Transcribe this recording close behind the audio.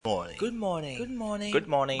Good morning. Good morning. Good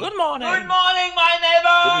morning. Good morning. Good morning, my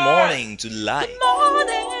neighbor. Good morning to life. Good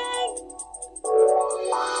morning.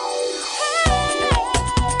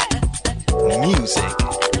 Music.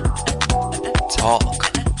 Talk.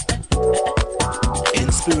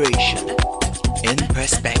 Inspiration. In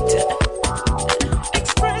perspective.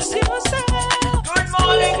 Express yourself. Good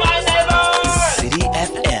morning, my neighbor. City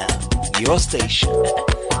FM, your station.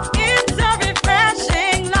 It's a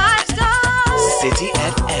refreshing lifestyle. City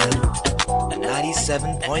FM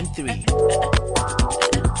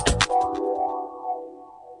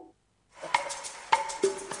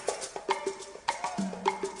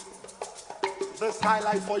This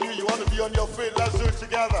highlight for you. You want to be on your feet? Let's do it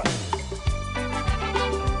together.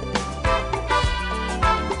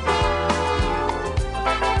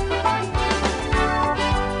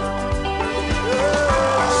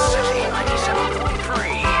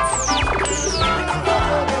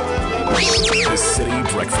 The City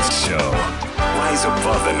Breakfast Show. Rise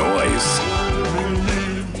above the noise.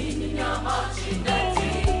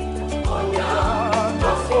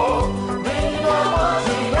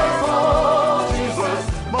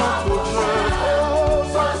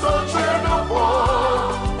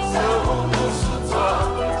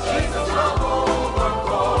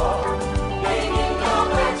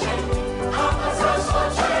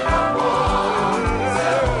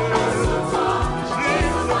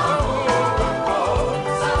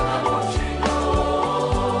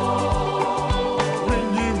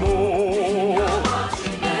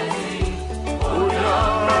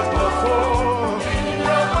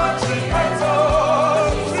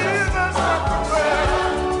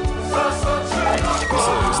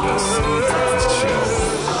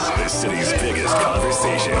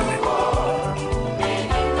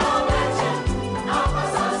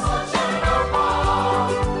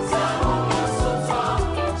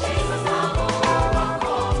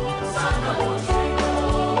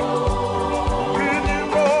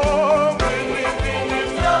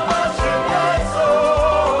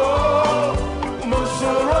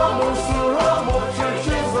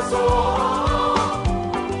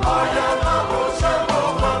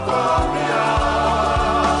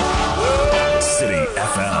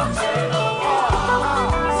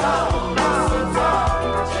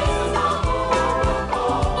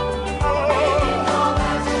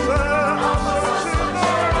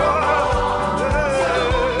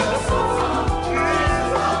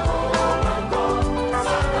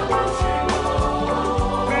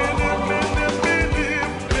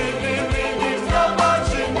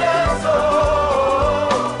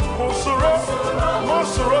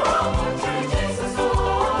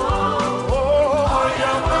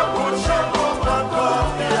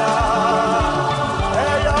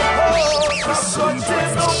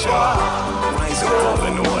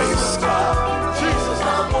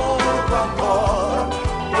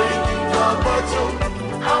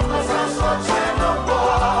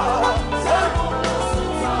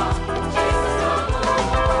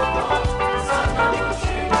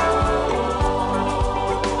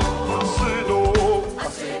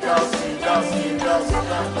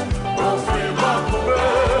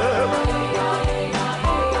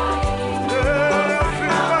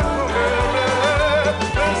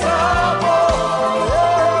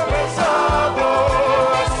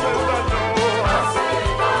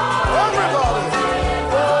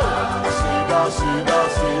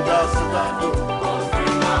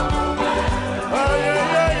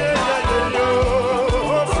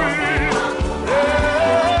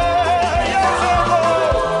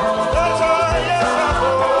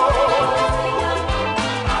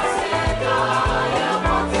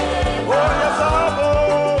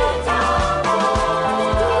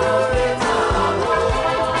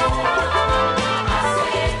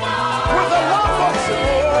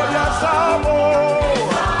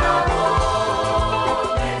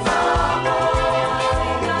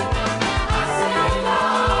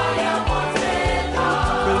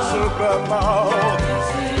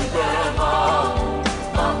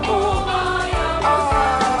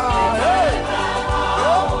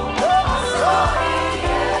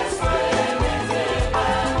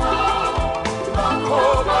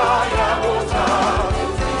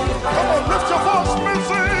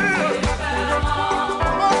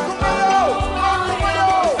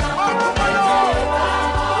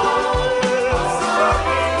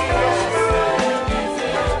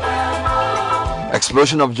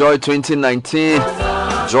 Explosion of Joy 2019,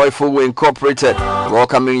 Joyful Way Incorporated,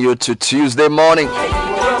 welcoming you to Tuesday morning.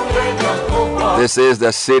 This is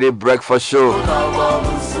the City Breakfast Show.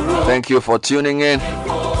 Thank you for tuning in.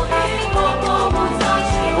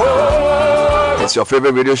 It's your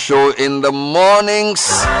favorite radio show in the mornings.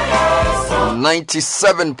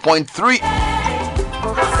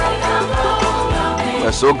 97.3.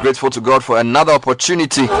 We're so grateful to God for another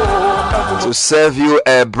opportunity to serve you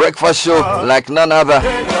a breakfast show like none other.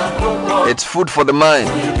 It's food for the mind.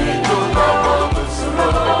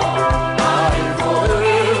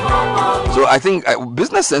 So I think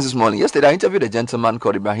business sense this morning. Yesterday I interviewed a gentleman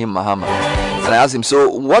called Ibrahim Mahama, and I asked him, so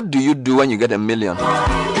what do you do when you get $1 million?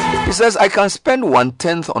 He says, I can spend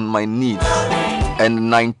 1/10 on my needs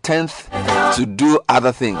and 9/10 to do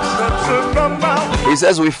other things. He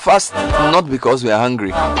says we fast not because we are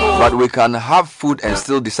hungry, but we can have food and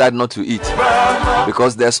still decide not to eat,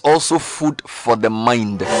 because there's also food for the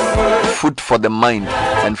mind, and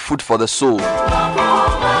food for the soul.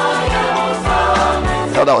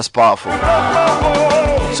 Oh, that was powerful.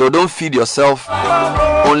 So don't feed yourself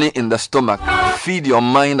only in the stomach. Feed your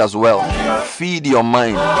mind as well. Feed your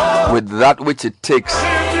mind with that which it takes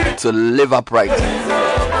to live upright.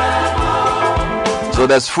 So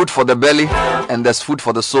there's food for the belly and there's food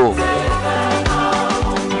for the soul.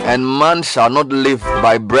 And man shall not live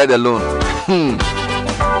by bread alone.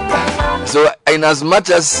 So in as much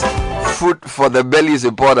as food for the belly is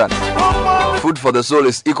important, food for the soul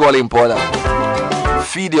is equally important.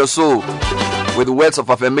 Feed your soul with words of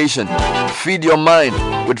affirmation. Feed your mind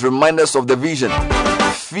with reminders of the vision.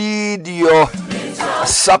 Feed your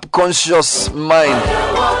subconscious mind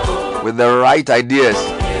with the right ideas.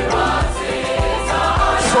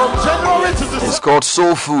 It's called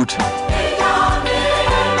soul food.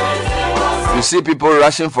 You see people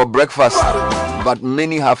rushing for breakfast, but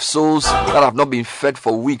many have souls that have not been fed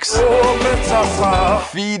for weeks.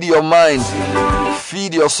 Feed your mind,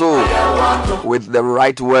 feed your soul with the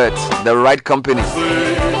right words, the right company.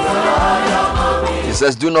 He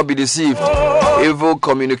says, do not be deceived. Evil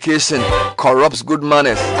communication corrupts good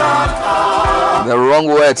manners. The wrong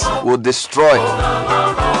words will destroy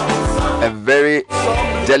a very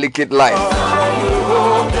delicate life.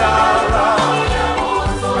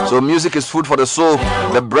 So music is food for the soul.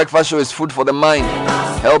 The breakfast show is food for the mind.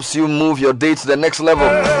 Helps you move your day to the next level.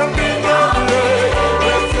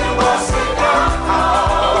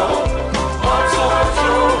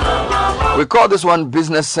 We call this one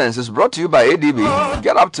Business Sense. It's brought to you by ADB.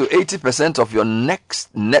 Get up to 80% of your next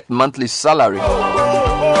net monthly salary.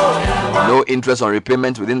 No interest on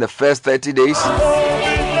repayment within the first 30 days.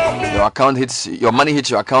 Your money hits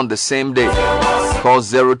your account the same day. Call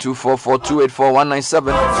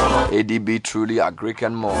 0244284197. ADB, truly a Greek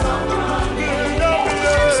and more.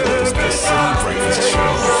 This is the City Breakfast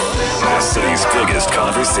Show. The city's biggest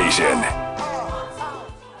conversation.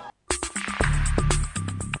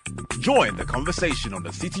 Join the conversation on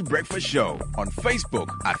the City Breakfast Show on Facebook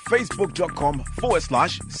at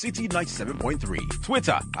facebook.com/City97.3,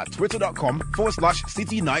 Twitter at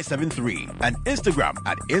twitter.com/City973, and Instagram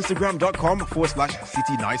at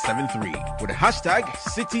instagram.com/City973 with the hashtag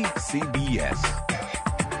CityCBS.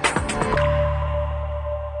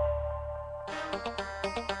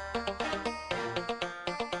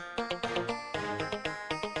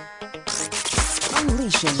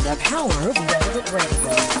 Unleashing the power of relevant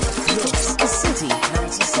radio. This is City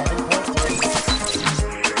 97.3.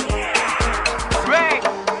 Ray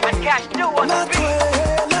and Cash do on the beat.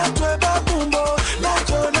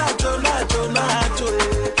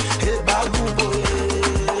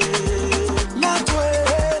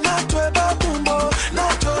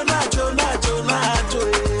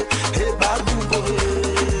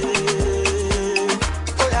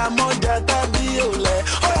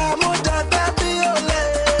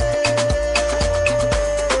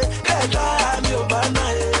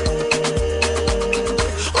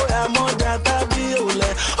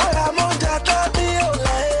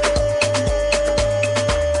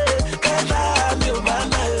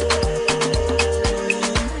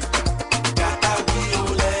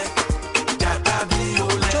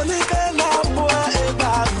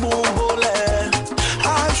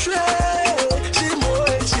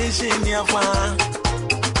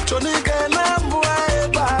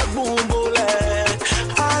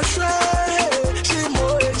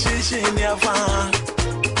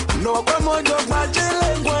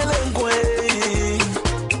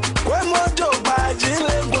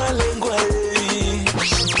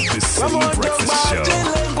 The City Breakfast Show.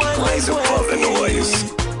 Rise above the noise.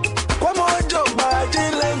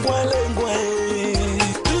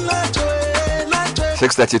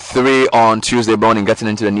 6:33 on Tuesday morning, getting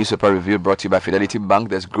into the newspaper review brought to you by Fidelity Bank.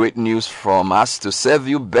 There's great news from us to serve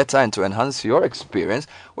you better and to enhance your experience.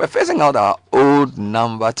 We're phasing out our old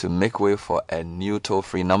number to make way for a new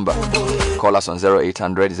toll-free number. Call us on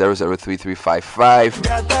 0800 003 355.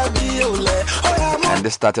 And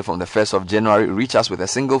this started from the 1st of January. Reach us with a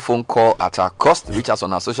single phone call at our cost. Reach us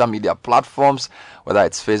on our social media platforms, whether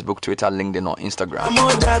it's Facebook, Twitter, LinkedIn, or Instagram.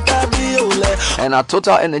 And at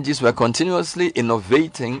Total Energies, we're continuously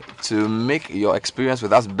innovating to make your experience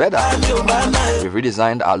with us better. We've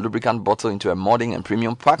redesigned our lubricant bottle into a modern and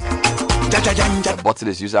premium pack. The bottle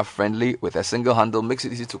is user-friendly with a single handle, makes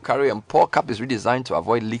it easy to carry, and pour cap is redesigned to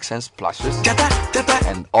avoid leaks and splashes.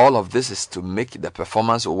 And all of this is to make the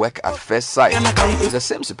performance work at first sight. It's the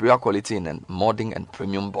same superior quality in a modern and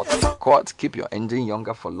premium bottle. Quad, keep your engine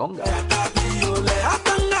younger for longer. You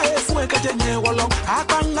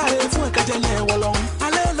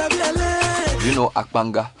know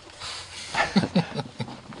Akbanga?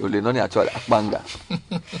 You know Akbanga.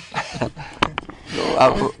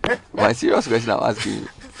 No, my serious question I'm asking you.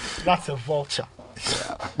 That's a vulture.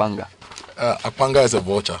 Akbanga. Akbanga is a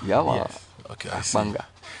vulture. Yeah, man. Yes. Okay, I see. Akbanga.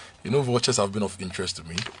 You know, vultures have been of interest to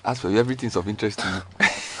me. As for you, everything's of interest to me.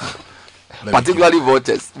 Particularly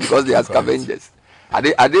vultures, because they are scavengers. Are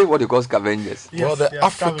they what they call scavengers? Yes, well, the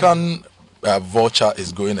African vulture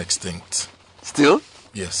is going extinct. Still?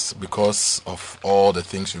 Yes, because of all the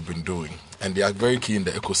things we've been doing. And they are very key in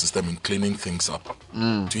the ecosystem in cleaning things up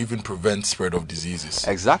to even prevent spread of diseases.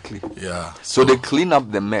 Exactly. Yeah. So they clean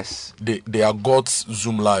up the mess. They are God's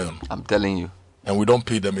Zoom lion. I'm telling you. And we don't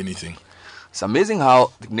pay them anything. It's amazing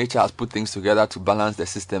how nature has put things together to balance the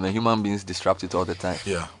system, and human beings disrupt it all the time.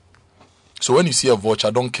 Yeah. So when you see a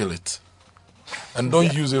vulture, don't kill it. And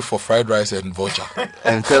don't use it for fried rice and vulture.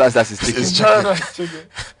 And tell us that it's chicken.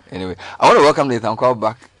 Anyway, I want to welcome Nathan Kwao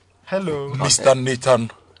back. Hello. Mr. Nathan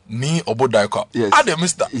Ni Obodaiko. Yes. Ah, the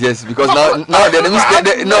Mr. Yes, because now they're the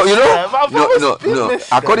Mr. No.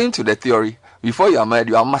 According to the theory, before you are married,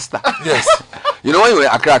 you are master. Yes. You know when you were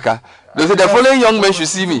a cracker, they say the following young men should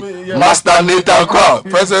see me. Master Nathan Kwao.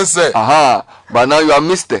 President said. But now you are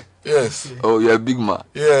Mr. Yes. Oh, you're a big man.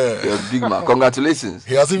 Yeah. You're a big man. Congratulations.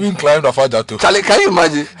 He has even climbed Afajato. Charlie, can you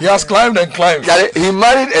imagine? He has climbed and climbed. Charlie, he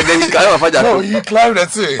married and then he climbed Afajato. No, he climbed and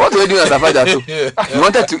say. What were you doing at Afajato?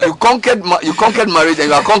 You conquered marriage and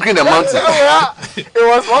you are conquering the mountain. Yeah. It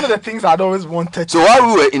was one of the things I'd always wanted. So while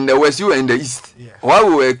we were in the west, you were in the east. Yeah. While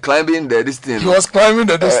we were climbing this thing. He was climbing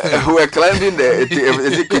this thing. We were climbing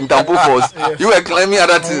the Kintampo Falls. Yes. You were climbing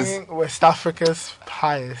other things. West Africa's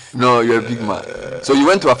highest. No, you're a big man. So you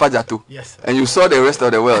went to Afajato. Yes. And you saw the rest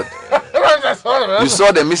of the world. You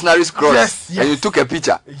saw the missionaries cross. Yes. And you took a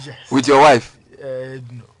picture. Yes. With your wife.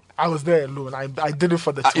 No. I was there alone. I did it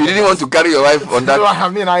for the. You didn't want to carry your wife on that. No, I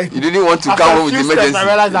mean, you didn't want to come home with emergency. I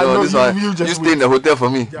realized you stay in the hotel for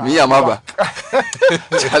me. Yeah, me and Maba.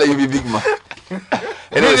 Charlie, you be big man.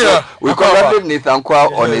 Anyway, so we congratulate Nathan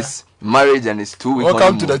Kwao on his marriage and his 2 week Welcome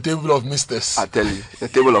honeymoon. to the table of misters. I tell you, the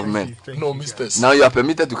table of men. No misters. Now you are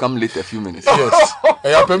permitted to come late a few minutes. Yes.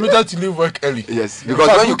 And you are permitted to leave work early. Yes, because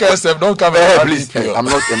when you don't come please, I'm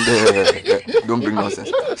not. Don't bring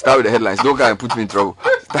nonsense. Start with the headlines. Don't come and put me in trouble.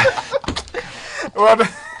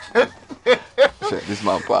 This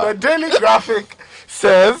man, the Daily Graphic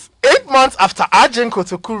says 8 months after Ajin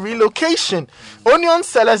Kotoku relocation, onion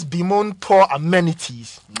sellers bemoan poor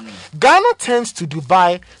amenities. Ghana turns to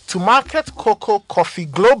Dubai to market cocoa coffee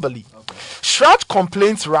globally. Shroud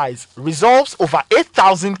complaints rise, resolves over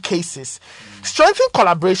 8,000 cases. Strengthen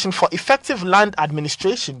collaboration for effective land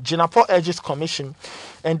administration, Jinapo urges commission.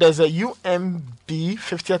 And there's a UMB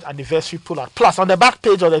 50th anniversary pull-out. Plus, on the back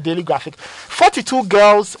page of the Daily Graphic, 42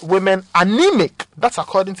 girls, women, anemic. That's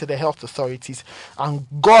according to the health authorities. And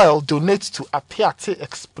Goyle donates to Apiate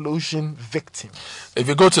explosion victim. If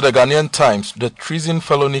you go to the Ghanaian Times, the treason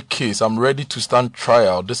felony case, I'm ready to stand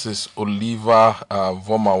trial. This is Oliver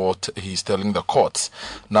Vomawot. He's telling the courts.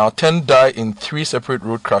 Now, 10 died in 3 separate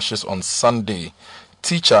road crashes on Sunday.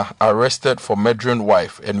 Teacher arrested for murdering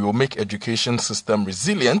wife, and will make education system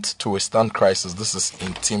resilient to withstand crisis. This is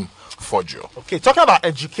in Team Fojo. Okay, talking about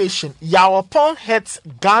education, Yawapon heads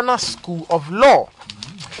Ghana School of Law,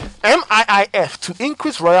 MIIF, to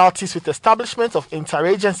increase royalties with establishment of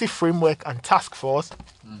interagency framework and task force.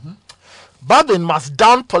 Babin must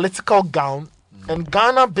don political gown, and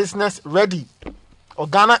Ghana business ready. Or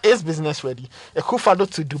Ghana is business ready. Ekufado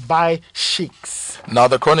to Dubai shakes. Now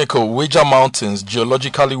the Chronicle, Wager Mountains,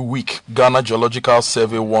 geologically weak. Ghana Geological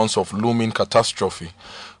Survey warns of looming catastrophe.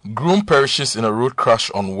 Groom perishes in a road crash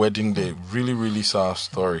on wedding day. Really, really sad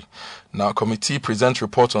story. Now committee presents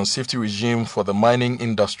report on safety regime for the mining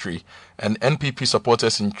industry. And NPP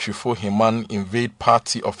supporters in Chifo Himan invade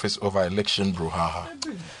party office over election brouhaha.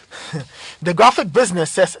 The Graphic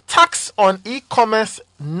Business says tax on e-commerce,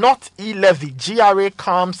 not e-levy. GRA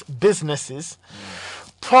calms businesses.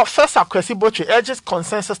 Professor Kwesi Botwe urges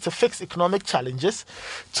consensus to fix economic challenges.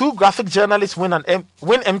 2 graphic journalists win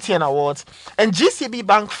MTN awards. And GCB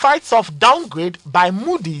Bank fights off downgrade by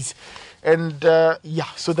Moody's. And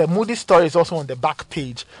so the Moody's story is also on the back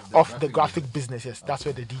page of the graphic business. Yes, that's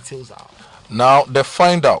where the details are. Now, they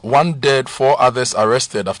find out 1 dead, 4 others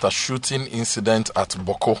arrested after shooting incident at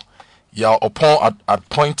Boko. Yao Opon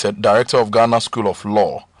appointed director of Ghana School of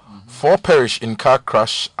Law. 4 perished in car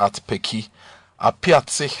crash at Peki.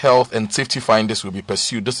 Apiatse health and safety findings will be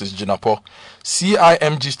pursued. This is Jinapo.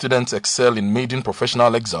 CIMG students excel in maiden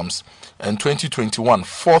professional exams. And 2021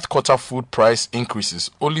 fourth quarter food price increases.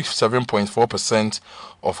 Only 7.4%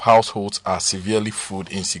 of households are severely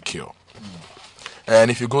food insecure. And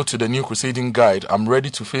if you go to the New Crusading Guide, I'm ready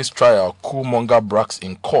to face trial. Kumonga brags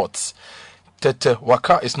in courts. Tete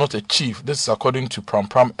Waka is not a chief. This is according to Pram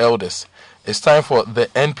Pram elders. It's time for the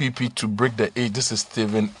NPP to break the age. This is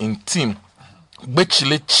Stephen Intim.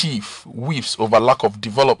 Bechile chief weeps over lack of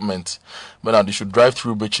development. But now they should drive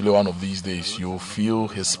through Bechile one of these days. You'll feel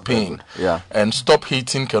his pain. Yeah. And stop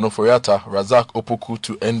hating Kenoforiata, Razak Opoku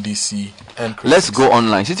to NDC. And let's go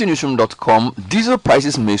online. CityNewsroom.com. Diesel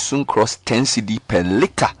prices may soon cross 10 cedi per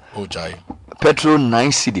litre. Oh, Jai. Petrol 9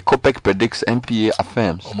 cedi. COPEC predicts, MPA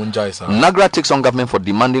affirms. Nagra takes on government for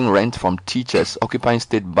demanding rent from teachers occupying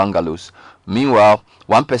state bungalows. Meanwhile,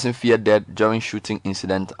 1 person feared dead during shooting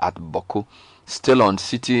incident at Boko. Still on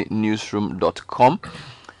citynewsroom.com.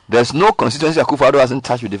 There's no constituency Akufo-Addo hasn't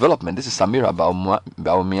touched with development. This is Samira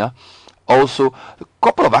Baumia. Also, a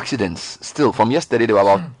couple of accidents. Still, from yesterday, there were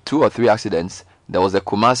about 2 or 3 accidents. There was a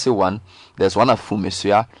Kumasi one. There's one at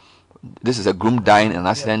Fumesia. This is a groom dying in an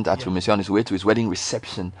accident at Fumesia on his way to his wedding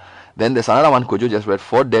reception. Then there's another one, Kojo just read,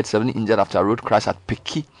 4 dead, 7 injured after a road crash at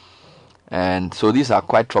Peki. And so these are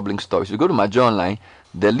quite troubling stories. We go to Majo Online.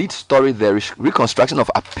 The lead story there is reconstruction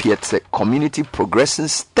of Apietse community progressing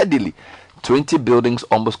steadily. 20 buildings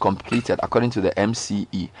almost completed according to the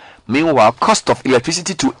MCE. Meanwhile, cost of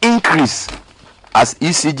electricity to increase as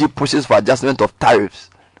ECG pushes for adjustment of tariffs.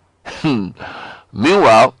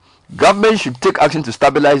 Meanwhile, government should take action to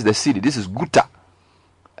stabilize the city. This is Guta.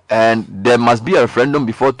 And there must be a referendum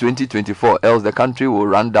before 2024, else the country will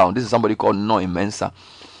run down. This is somebody called No Imensa.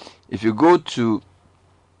 If you go to,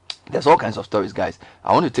 there's all kinds of stories, guys.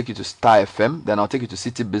 I want to take you to Star FM, then I'll take you to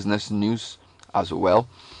City Business News as well.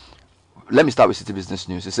 Let me start with City Business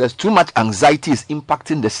News. It says, too much anxiety is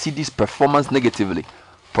impacting the city's performance negatively.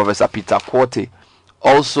 Professor Peter Quarte.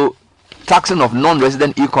 Also, taxing of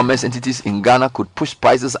non-resident e-commerce entities in Ghana could push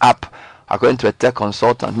prices up, according to a tech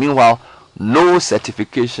consultant. Meanwhile, no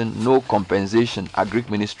certification, no compensation, Agric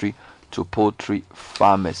Ministry to poultry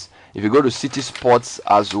farmers. If you go to City Sports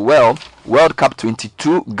as well, World Cup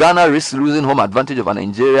 22, Ghana risks losing home advantage over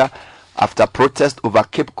Nigeria after protest over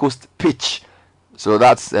Cape Coast pitch. So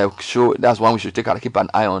that's a show. That's one we should keep an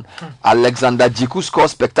eye on. Alexander Jiku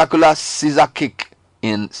scores spectacular scissor kick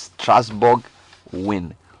in Strasbourg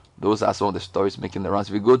win. Those are some of the stories making the rounds.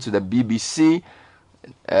 If we go to the BBC,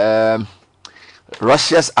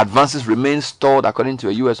 Russia's advances remain stalled according to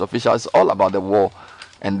a US official. It's all about the war.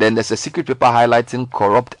 And then there's a secret paper highlighting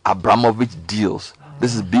corrupt Abramovich deals.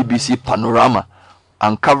 This is BBC Panorama,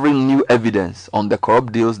 uncovering new evidence on the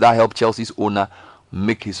corrupt deals that helped Chelsea's owner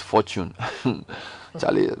make his fortune.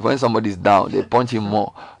 Charlie, when somebody's down, they punch him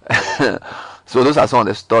more. So those are some of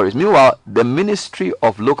the stories. Meanwhile, the Ministry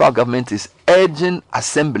of Local Government is urging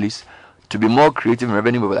assemblies to be more creative in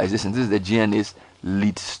revenue mobilization. This is the GNA's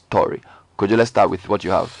lead story. Could you let's start with what you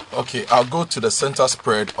have? Okay, I'll go to the center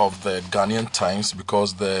spread of the Ghanaian Times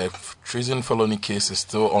because the treason felony case is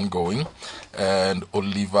still ongoing. And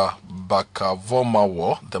Oliver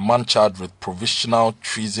Bakavomawo, the man charged with provisional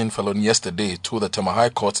treason felony yesterday, told the Tema High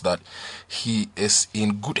Court that he is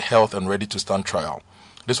in good health and ready to stand trial.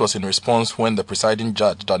 This was in response when the presiding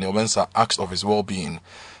judge, Daniel Mensah, asked of his well-being.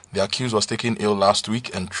 The accused was taken ill last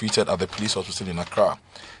week and treated at the police hospital in Accra.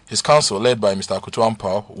 His counsel, led by Mr. Akutu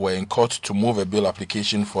Ampao, were in court to move a bail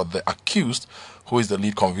application for the accused, who is the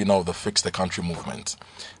lead convener of the Fix the Country movement.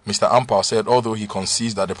 Mr. Ampao said although he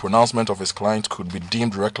concedes that the pronouncement of his client could be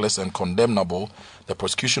deemed reckless and condemnable, the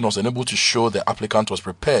prosecution was unable to show the applicant was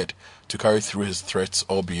prepared to carry through his threats,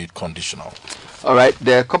 albeit conditional. All right,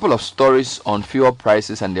 there are a couple of stories on fuel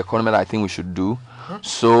prices and the economy that I think we should do.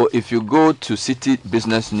 So if you go to City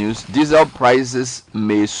Business News, diesel prices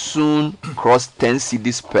may soon cross 10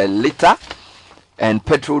 cedis per litre and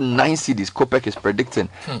petrol 9 cedis. COPEC is predicting.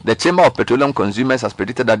 The Chamber of Petroleum Consumers has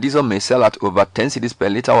predicted that diesel may sell at over 10 cedis per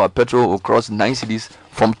litre while petrol will cross 9 cedis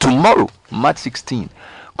from tomorrow, March 16.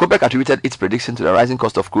 COPEC attributed its prediction to the rising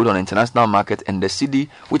cost of crude on the international market and the cedi,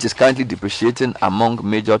 which is currently depreciating among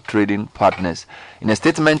major trading partners. In a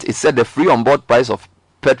statement, it said the free on-board price of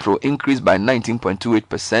petrol increased by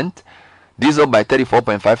 19.28%, diesel by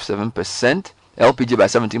 34.57%, LPG by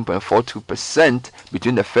 17.42%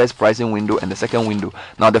 between the first pricing window and the second window.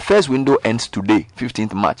 Now, the first window ends today,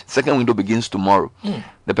 15th March. Second window begins tomorrow.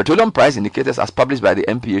 The petroleum price indicators as published by the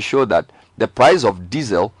MPA show that the price of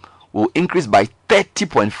diesel will increase by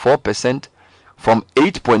 30.4% from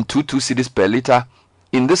 8.22 cedis per litre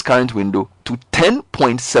in this current window to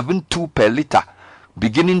 10.72 per litre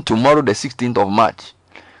beginning tomorrow, the 16th of March.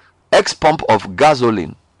 Ex-pump of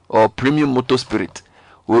gasoline or premium motor spirit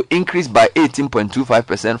will increase by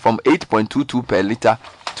 18.25% from 8.22 per litre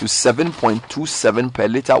to 7.27 per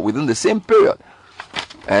litre within the same period.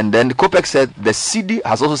 And then the COPEC said the cedi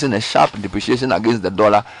has also seen a sharp depreciation against the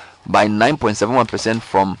dollar by 9.71%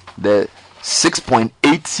 from the 6.8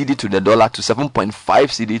 cedi to the dollar to 7.5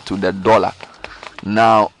 cedi to the dollar.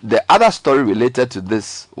 Now, the other story related to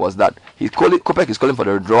this was that COPEC is calling for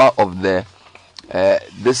the withdrawal of the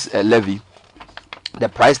this levy, the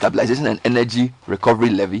Price Stabilization and Energy Recovery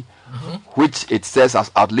Levy, which it says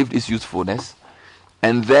has outlived its usefulness.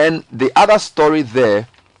 And then the other story there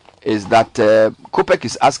is that COPEC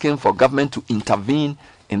is asking for government to intervene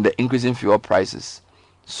in the increasing fuel prices.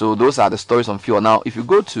 So those are the stories on fuel. Now, if you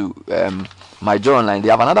go to my Joy Online, they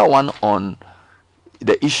have another one on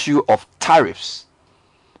the issue of tariffs.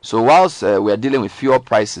 So whilst we are dealing with fuel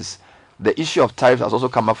prices, the issue of tariffs has also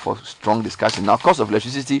come up for strong discussion. Now, cost of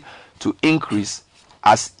electricity to increase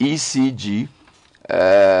as ECG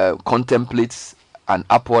contemplates an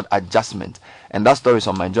upward adjustment. And that story is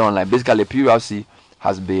on my Joy Online. Basically, PURC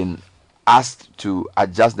has been asked to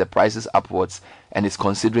adjust the prices upwards and is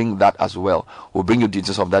considering that as well. We'll bring you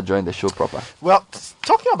details of that during the show proper. Well,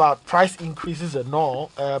 talking about price increases and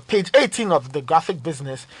all, page 18 of the Graphic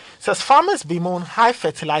Business says farmers bemoan high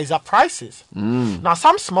fertilizer prices. Now,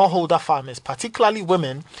 some smallholder farmers, particularly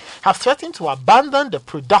women, have threatened to abandon the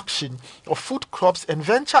production of food crops and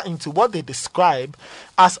venture into what they describe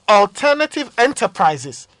as alternative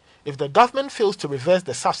enterprises if the government fails to reverse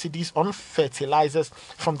the subsidies on fertilizers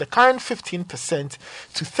from the current 15%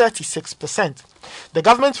 to 36%. The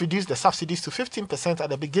government reduced the subsidies to 15% at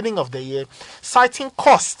the beginning of the year, citing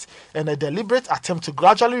cost and a deliberate attempt to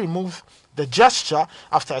gradually remove the gesture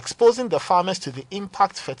after exposing the farmers to the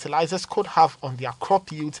impact fertilizers could have on their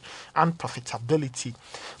crop yields and profitability.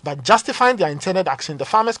 By justifying their intended action, the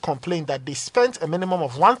farmers complained that they spent a minimum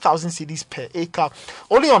of 1,000 cedis per acre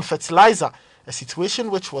only on fertilizer, a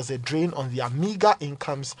situation which was a drain on their meager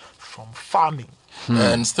incomes from farming.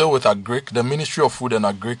 And still with Agric, the Ministry of Food and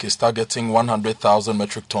Agric is targeting 100,000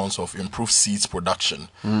 metric tons of improved seeds production.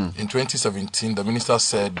 In 2017, the minister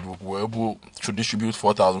said we were able to distribute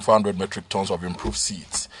 4,400 metric tons of improved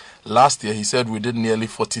seeds. Last year, he said we did nearly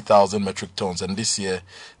 40,000 metric tons, and this year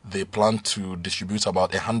they plan to distribute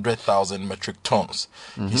about 100,000 metric tons.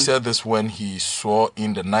 He said this when he swore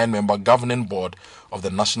in the 9-member governing board of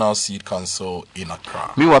the National Seed Council in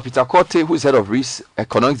Accra. Meanwhile, Peter Korte, who is head of Risk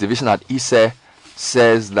Economics Division at ISE,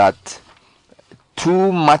 says that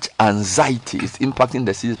too much anxiety is impacting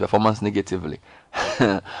the seed's performance negatively.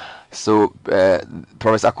 So,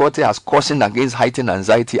 Professor Korte has cautioned against heightened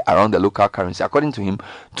anxiety around the local currency. According to him,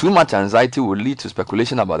 too much anxiety would lead to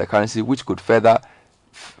speculation about the currency, which could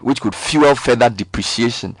fuel further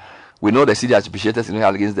depreciation. We know the cedi has depreciated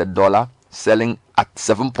significantly against the dollar, selling at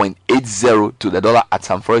 7.80 to the dollar at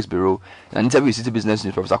some forex bureau. In an interview with City Business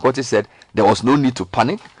News, Professor Korte said there was no need to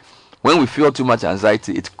panic. When we feel too much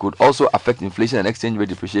anxiety, it could also affect inflation and exchange rate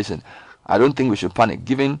depreciation. I don't think we should panic,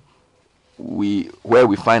 given where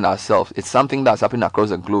we find ourselves. It's something that's happening across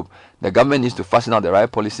the globe. The government needs to fashion out the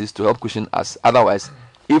right policies to help cushion us. Otherwise,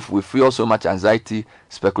 if we feel so much anxiety,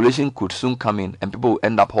 speculation could soon come in and people will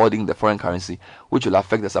end up holding the foreign currency, which will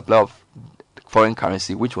affect the supply of foreign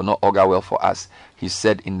currency, which will not augur well for us, he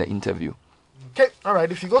said in the interview. Okay, all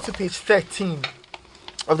right. If you go to page 13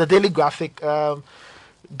 of the Daily Graphic,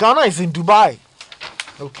 Ghana is in Dubai.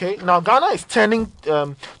 Okay, now Ghana is turning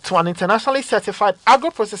to an internationally certified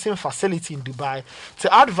agro-processing facility in Dubai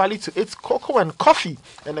to add value to its cocoa and coffee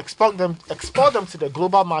and export them to the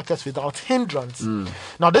global markets without hindrance.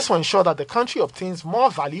 Now, this will ensure that the country obtains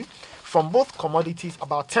more value from both commodities,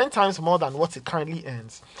 about 10 times more than what it currently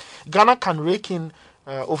earns. Ghana can rake in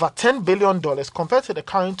over $10 billion compared to the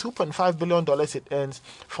current $2.5 billion it earns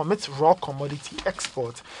from its raw commodity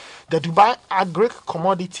export. The Dubai Agric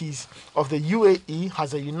Commodities of the UAE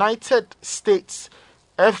has a United States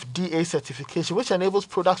FDA certification, which enables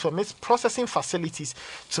products from its processing facilities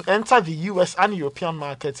to enter the US and European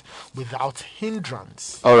markets without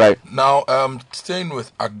hindrance. All right. Now, staying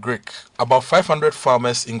with Agric, about 500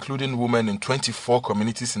 farmers, including women in 24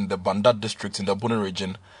 communities in the Banda district in the Bono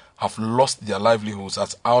region, have lost their livelihoods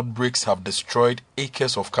as outbreaks have destroyed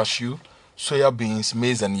acres of cashew, soya beans,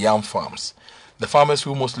 maize, and yam farms. The farmers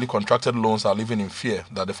who mostly contracted loans are living in fear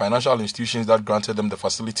that the financial institutions that granted them the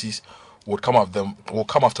facilities will come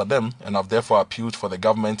after them and have therefore appealed for the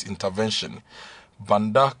government intervention.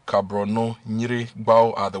 Banda, Kabrono, Nyiri,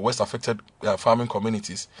 Gbao are the worst affected farming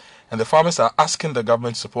communities, and the farmers are asking the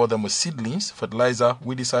government to support them with seedlings, fertilizer,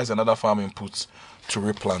 weedicides, and other farm inputs to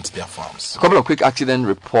replant their farms. A couple of quick accident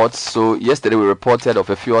reports. So yesterday we reported of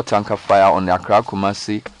a fuel tanker fire on the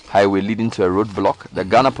Accra-Kumasi highway leading to a roadblock. The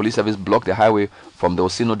Ghana Police Service blocked the highway from the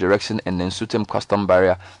Osino direction and Nsutem custom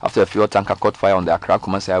barrier after a fuel tanker caught fire on the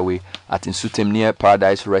Accra-Kumasi highway at Nsutem near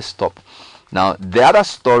Paradise Rest Stop. Now, the other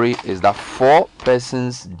story is that 4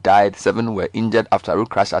 persons died, 7 were injured after a road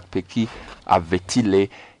crash at Peki Avetile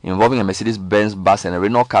involving a Mercedes-Benz bus and a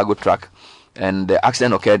Renault cargo truck. And the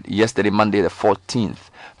accident occurred yesterday, Monday the 14th.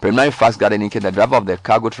 Preliminary facts gathered indicate the driver of the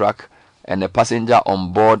cargo truck and the passenger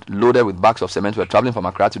on board loaded with bags of cement were traveling from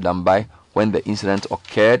Accra to Dambai when the incident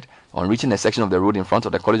occurred. On reaching a section of the road in front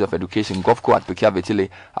of the College of Education, Gofco at Pekia Vetile,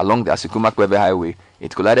 along the Asukuma-Kwebe Highway,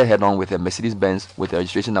 it collided head-on with a Mercedes-Benz with a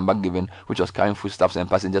registration number given, which was carrying foodstuffs and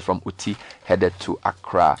passengers from Uti headed to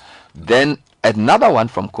Accra. Then another one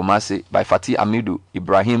from Kumasi by Fatih Amidu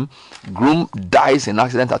Ibrahim. Groom dies in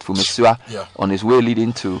accident at Fumesua on his way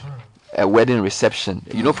leading to a wedding reception.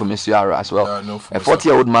 You know Fumesua as well. A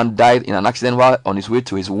 40-year-old man died in an accident while on his way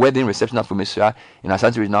to his wedding reception at Fumesua in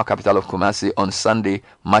Ashanti regional capital of Kumasi on Sunday,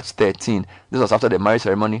 March 13. This was after the marriage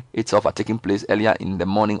ceremony itself had taken place earlier in the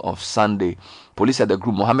morning of Sunday. Police said the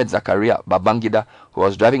group Mohammed Zakaria Babangida, who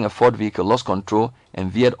was driving a Ford vehicle, lost control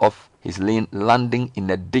and veered off his lane, landing in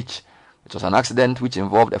a ditch. It was an accident which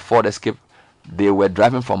involved a Ford Escape. They were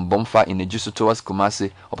driving from Bomfa in Ejusu towards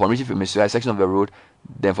Kumasi. Upon reaching Fumesua, a section of the road,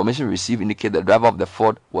 the information received indicated the driver of the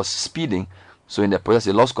Ford was speeding. So in the process,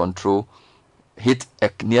 he lost control, hit a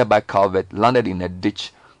nearby culvert, landed in a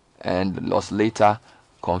ditch, and was later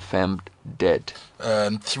confirmed dead.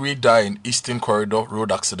 And 3 died in Eastern Corridor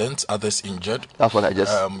road accident, others injured. That's what I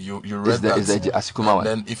just... you read that. Is the Asikuma one.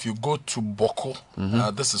 Then if you go to Boko,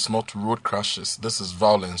 this is not road crashes, this is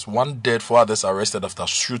violence. 1 dead, 4 others arrested after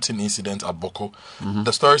shooting incident at Boko.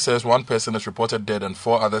 The story says 1 person is reported dead and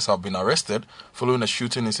 4 others have been arrested following a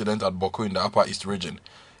shooting incident at Boko in the Upper East region.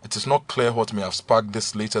 It is not clear what may have sparked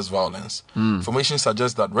this latest violence. Information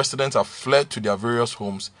suggests that residents have fled to their various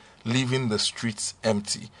homes, leaving the streets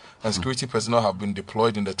empty, and security personnel have been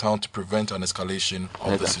deployed in the town to prevent an escalation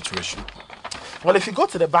of the situation. Well, if you go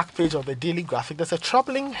to the back page of the Daily Graphic, there's a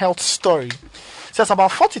troubling health story. It says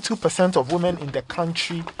about 42% of women in the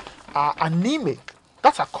country are anemic.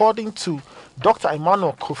 That's according to Dr.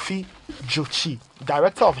 Emmanuel Kofi Jochi,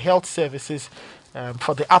 Director of Health Services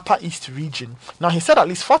for the Upper East region. Now, he said at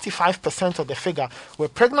least 45% of the figure were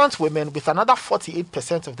pregnant women, with another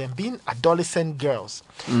 48% of them being adolescent girls.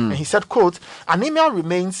 And he said, quote, anemia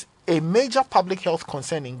remains a major public health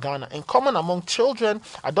concern in Ghana and common among children,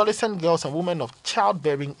 adolescent girls, and women of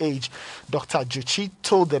childbearing age. Dr. Juchi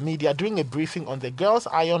told the media during a briefing on the girls'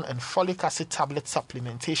 iron and folic acid tablet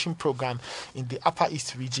supplementation program in the Upper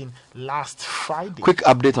East region last Friday. Quick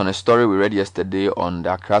update on a story we read yesterday on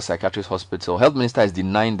the Accra Psychiatric Hospital. Health Minister is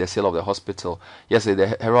denying the sale of the hospital. Yesterday,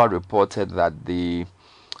 the Herald reported that the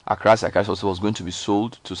Accra Psychiatric Hospital was going to be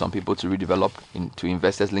sold to some people to redevelop to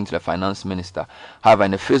investors linked to the finance minister. However,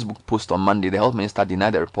 in a Facebook post on Monday, the health minister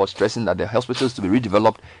denied the report, stressing that the hospital is to be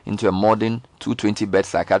redeveloped into a modern 220-bed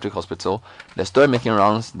psychiatric hospital. The story making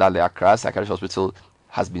rounds that the Accra Psychiatric Hospital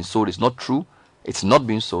has been sold is not true. It's not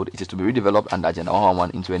being sold. It is to be redeveloped under Agenda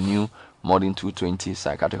 111 into a new modern 220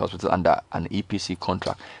 psychiatric hospital under an EPC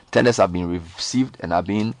contract. Tenders have been received and are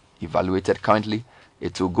being evaluated. Currently,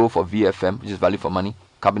 it will go for VFM, which is value for money.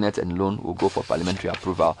 Cabinet and loan will go for parliamentary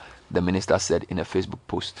approval, the minister said in a Facebook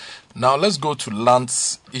post. Now let's go to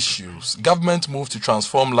lands issues. Government moved to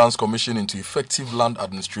transform Lands Commission into effective land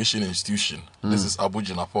administration institution. This is Abu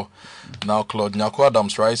Jinapo. Now Claude Nyako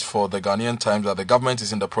Adams writes for the Ghanaian Times that the government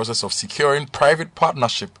is in the process of securing private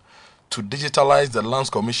partnership to digitalize the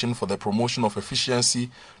Lands Commission for the promotion of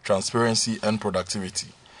efficiency, transparency and productivity.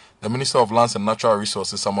 The Minister of Lands and Natural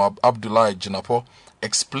Resources, Samuel Abdullahi Jinapo,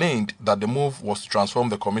 explained that the move was to transform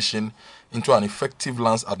the Commission into an effective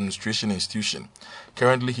lands administration institution.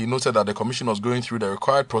 Currently, he noted that the Commission was going through the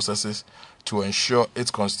required processes to ensure its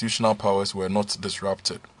constitutional powers were not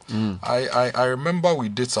disrupted. I remember we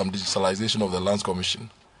did some digitalization of the Lands Commission.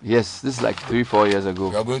 Yes, this is like 3-4 years ago.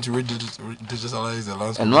 We are going to digitalize the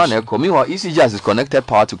Lands And Commission. one, meanwhile, ECG has disconnected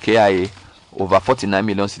power to KIA over 49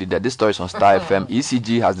 million cedi there. This story is on Star FM.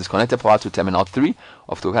 ECG has disconnected power to Terminal 3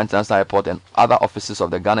 of Tokan International Airport and other offices of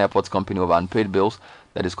the Ghana Airports Company over unpaid bills.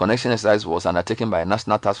 The disconnection exercise was undertaken by a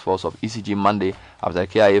national task force of ECG Monday after the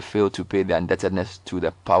KIA failed to pay their indebtedness to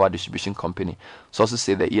the power distribution company. Sources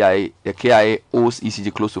say the KIA owes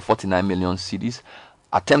ECG close to 49 million cedis.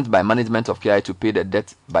 Attempt by management of KIA to pay the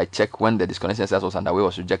debt by check when the disconnection exercise was underway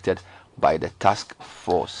was rejected by the task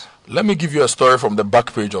force. Let me give you a story from the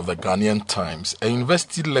back page of the Ghanaian Times. A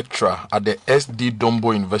university lecturer at the SD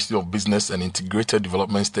Dombo University of Business and Integrated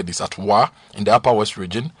Development Studies at WA in the Upper West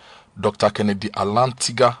region, Dr. Kennedy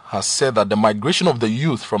Alantiga, has said that the migration of the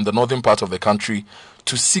youth from the northern part of the country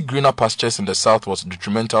to seek greener pastures in the south was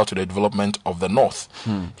detrimental to the development of the north.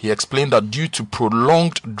 He explained that due to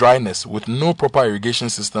prolonged dryness with no proper irrigation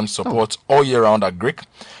system support all year round agric,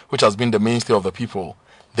 which has been the mainstay of the people,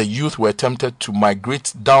 the youth were tempted to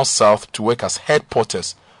migrate down south to work as head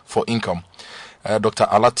porters for income. Dr.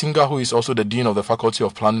 Alatinga, who is also the Dean of the Faculty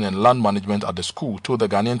of Planning and Land Management at the school, told the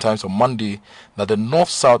Ghanaian Times on Monday that the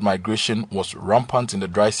north-south migration was rampant in the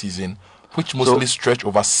dry season, which mostly stretched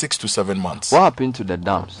over 6 to 7 months. What happened to the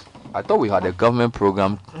dams? I thought we had a government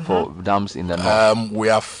program for dams in the north. We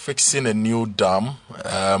are fixing a new dam.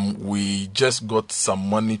 We just got some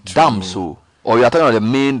money to... Dams, so... Or you are talking about the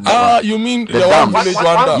main... you mean the one dams? village,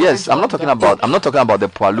 one dam? Yes, I'm not talking about the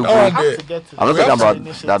Pualugu. I'm not talking about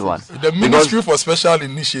that one. The Ministry for Special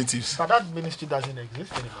Initiatives. But that ministry doesn't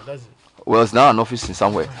exist anymore, does it? Well, it's now an office in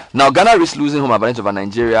somewhere. Now, Ghana risks losing home advantage over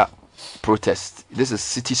Nigeria protest. This is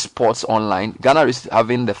City Sports Online. Ghana risks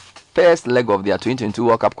having the first leg of their 2022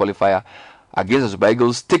 World Cup qualifier against the Super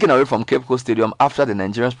Eagles taken away from Cape Coast Stadium after the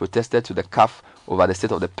Nigerians protested to the CAF over the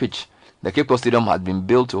state of the pitch. The Cape Coast Stadium had been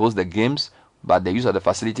built to host the games, but the use of the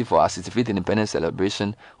facility for our 65th independence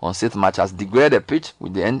celebration on 6th March has degraded the pitch,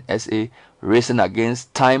 with the NSA racing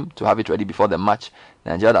against time to have it ready before the match.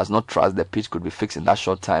 Nigeria does not trust the pitch could be fixed in that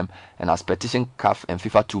short time and has petitioned CAF and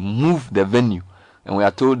FIFA to move the venue. And we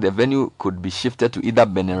are told the venue could be shifted to either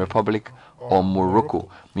Benin Republic or Morocco.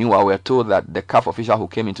 Meanwhile, we are told that the CAF official who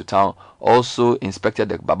came into town also inspected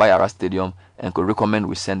the Baba Yara Stadium and could recommend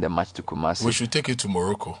we send the match to Kumasi. We should take it to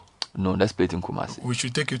Morocco. No, let's play it in Kumasi. We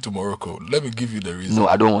should take it to Morocco. Let me give you the reason. No,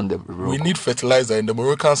 I don't want the We Morocco. need fertilizer, and the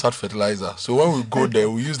Moroccans had fertilizer. So when we go there,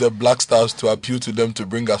 we use the Black Stars to appeal to them to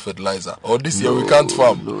bring us fertilizer. Or this year we can't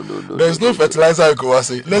farm. There's no fertilizer in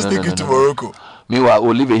Kumasi. Let's take it to Morocco. Meanwhile,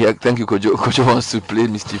 we'll leave it here. Thank you, Kojo. Kojo wants to play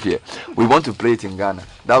mischief here. We want to play it in Ghana.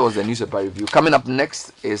 That was the newspaper review. Coming up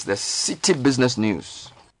next is the City Business News.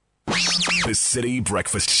 The City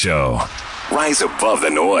Breakfast Show. Rise above the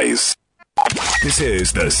noise. This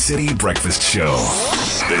is the City Breakfast Show.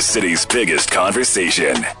 The city's biggest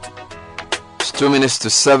conversation. It's 2 minutes to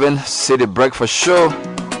 7. City Breakfast Show.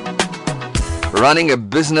 Running a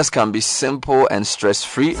business can be simple and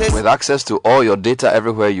stress-free with access to all your data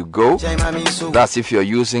everywhere you go. That's if you're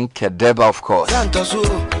using Kedeba, of course.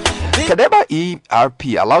 Kedeba ERP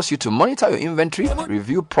allows you to monitor your inventory,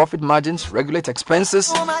 review profit margins, regulate expenses,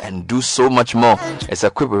 and do so much more. It's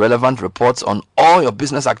equipped with relevant reports on all your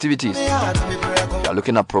business activities. If you're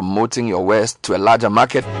looking at promoting your wares to a larger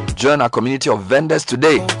market, join our community of vendors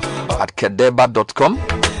today at kedeba.com,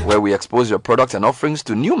 where we expose your products and offerings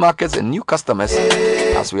to new markets and new customers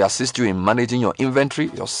as we assist you in managing your inventory,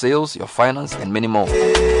 your sales, your finance, and many more.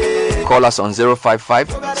 Call us on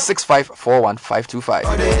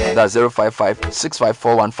 055-6541-525. That's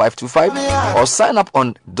 055-6541-525. Or sign up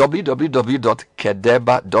on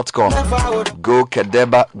www.kedeba.com. Go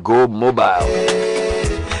Kedeba, go mobile.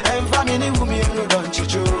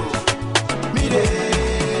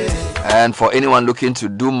 And for anyone looking to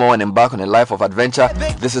do more and embark on a life of adventure,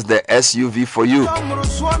 this is the SUV for you.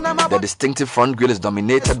 The distinctive front grille is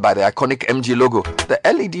dominated by the iconic MG logo. The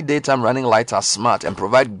LED daytime running lights are smart and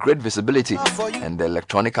provide great visibility, and the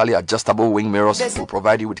electronically adjustable wing mirrors will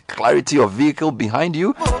provide you with clarity of vehicle behind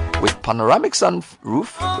you, with panoramic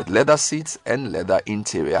sunroof, with leather seats and leather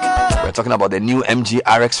interior. We're talking about the new MG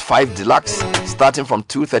RX-5 Deluxe, starting from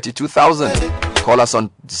 232,000. Call us on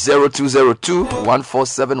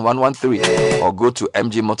 0202-147-113 or go to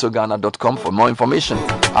mgmotorghana.com for more information.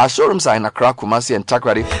 Our showrooms are in Accra, Kumasi and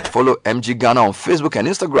Takrady. Follow MG Ghana on Facebook and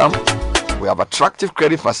Instagram. We have attractive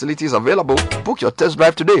credit facilities available. Book your test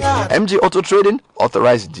drive today. MG Auto Trading,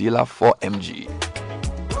 authorized dealer for MG.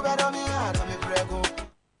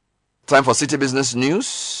 Time for City Business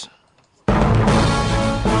News.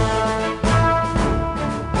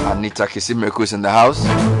 Anita Kisimreku is in the house.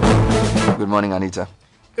 Good morning, Anita.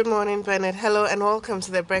 Good morning, Bernard. Hello and welcome to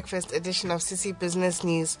the breakfast edition of City Business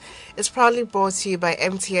News. It's proudly brought to you by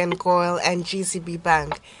MTN, GOIL and GCB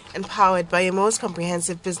Bank and powered by your most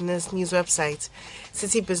comprehensive business news website,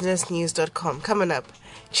 citybusinessnews.com. Coming up,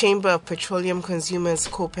 Chamber of Petroleum Consumers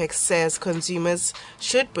COPEC says consumers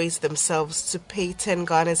should brace themselves to pay 10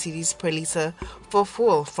 Ghana cedis per litre for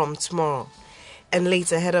fuel from tomorrow. And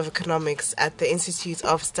later, Head of Economics at the Institute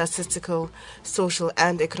of Statistical, Social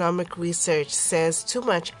and Economic Research says too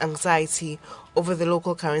much anxiety over the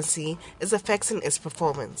local currency is affecting its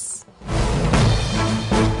performance.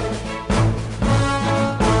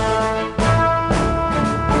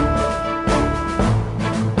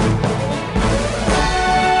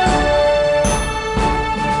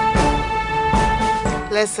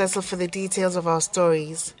 Let's settle for the details of our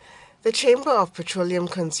stories. The Chamber of Petroleum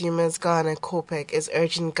Consumers Ghana COPEC is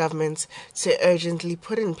urging government to urgently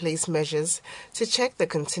put in place measures to check the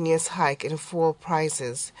continuous hike in fuel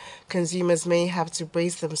prices. Consumers may have to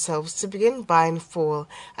brace themselves to begin buying fuel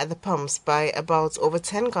at the pumps by about over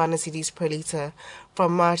 10 Ghana cedis per litre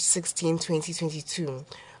from March 16, 2022.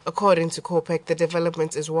 According to COPEC, the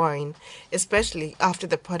development is worrying, especially after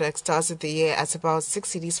the product started the year at about 6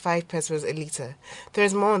 cedis 5 pesos a litre. There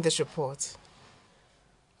is more on this report.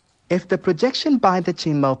 If the projection by the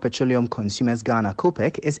Chamber of Petroleum Consumers Ghana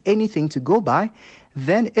COPEC is anything to go by,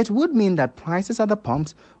 then it would mean that prices at the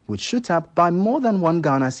pumps would shoot up by more than 1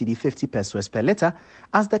 Ghana cedi 50 pesos per litre,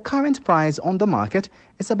 as the current price on the market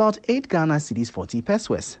is about 8 Ghana cedis 40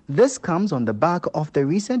 pesos. This comes on the back of the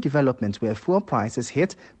recent development where fuel prices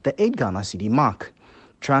hit the 8 Ghana cedi mark.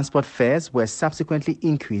 Transport fares were subsequently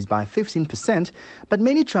increased by 15%, but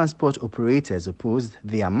many transport operators opposed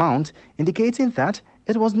the amount, indicating that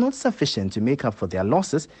it was not sufficient to make up for their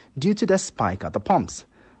losses due to the spike at the pumps.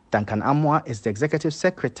 Duncan Amwa is the Executive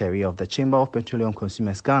Secretary of the Chamber of Petroleum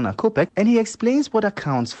Consumers Ghana COPEC, and he explains what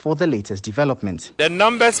accounts for the latest development. The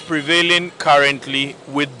numbers prevailing currently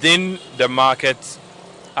within the market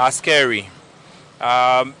are scary.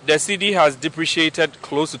 The cedi has depreciated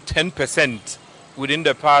close to 10% within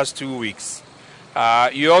the past 2 weeks.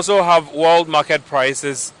 You also have world market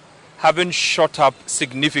prices having shot up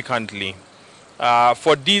significantly.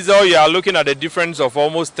 For diesel, you are looking at a difference of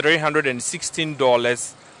almost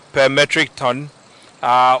 $316 per metric ton,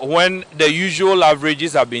 when the usual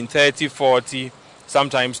averages have been 30, 40,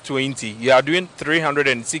 sometimes 20. You are doing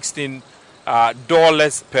 $316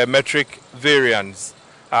 per metric variance,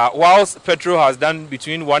 whilst petrol has done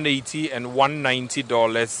between $180 and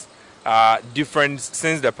 $190 difference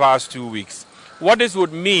since the past 2 weeks. What this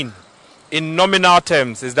would mean in nominal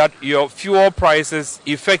terms is that your fuel prices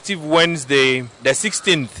effective Wednesday, the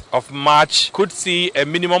 16th of March, could see a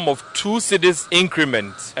minimum of 2 cedis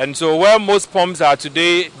increment. And so where most pumps are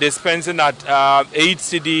today dispensing at 8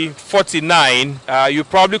 cedi 49, you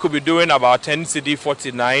probably could be doing about 10 cedi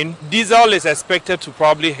 49. Diesel is expected to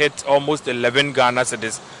probably hit almost 11 Ghana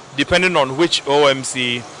cedis, depending on which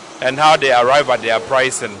OMC and how they arrive at their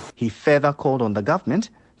pricing. He further called on the government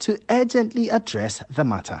to urgently address the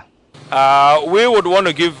matter. We would want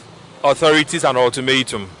to give authorities an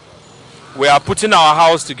ultimatum. We are putting our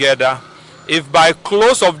house together. If by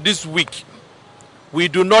close of this week we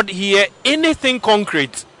do not hear anything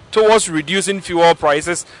concrete towards reducing fuel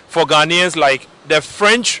prices for Ghanaians like the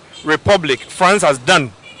French Republic, France has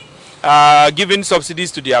done, giving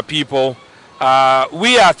subsidies to their people,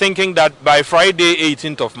 we are thinking that by Friday,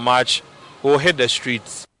 18th of March, we'll hit the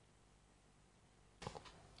streets.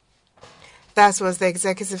 That was the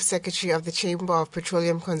Executive Secretary of the Chamber of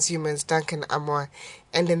Petroleum Consumers, Duncan Amwa,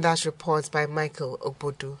 ending that report by Michael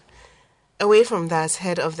Ogbodu. Away from that,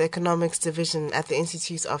 Head of the Economics Division at the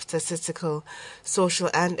Institute of Statistical, Social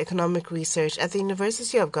and Economic Research at the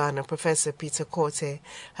University of Ghana, Professor Peter Korte,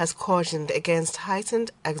 has cautioned against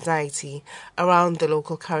heightened anxiety around the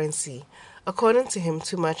local currency. According to him,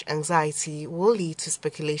 too much anxiety will lead to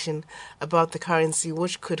speculation about the currency,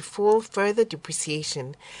 which could fuel further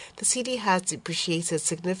depreciation. The cedi has depreciated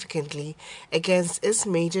significantly against its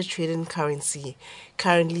major trading currency,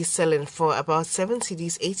 currently selling for about 7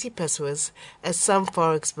 cedis 80 pesos at some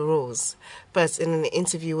forex bureaus. But in an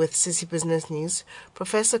interview with City Business News,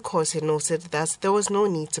 Professor Korte noted that there was no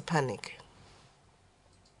need to panic.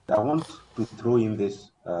 I want to throw in this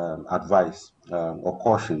advice or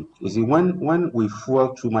caution. You see, when we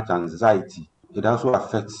fuel too much anxiety, it also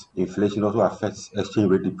affects inflation, also affects exchange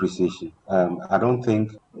rate depreciation. I don't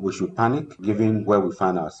think we should panic given where we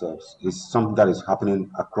find ourselves. It's something that is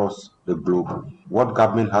happening across the globe. What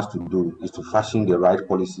government has to do is to fashion the right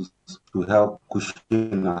policies to help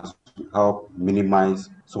cushion as to help minimize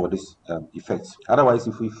some of these effects. Otherwise,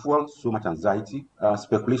 if we fuel so much anxiety,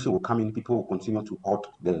 speculation will come in, people will continue to hoard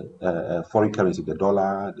the foreign currency, the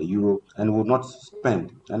dollar, the euro, and will not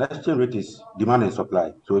spend. And exchange rate is demand and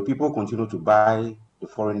supply. So if people continue to buy the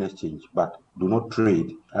foreign exchange but do not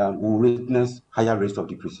trade, will witness higher rates of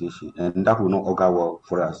depreciation, and that will not augur well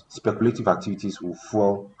for us. Speculative activities will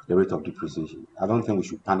fuel the rate of depreciation. I don't think we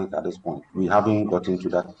should panic at this point. We haven't gotten to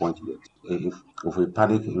that point yet. If we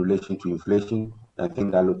panic in relation to inflation, I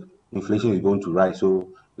think that look, inflation is going to rise, so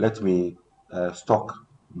let me stock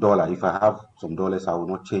dollar. If I have some dollars, I will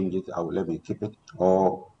not change it. I will let me keep it.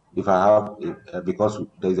 Or if I have, because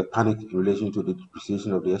there is a panic in relation to the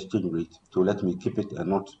depreciation of the exchange rate, so let me keep it and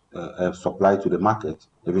not supply to the market.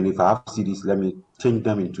 Even if I have CDs, let me change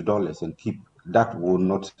them into dollars and keep. That will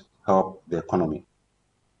not help the economy.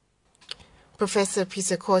 Professor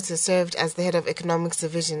Peter Quarter served as the head of economics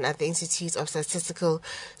division at the Institute of Statistical,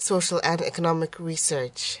 Social and Economic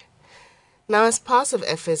Research. Now, as part of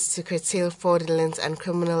efforts to curtail fraudulent and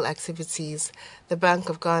criminal activities, the Bank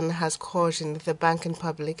of Ghana has cautioned the banking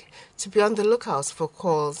public to be on the lookout for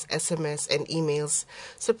calls, SMS and emails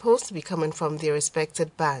supposed to be coming from their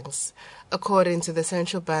respected banks. According to the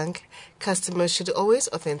central bank, customers should always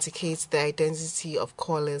authenticate the identity of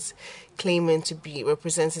callers claiming to be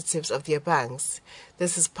representatives of their banks.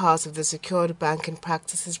 This is part of the Secured Banking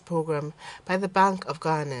Practices Program by the Bank of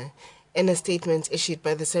Ghana. In a statement issued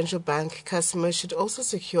by the central bank, customers should also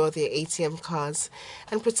secure their ATM cards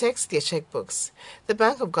and protect their checkbooks. The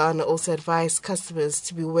Bank of Ghana also advised customers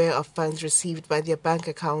to beware of funds received by their bank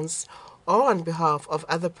accounts or on behalf of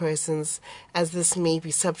other persons, as this may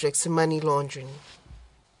be subject to money laundering.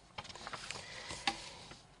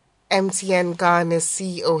 MTN Ghana's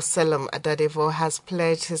CEO Selim Adadevoh has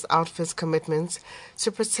pledged his outfit's commitment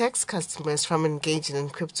to protect customers from engaging in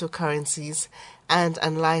cryptocurrencies and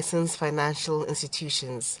unlicensed financial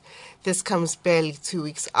institutions. This comes barely 2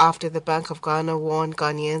 weeks after the Bank of Ghana warned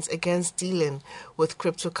Ghanaians against dealing with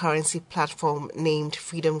cryptocurrency platform named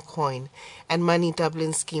Freedom Coin and money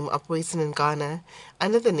doubling scheme operating in Ghana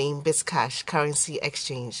under the name BizCash Currency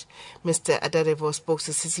Exchange. Mr. Adadevoh spoke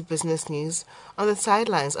to City Business News on the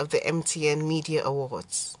sidelines of the MTN Media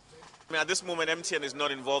Awards. At this moment, MTN is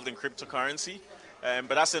not involved in cryptocurrency.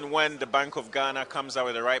 But as and when the Bank of Ghana comes out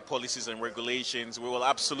with the right policies and regulations, we will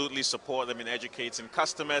absolutely support them in educating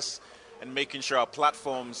customers and making sure our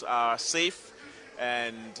platforms are safe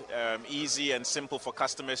and easy and simple for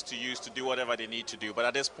customers to use to do whatever they need to do. But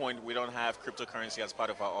at this point, we don't have cryptocurrency as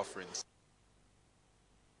part of our offerings.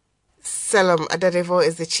 Selim Adadevoh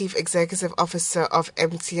is the Chief Executive Officer of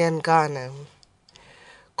MTN Ghana.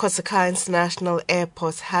 Kosaka International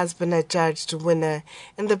Airport has been adjudged winner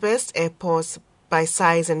in the Best Airports by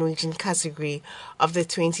Size and Region category of the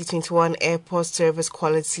 2021 Airport Service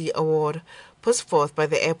Quality Award put forth by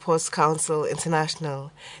the Airports Council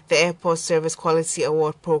International. The Airport Service Quality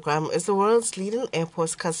Award program is the world's leading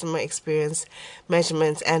airport customer experience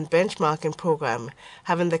measurement and benchmarking program,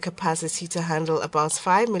 having the capacity to handle about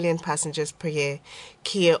 5 million passengers per year.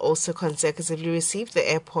 Kia also consecutively received the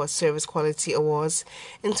Airport Service Quality Awards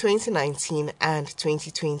in 2019 and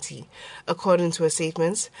 2020. According to a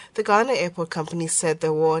statement, the Ghana Airport Company said the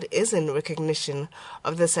award is in recognition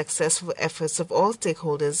of the successful efforts of all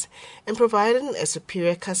stakeholders in providing a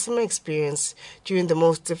superior customer experience during the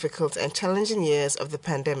most difficult and challenging years of the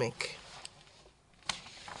pandemic.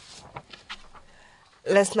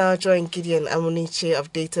 Let's now join Gideon Amuniche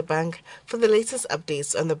of DataBank for the latest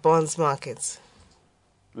updates on the bonds market.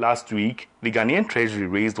 Last week, the Ghanaian Treasury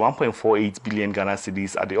raised 1.48 billion Ghana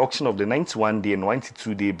cedis at the auction of the 91-day and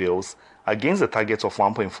 92-day bills against a target of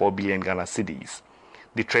 1.4 billion Ghana cedis.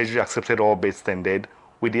 The Treasury accepted all bids tendered,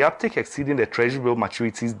 with the uptake exceeding the Treasury bill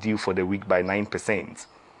maturities due for the week by 9%.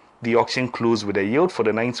 The auction closed with a yield for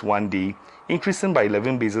the 91-day increasing by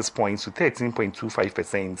 11 basis points to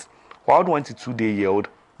 13.25%, while the 92-day yield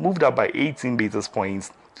moved up by 18 basis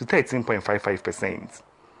points to 13.55%.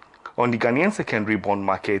 On the Ghanaian secondary bond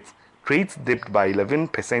market, trades dipped by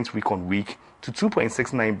 11% week on week to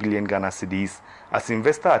 2.69 billion Ghana cedis as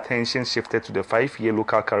investor attention shifted to the 5-year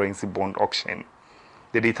local currency bond auction.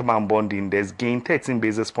 The DataBank bond index gained 13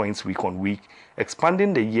 basis points week on week,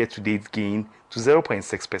 expanding the year-to-date gain to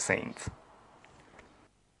 0.6%.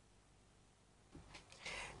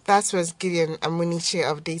 That was Gideon Amuniche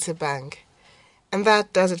of DataBank. And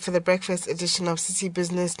that does it for the breakfast edition of City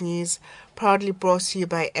Business News, proudly brought to you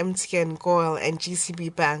by MTN, GOIL and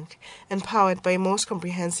GCB Bank, and powered by most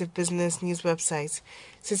comprehensive business news website,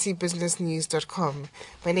 citybusinessnews.com.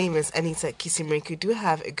 My name is Anita Kisimiriku. Do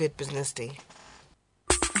have a good business day.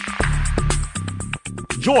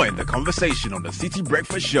 Join the conversation on the City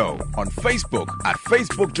Breakfast Show on Facebook at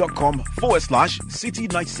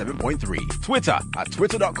facebook.com/City97.3, Twitter at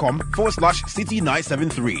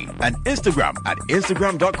twitter.com/City973, and Instagram at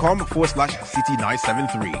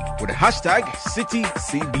instagram.com/City973 with the hashtag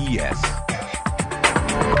CityCBS.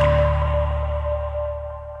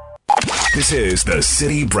 This is the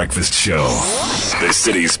City Breakfast Show, the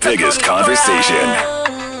city's biggest conversation.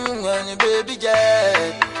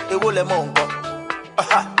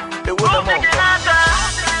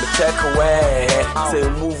 Check away, say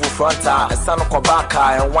move front, and stand up back,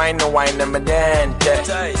 and wine and then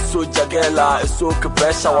so jagela, so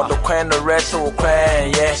pressure on the coin, the rest of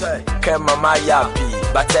coin, yeah. Came my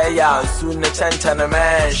yappy, but I soon a chant and a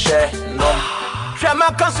man share. No,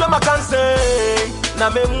 Shama can say,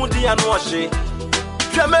 Name Moody and wash it.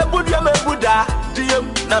 Shama Buddha, dear,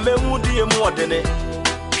 Name Moody more than it.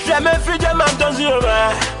 Shama Fidja man does you,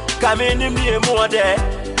 come in me more there.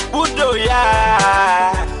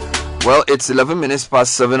 Well, it's 11 minutes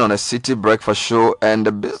past 7 on a City Breakfast Show, and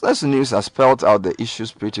the business news has spelled out the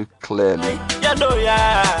issues pretty clearly.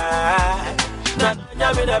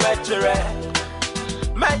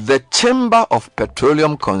 The Chamber of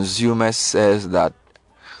Petroleum Consumers says that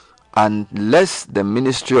unless the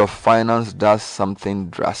Ministry of Finance does something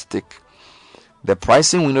drastic, the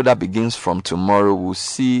pricing window that begins from tomorrow will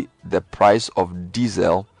see the price of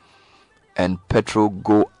diesel and petrol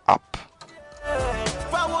go up.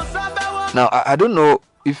 Now, I don't know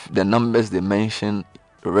if the numbers they mention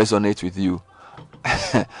resonate with you.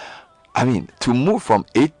 I mean, to move from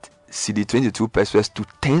 8 CD 22 pesos to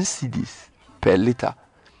 10 CDs per liter,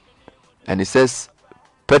 and it says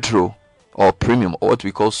petrol or premium or what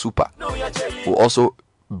we call super will also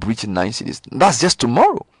breach 9 CDs. That's just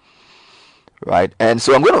tomorrow, right? And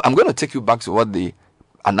so I'm going to take you back to what the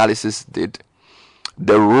analysis did.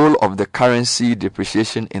 The role of the currency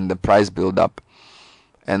depreciation in the price build-up,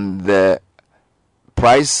 and the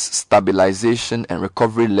price stabilization and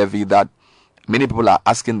recovery levy that many people are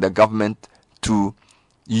asking the government to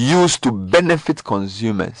use to benefit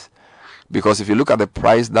consumers. Because if you look at the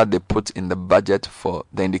price that they put in the budget for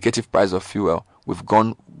the indicative price of fuel, we've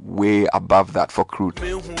gone way above that for crude.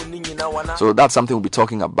 So that's something we'll be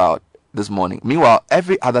talking about this morning. Meanwhile,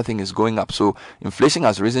 every other thing is going up. So inflation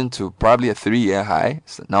has risen to probably a 3-year high.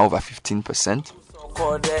 It's now over 15%.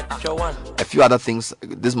 A few other things.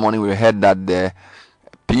 This morning we heard that the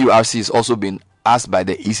PURC is also been asked by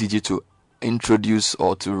the ECG to introduce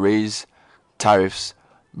or to raise tariffs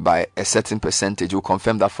by a certain percentage. We'll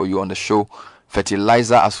confirm that for you on the show.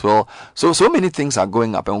 Fertilizer as well. So many things are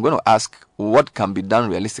going up, and we're going to ask what can be done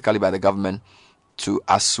realistically by the government to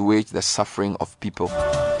assuage the suffering of people.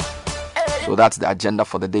 So that's the agenda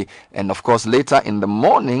for the day. And of course, later in the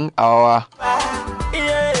morning, our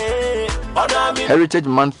Heritage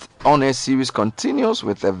Month on air series continues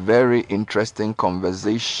with a very interesting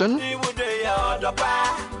conversation.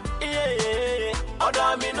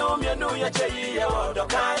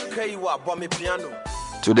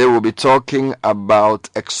 Today we'll be talking about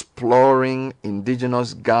exploring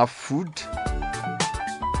indigenous Ga food.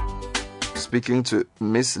 Speaking to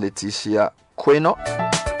Miss Leticia Queno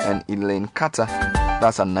and Elaine Carter.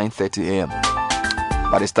 That's at 9:30 a.m.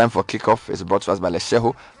 But it's time for kickoff. It's brought to us by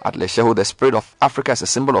Lesheho. At Lesheho, the spirit of Africa is a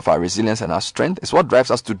symbol of our resilience and our strength. It's what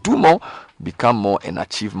drives us to do more, become more, and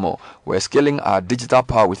achieve more. We're scaling our digital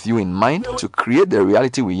power with you in mind to create the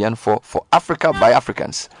reality we yearn for Africa by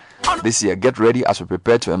Africans. This year, get ready as we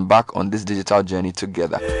prepare to embark on this digital journey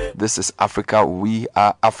together. This is Africa. We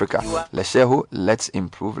are Africa. Lesheho, let's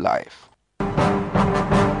improve life.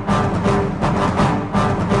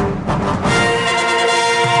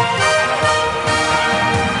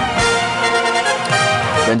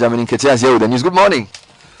 Benjamin Nketia is here with the news. Good morning.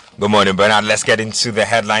 Good morning, Bernard. Let's get into the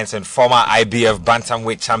headlines. And former IBF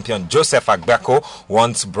bantamweight champion Joseph Agbeko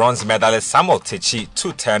wants bronze medalist Samuel Techi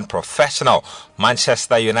to turn professional.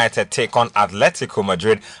 Manchester United take on Atletico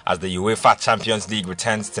Madrid as the UEFA Champions League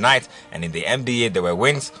returns tonight. And in the NBA, there were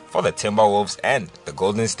wins for the Timberwolves and the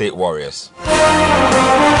Golden State Warriors.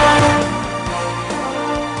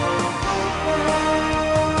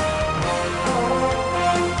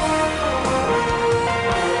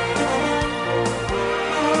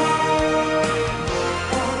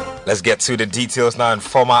 Let's get to the details now. And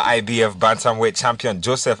former IBF bantamweight champion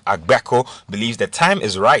Joseph Agbeko believes the time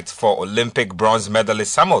is right for Olympic bronze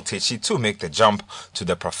medalist Samuel Techi to make the jump to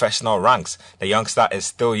the professional ranks. The youngster is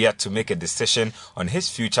still yet to make a decision on his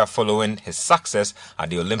future following his success at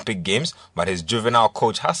the Olympic Games, but his juvenile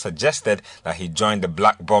coach has suggested that he join the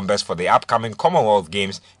Black Bombers for the upcoming Commonwealth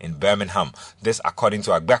Games in Birmingham. This, according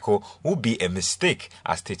to Agbeko, will be a mistake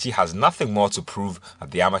as Techi has nothing more to prove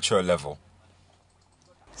at the amateur level.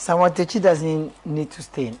 Samuel Techi doesn't need to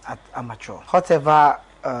stay at amateur. Whatever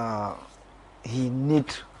he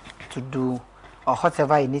needs to do or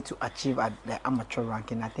whatever he needs to achieve at the amateur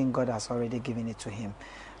ranking, I think God has already given it to him.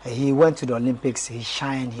 He went to the Olympics, he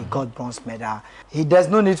shined, he got bronze medal. He does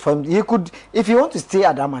no need for him. He could, if he wants to stay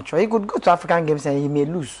at amateur, he could go to African Games and he may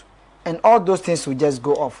lose. And all those things will just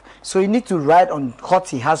go off. So he needs to ride on what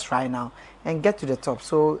he has right now and get to the top.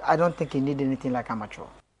 So I don't think he needs anything like amateur.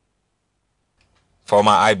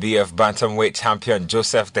 Former IBF bantamweight champion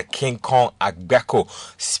Joseph the King Kong Agbeko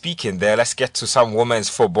speaking there. Let's get to some women's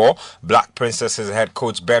football. Black Princesses head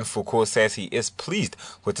coach Ben Foucault says he is pleased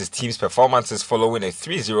with his team's performances following a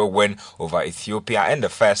 3-0 win over Ethiopia in the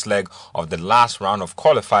first leg of the last round of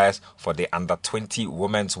qualifiers for the Under-20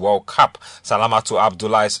 Women's World Cup. Salamatu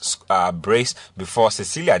Abdullah's brace before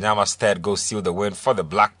Cecilia Nyama's third goal sealed the win for the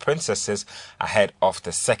Black Princesses ahead of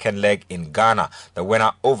the second leg in Ghana. The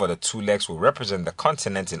winner over the two legs will represent the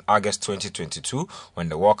continent in August 2022 when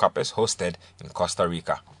the World Cup is hosted in Costa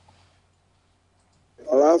Rica.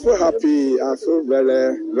 Well, I'm so happy. I feel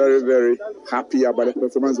very happy about the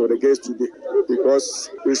performance of the girls today because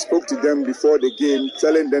we spoke to them before the game,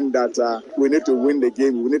 telling them that we need to win the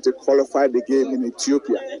game, we need to qualify the game in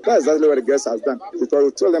Ethiopia. That's exactly what the girls has done because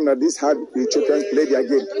we told them that this how the Ethiopians play their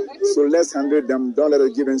game. So let's handle them. Don't let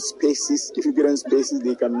them give them spaces. If you give them spaces,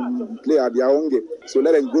 they can play at their own game. So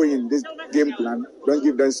let them go in this game plan. Don't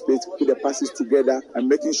give them space. Put the passes together and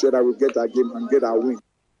making sure that we get our game and get our win.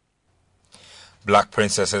 Black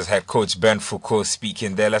Princesses head coach Ben Foucault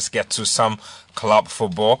speaking there. Let's get to some club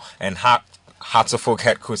football. And Hearts of Oak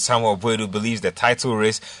head coach Samuel Boadu believes the title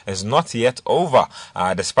race is not yet over,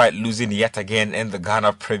 despite losing yet again in the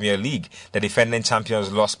Ghana Premier League. The defending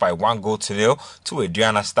champions lost by 1-0 to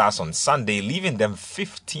Aduana Stars on Sunday, leaving them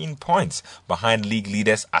 15 points behind league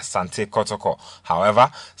leaders Asante Kotoko. However,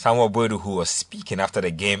 Samuel Boadu, who was speaking after the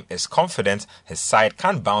game, is confident his side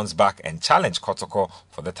can bounce back and challenge Kotoko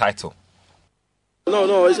for the title.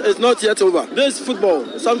 No, it's not yet over. This football,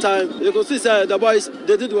 sometimes you can see the boys,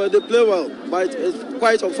 they did well, they play well, but it's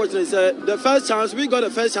quite unfortunate. The first chance, we got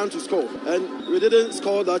the first chance to score, and we didn't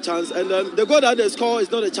score that chance. And the goal that they score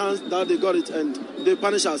is not a chance that they got it, and they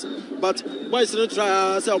punish us. But boys didn't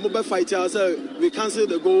try, mobile fight, we cancel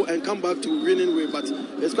the goal and come back to winning way. But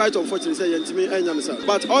it's quite unfortunate.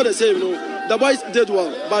 But all the same, the boys did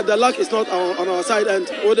well, but the luck is not on our side. And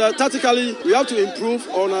tactically, we have to improve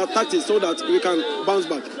on our tactics so that we can bounce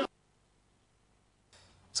back.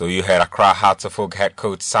 So you heard Accra Hearts of Oak head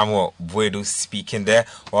coach Samuel Boadu speaking there.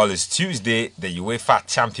 While it's Tuesday, the UEFA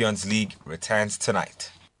Champions League returns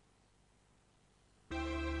tonight.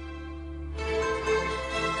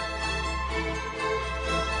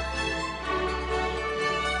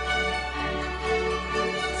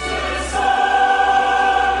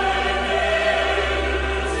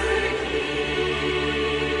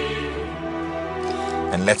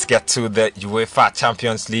 And let's get to the UEFA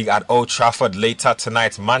Champions League at Old Trafford later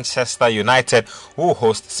tonight. Manchester United will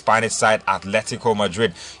host Spanish side Atletico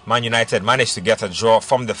Madrid. Man United managed to get a draw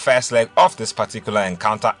from the first leg of this particular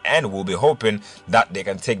encounter and will be hoping that they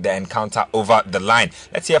can take the encounter over the line.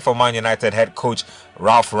 Let's hear from Man United head coach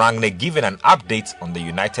Ralph Rangnick giving an update on the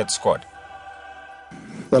United squad.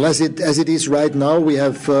 Well, as it is right now, we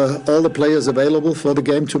have all the players available for the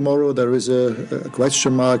game tomorrow. There is a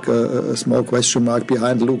question mark, a small question mark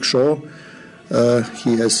behind Luke Shaw.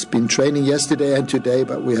 He has been training yesterday and today,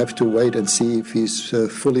 but we have to wait and see if he's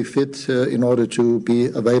fully fit in order to be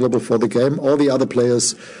available for the game. All the other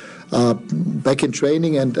players are back in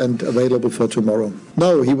training and available for tomorrow.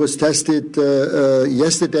 No, he was tested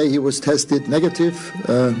yesterday. He was tested negative,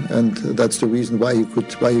 and that's the reason why he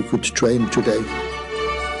could train today.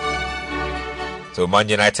 So Man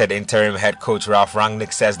United interim head coach Ralph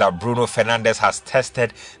Rangnick says that Bruno Fernandes has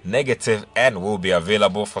tested negative and will be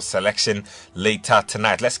available for selection later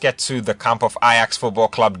tonight. Let's get to the camp of Ajax Football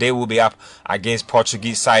Club. They will be up against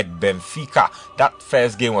Portuguese side Benfica. That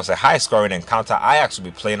first game was a high-scoring encounter. Ajax will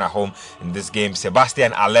be playing at home in this game.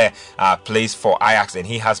 Sebastian Haller plays for Ajax and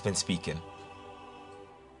he has been speaking.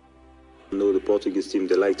 I know the Portuguese team,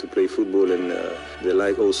 they like to play football and they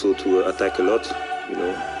like also to attack a lot.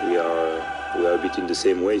 We are we are a bit in the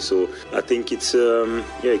same way. So I think it's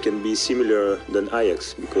it can be similar than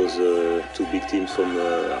Ajax, because two big teams from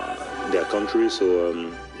their country, so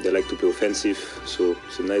they like to play offensive. So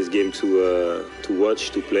it's a nice game to watch,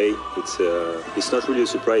 to play. It's not really a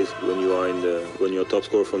surprise when you are when you're top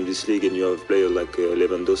scorer from this league and you have players like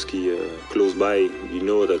Lewandowski close by. You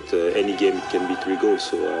know that any game it can be 3 goals.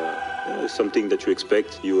 So it's something that you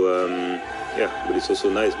expect. But it's also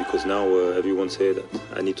nice because now everyone say that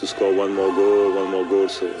I need to score one more goal.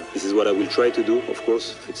 So this is what I will try to do. Of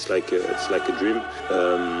course, it's like a dream,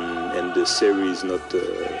 and the series is not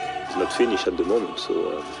finished at the moment.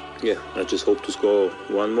 So I just hope to score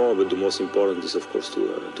one more. But the most important is, of course,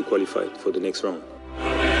 to qualify for the next round.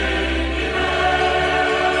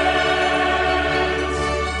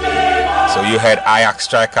 So you heard Ajax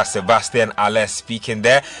striker Sebastian Haller speaking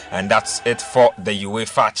there, and that's it for the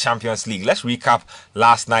UEFA Champions League. Let's recap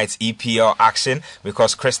last night's EPL action,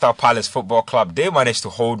 because Crystal Palace Football Club, they managed to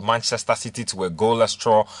hold Manchester City to a goalless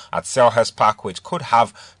draw at Selhurst Park, which could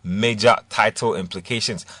have major title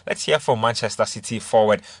implications. Let's hear from Manchester City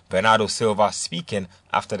forward Bernardo Silva speaking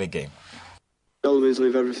after the game. Always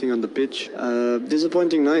leave everything on the pitch.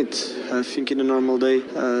 Disappointing night. I think in a normal day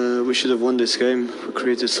we should have won this game. We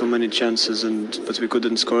created so many chances, but we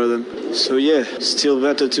couldn't score them. So still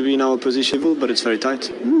better to be in our position, but it's very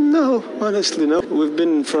tight. No, honestly no. We've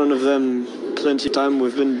been in front of them plenty of time.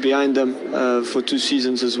 We've been behind them for 2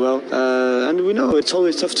 seasons as well, and we know it's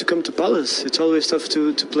always tough to come to Palace. It's always tough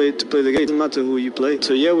to play the game. It doesn't matter who you play.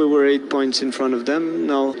 So we were 8 points in front of them.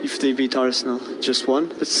 Now if they beat Arsenal, just 1,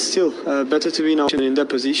 but still better to be in their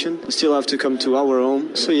position. We still have to come to our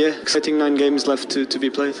home. So exciting 9 games left to be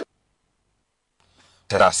played.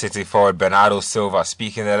 City forward Bernardo Silva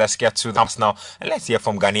speaking there. Let's get to the now and let's hear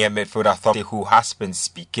from Ghanaian midfielder Thorpe, who has been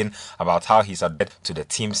speaking about how he's adapted to the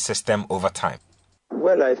team system over time.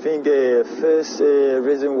 Well, I think the first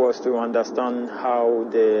reason was to understand how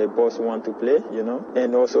the boss want to play,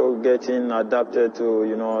 and also getting adapted to,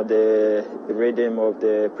 the rhythm of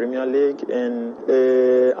the Premier League, and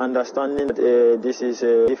understanding that this is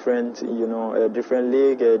a different, a different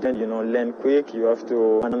league, learn quick. You have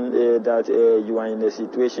to understand that you are in a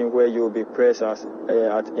situation where you'll be pressed at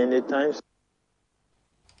any time.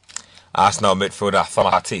 Arsenal midfielder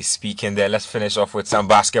Thomahate speaking there. Let's finish off with some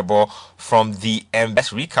basketball from the end. Let's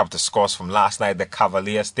recap the scores from last night. The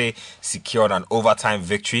Cavaliers, they secured an overtime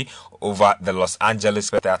victory over the Los Angeles.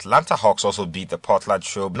 The Atlanta Hawks also beat the Portland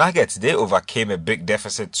Trail Nuggets. They overcame a big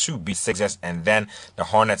deficit to beat Sixers, and then the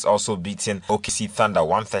Hornets also beating OKC Thunder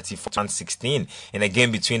 134-116 in a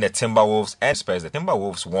game between the Timberwolves and Spurs. The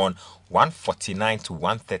Timberwolves won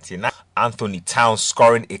 149-139. Anthony Towns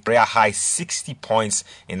scoring a career high 60 points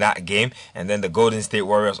in that game, and then the Golden State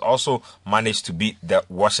Warriors also managed to beat the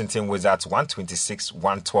Washington Wizards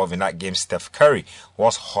 126-112 in that game. Steph Curry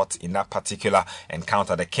was hot in that particular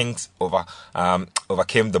encounter. The Kings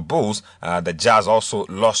overcame the Bulls. The Jazz also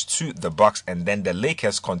lost to the Bucks, and then the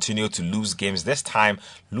Lakers continued to lose games, this time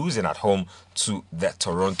losing at home to the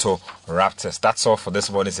Toronto Raptors. That's all for this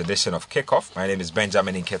morning's edition of Kickoff. My name is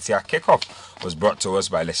Benjamin Nketiah. Kickoff was brought to us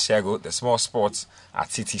by Leshego, the small sports at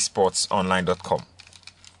citysportsonline.com.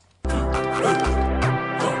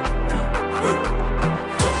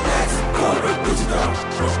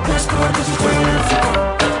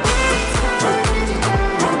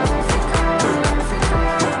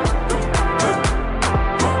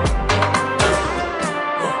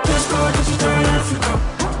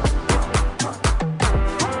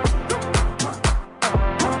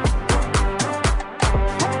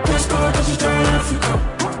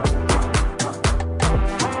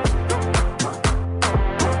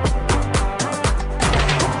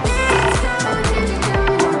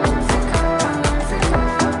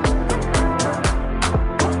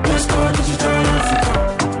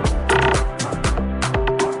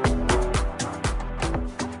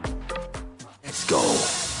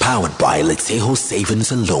 Powered by Letseho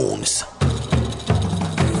Savings and Loans.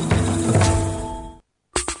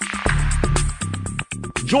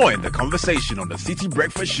 Join the conversation on the City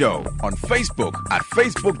Breakfast Show on Facebook at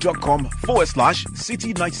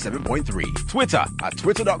facebook.com/City97.3, Twitter at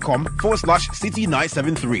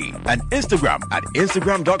twitter.com/City973, and Instagram at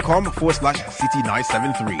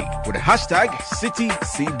instagram.com/City973 with the hashtag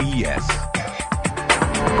CityCBS.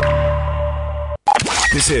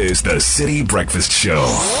 This is the City Breakfast Show,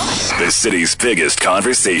 the city's biggest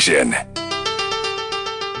conversation.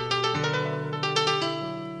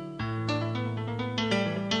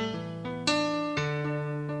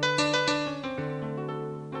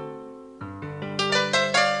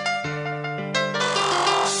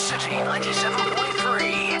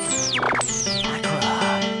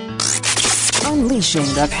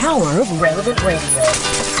 Unleashing the power of relevant radio.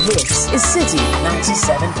 This is City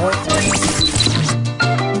 97.3.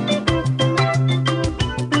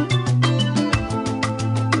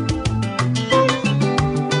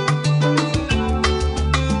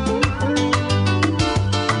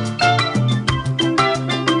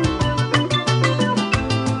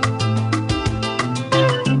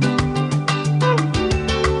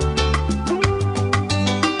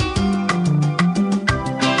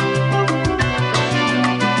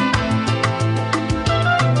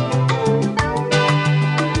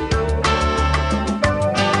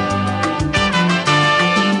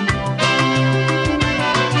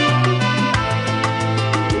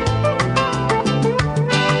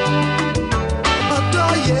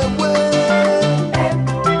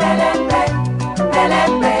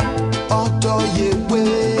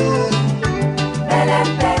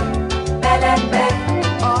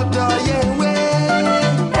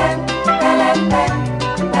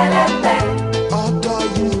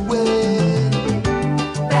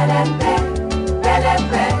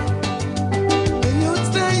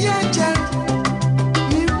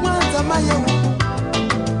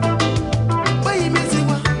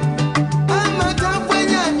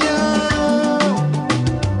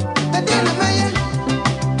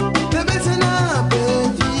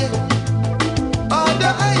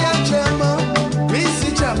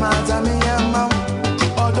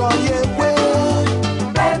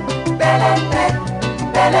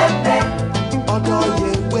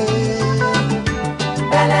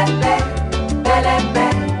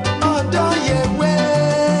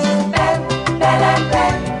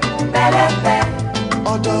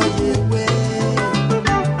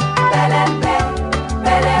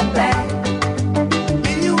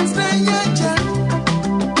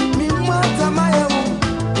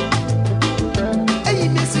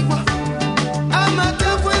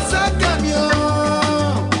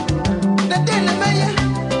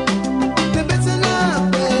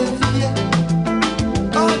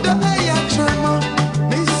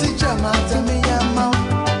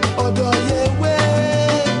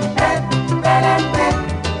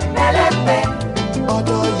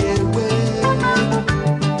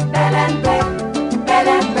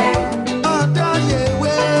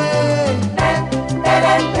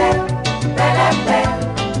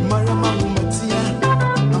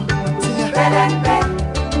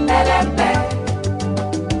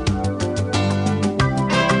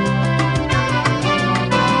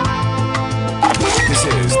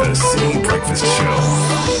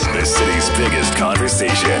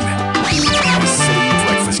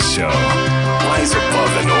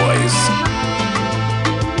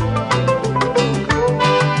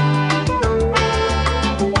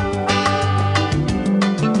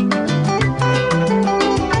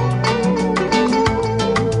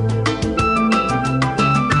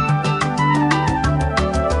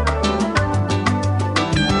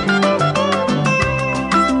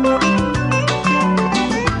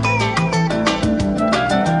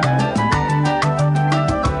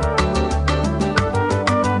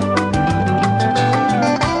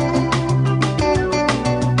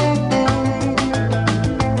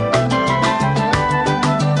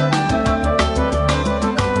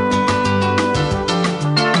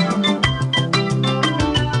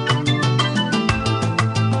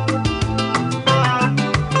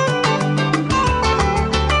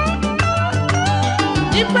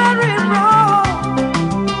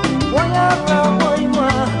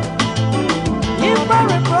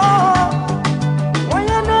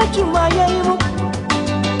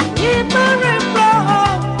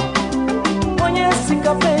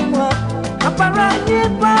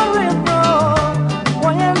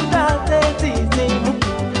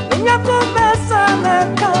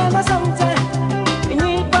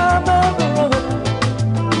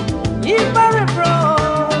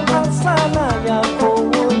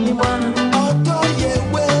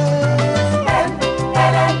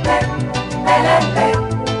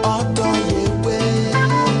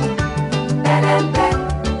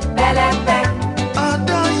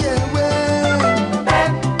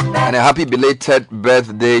 Happy belated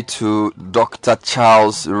birthday to Dr.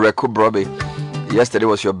 Charles Rekubrobi. Yesterday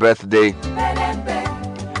was your birthday.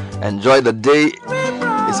 Enjoy the day.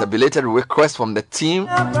 It's a belated request from the team.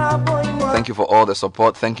 Thank you for all the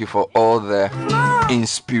support. Thank you for all the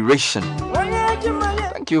inspiration.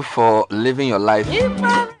 Thank you for living your life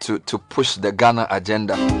to push the Ghana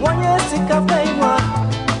agenda.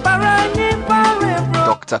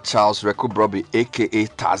 Dr. Charles Rekubrobi, aka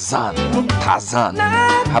Tarzan. Tarzan.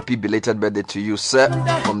 Happy belated birthday to you, sir,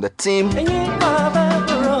 from the team.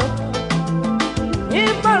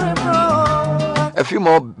 A few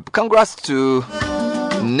more congrats to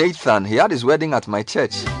Nathan, he had his wedding at my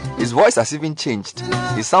church. His voice has even changed.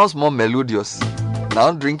 He sounds more melodious.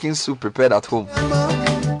 Now drinking soup prepared at home.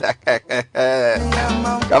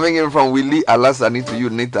 Coming in from Willie Alasani to you,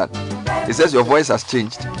 Nathan. He says your voice has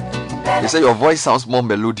changed. He said your voice sounds more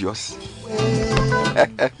melodious.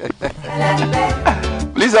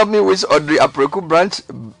 Please help me wish Audrey Apreku Branch,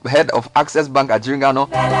 head of Access Bank at Jiringano,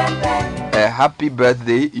 a happy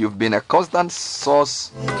birthday. You've been a constant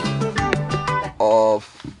since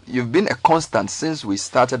we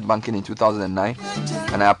started banking in 2009,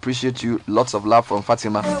 and I appreciate you. Lots of love from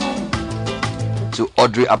Fatima to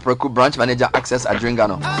Audrey Apreku, branch manager, Access at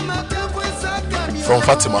Jiringano. From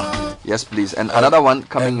Fatima. Yes, please. And another one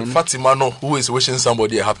coming in. Fatima, who is wishing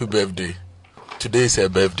somebody a happy birthday. Today is her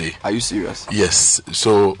birthday. Are you serious? Yes.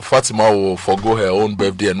 So Fatima will forgo her own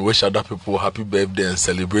birthday and wish other people happy birthday and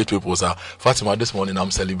celebrate people. So Fatima, this morning I'm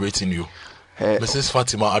celebrating you. Hey. Mrs.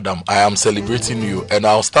 Fatima Adam, I am celebrating you. And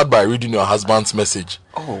I'll start by reading your husband's message.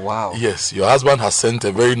 Oh, wow. Yes, your husband has sent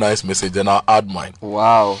a very nice message and I'll add mine.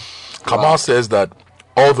 Wow. Kamal says that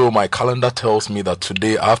although my calendar tells me that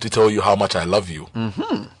today I have to tell you how much I love you,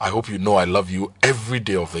 I hope you know I love you every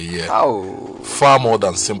day of the year. Oh. Far more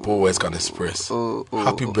than simple words can express.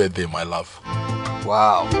 Happy birthday, my love.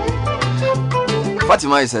 Wow.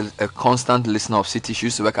 Fatima is a constant listener of City. She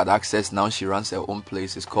used to work at Access. Now she runs her own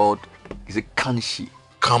place. It's called, is it Kamshi?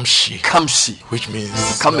 Kamshi. Which means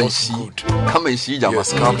Kamshi. Kamshi,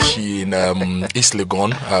 yes, Kamshi in East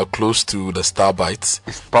Legon, close to the Star Bites.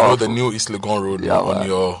 You know the new East Legon road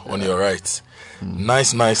on your right.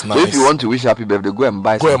 Nice. So if you want to wish happy birthday, go and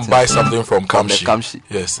buy something from Kamshi.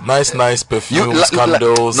 Yes, nice perfumes,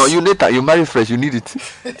 candles. No, you Nita, you marry fresh, you need it.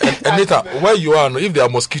 and Nita, where you are, if there are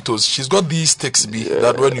mosquitoes, she's got these sticks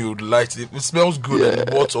that when you light it, it smells good and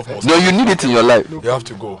it wards off mosquitoes. No, you need it in your life. You have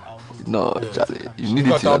to go. No, Charlie, you need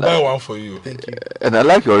it. I'll buy one for you. Thank you. And I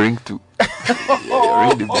like your ring too. Your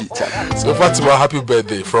ring the beat, Charlie. So Fatima, happy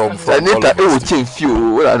birthday from Nita, it will change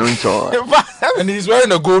few. What I don't know. And he's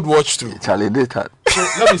wearing a gold watch too. Charlie, Nita. So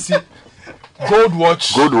let me see. Gold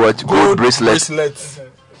watch, gold bracelet,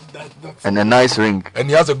 and a nice ring. And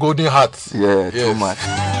he has a golden hat. Yeah, too much.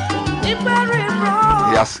 He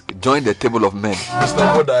has joined the table of men.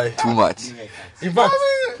 Too much. In fact,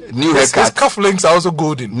 new haircut. His cufflinks are also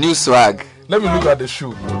golden. New swag. Let me look at the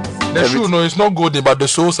shoe. The shoe, no, it's not golden, but the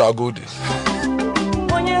soles are golden.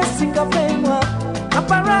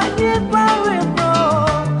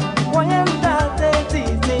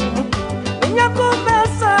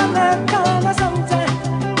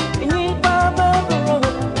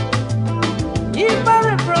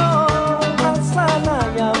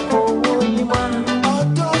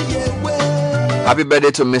 Happy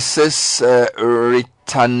birthday to Mrs.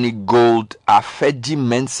 Ritani Gold Afeji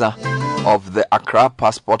Mensa of the Accra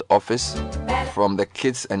Passport Office, from the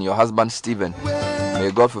kids and your husband Stephen.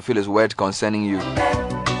 May God fulfill his word concerning you.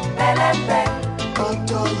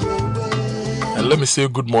 And let me say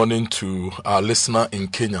good morning to our listener in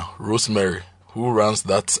Kenya, Rosemary, who runs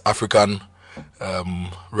that African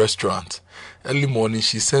restaurant. Early morning,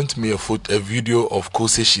 she sent me a video of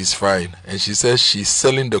kose she's frying, and she says she's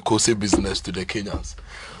selling the kose business to the Kenyans.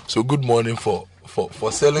 So good morning for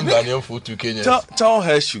selling Ghanaian food to Kenyans. Tell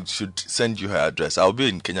her she should send you her address. I'll be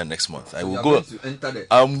in Kenya next month. I will go.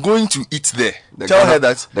 I'm going to eat there. Tell her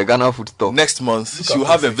that the Ghana food store next month she'll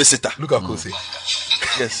have a visitor. Look at kose.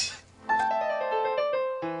 Yes.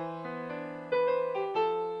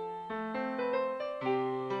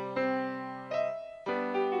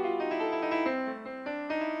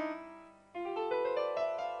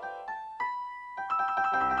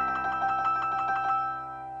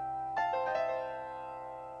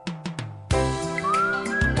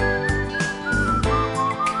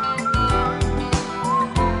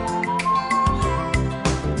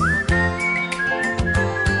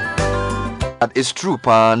 It's true,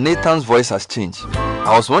 Nathan's voice has changed.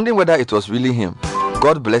 I was wondering whether it was really him.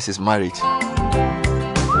 God bless his marriage.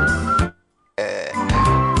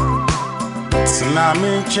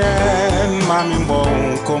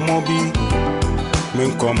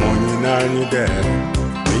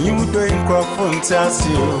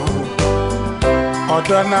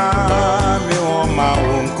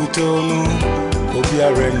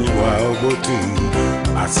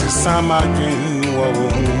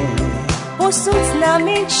 Osut na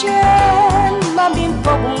minchen, mami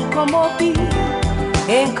mpobun komobi.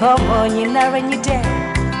 Enkomo nyinara nyide,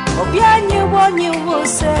 obianye wonyi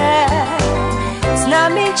wose. Sna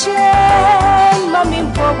minchen, mami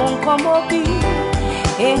mpobun komobi.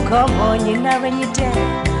 Enkomo nyinara nyide,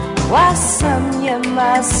 wasam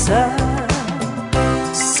nyemasa.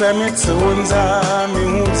 Semitsunza mi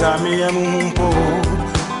hunza mi yemumpo.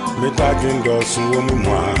 Metagindo Suomi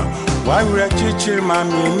Moi. Why we are teaching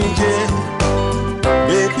Mammy Nije?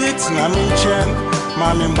 Baby, it's Namichen,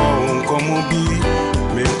 Mammy Mo, Komubi,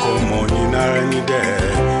 Minko Moninarani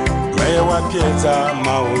there. Mayawa Pieta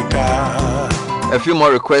Mauda. A few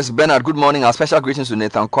more requests. Bernard, good morning. Our special greetings to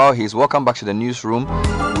Nathan Kwao. He's welcome back to the newsroom.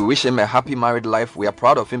 We wish him a happy married life. We are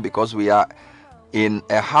proud of him because we are in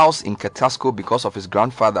a house in Ketasco because of his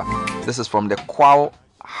grandfather. This is from the Kwao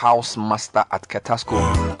house master at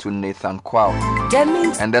Ketasco to Nathan Kwao.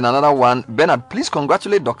 And then another one. Bernard, please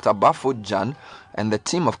congratulate Dr. Bafo Jan and the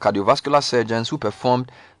team of cardiovascular surgeons who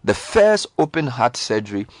performed the first open heart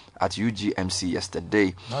surgery at UGMC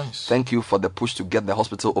yesterday. Nice. Thank you for the push to get the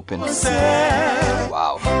hospital open.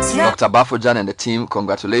 Wow. Dr. Bafojan and the team,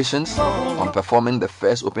 congratulations on performing the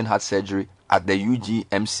first open heart surgery at the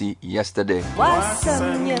UGMC yesterday.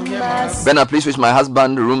 Bernard, please wish my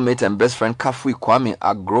husband, roommate, and best friend Kafui Kwame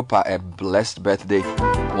Agropa a blessed birthday.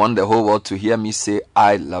 Want the whole world to hear me say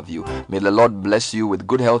I love you. May the Lord bless you with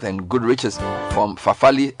good health and good riches. From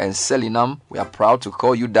Fafali and Selinam, we are proud to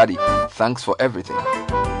call you Daddy. Thanks for everything.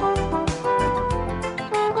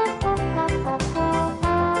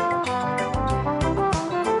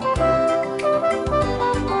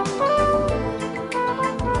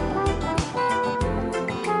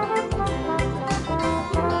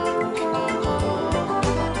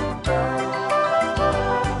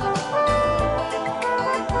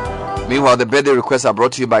 Meanwhile, the birthday requests are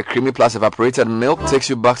brought to you by Creamy Plus Evaporated Milk. Takes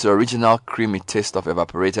you back to the original creamy taste of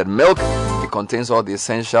evaporated milk. It contains all the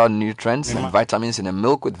essential nutrients and vitamins in a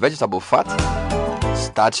milk with vegetable fat.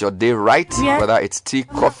 Start your day right, whether it's tea,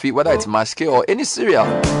 coffee, whether it's masque or any cereal.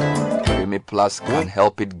 Creamy Plus can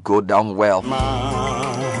help it go down well.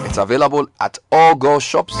 It's available at all Go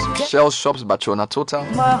shops, Shell shops, Bachona Total,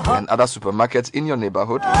 and other supermarkets in your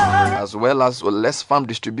neighborhood, as well as less farm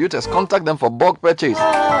distributors. Contact them for bulk purchase.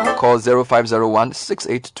 Call 0501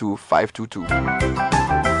 682 522.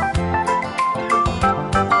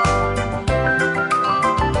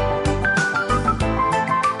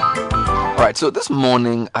 Alright, so this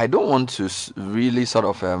morning, I don't want to really sort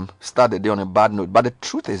of start the day on a bad note, but the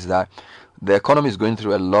truth is that the economy is going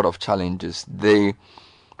through a lot of challenges. The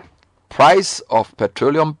price of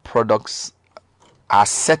petroleum products are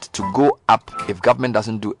set to go up if government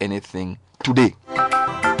doesn't do anything today,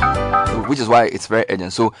 which is why it's very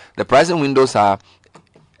urgent. So the pricing windows are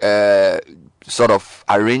sort of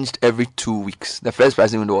arranged every 2 weeks. The first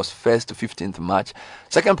pricing window was 1st to 15th March.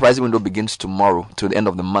 Second pricing window begins tomorrow to the end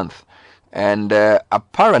of the month. And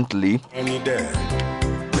apparently,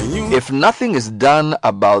 if nothing is done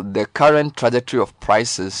about the current trajectory of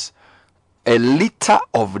prices, a liter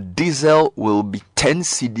of diesel will be 10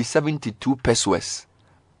 cedis, 72 pesos.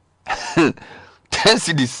 10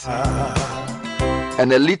 cedis.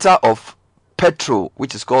 And a liter of petrol,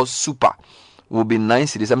 which is called super, will be 9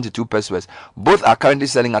 cedis, 72 pesos. Both are currently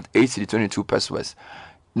selling at 8 cedis, 22 pesos.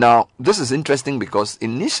 Now, this is interesting because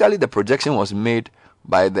initially the projection was made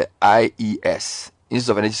by the IES, Institute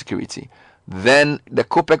of Energy Security. Then the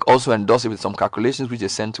COPEC also endorsed it with some calculations which they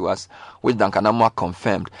sent to us, which Duncan Amoah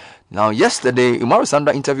confirmed. Now, yesterday, Umaru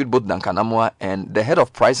Sanda interviewed both Duncan Amoah and the head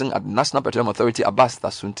of pricing at the National Petroleum Authority, Abbas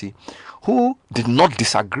Tasunti, who did not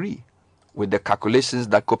disagree with the calculations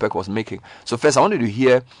that COPEC was making. So first, I wanted to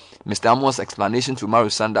hear Mr. Amoah's explanation to Umaru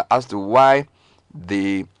Sanda as to why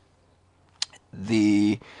the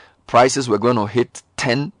prices were going to hit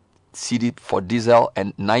 10 cedi for diesel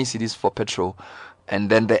and 9 cedis for petrol, and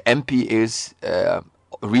then the MPA's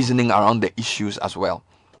reasoning around the issues as well.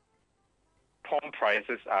 Pump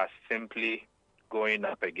prices are simply going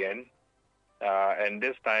up again, and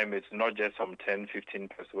this time it's not just some 10, 15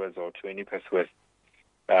 pesos or 20 pesos.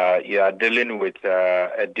 You are dealing with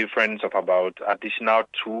a difference of about additional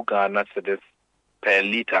 2 Ghana cedis per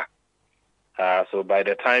liter. So by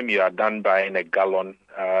the time you are done buying a gallon,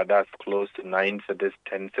 that's close to 9 cedis,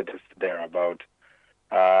 10 cedis thereabout.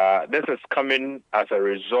 This is coming as a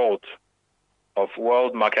result of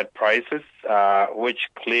world market prices, which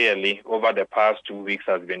clearly over the past 2 weeks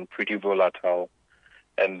has been pretty volatile.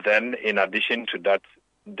 And then in addition to that,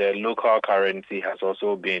 the local currency has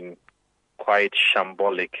also been quite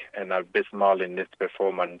shambolic and abysmal in its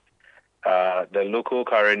performance. The local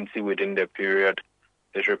currency within the period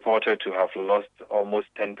is reported to have lost almost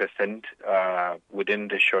 10% within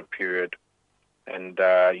the short period. And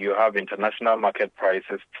you have international market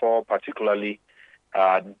prices for particularly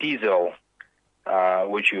diesel,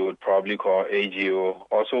 which you would probably call AGO,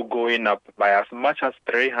 also going up by as much as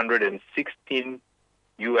 $316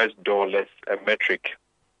 a metric.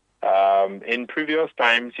 In previous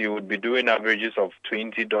times, you would be doing averages of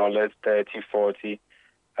 $20, $30, $40,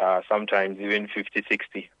 sometimes even $50,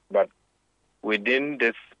 $60. But within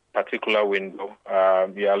this particular window,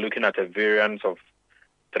 we are looking at a variance of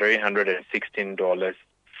 $316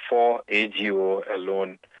 for AGO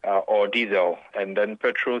alone, or diesel. And then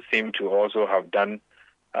petrol seemed to also have done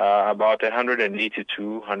about $182,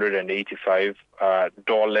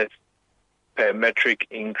 $185 per metric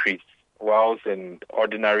increase, whilst in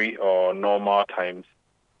ordinary or normal times,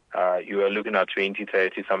 you are looking at 20,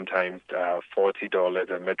 30, sometimes $40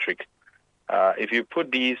 a metric. If you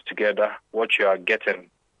put these together, what you are getting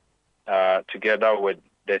together with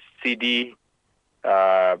the CD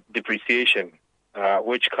depreciation,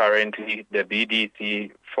 which currently the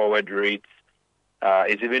BDC forward rates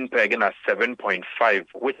is even pegging at 7.5,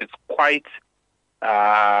 which is quite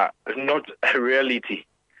not a reality.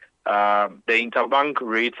 The interbank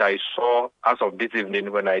rates I saw as of this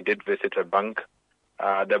evening when I did visit a bank,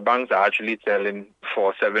 the banks are actually selling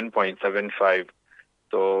for 7.75.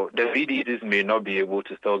 So the VDCs may not be able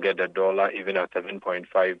to still get the dollar even at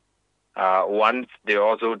 7.5. Once they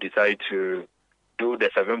also decide to do the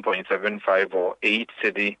 7.75 or 8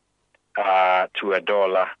 cedi to a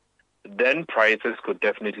dollar, then prices could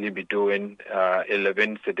definitely be doing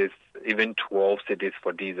 11 cedis, even 12 cedis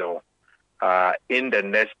for diesel in the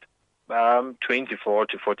next 24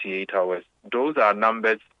 to 48 hours. Those are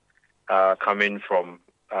numbers coming from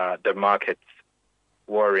the markets,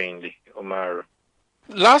 worryingly, Omar.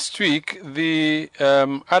 Last week, the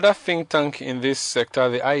other think tank in this sector,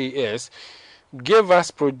 the IES, gave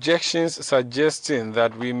us projections suggesting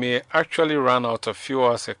that we may actually run out of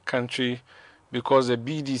fuel as a country because the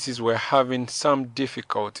BDCs were having some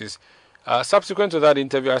difficulties. Subsequent to that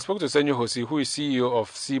interview, I spoke to Senyo Hosi, who is CEO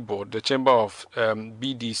of Seaboard, the Chamber of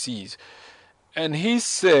BDCs, and he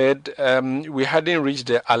said we hadn't reached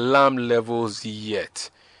the alarm levels yet,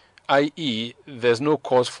 i.e. there's no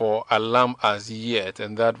cause for alarm as yet,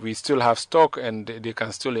 and that we still have stock and they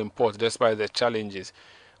can still import despite the challenges.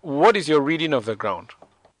 What is your reading of the ground?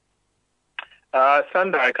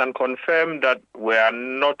 Sander, I can confirm that we are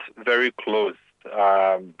not very close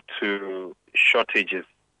to shortages.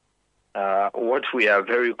 What we are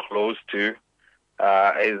very close to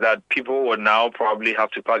is that people will now probably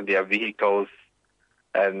have to park their vehicles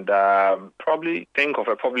and probably think of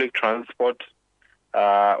a public transport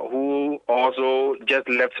who also just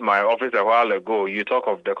left my office a while ago. You talk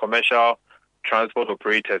of the commercial transport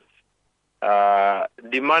operators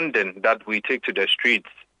demanding that we take to the streets.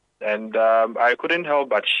 And I couldn't help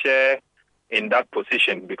but share in that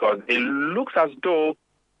position because it looks as though,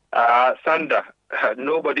 Sander,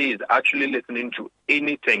 nobody is actually listening to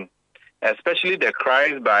anything, especially the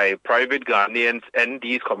cries by private Ghanaians and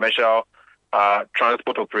these commercial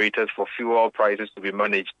transport operators for fuel prices to be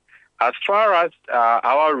managed. As far as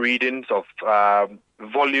our readings of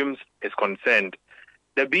volumes is concerned,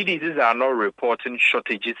 the BDCs are not reporting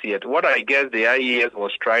shortages yet. What I guess the IES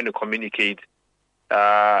was trying to communicate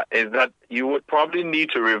is that you would probably need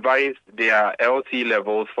to revise their LC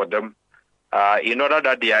levels for them in order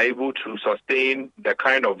that they are able to sustain the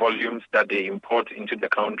kind of volumes that they import into the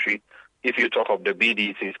country, if you talk of the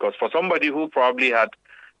BDCs. Because for somebody who probably had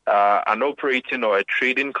an operating or a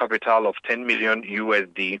trading capital of 10 million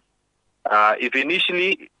USD, if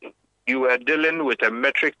initially you were dealing with a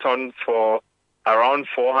metric ton for around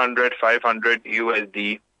 400, 500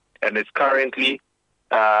 USD, and it's currently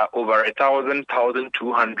over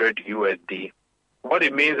 1,200 USD. What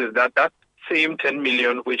it means is that that same 10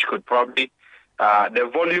 million, which could probably, the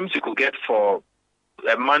volumes you could get for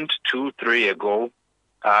a month, 2, 3 ago,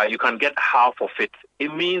 you can get half of it.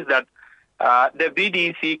 It means that the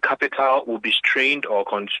BDC capital will be strained or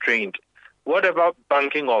constrained. Whatever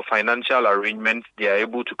banking or financial arrangements they are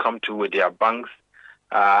able to come to with their banks,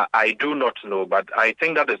 I do not know, but I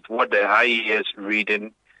think that is what the IES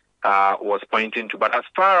reading was pointing to. But as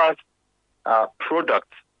far as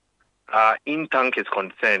products in tank is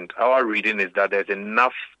concerned, our reading is that there's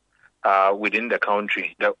enough within the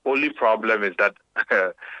country. The only problem is that,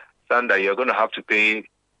 Sander, you're going to have to pay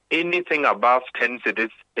anything above 10 cedis,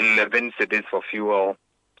 11 cedis for fuel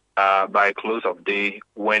by close of day,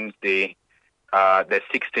 Wednesday, the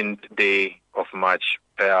 16th day of March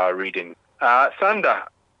reading. Sander,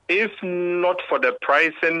 if not for the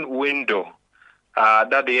pricing window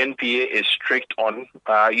that the NPA is strict on,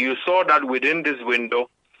 you saw that within this window,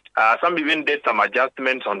 some even did some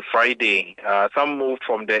adjustments on Friday. Some moved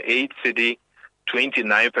from the 8 cedi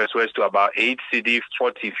 29 pesos to about 8 cedi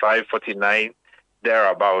 45, 49,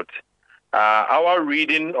 thereabout. Our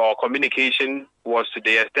reading or communication was to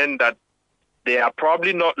the extent that they are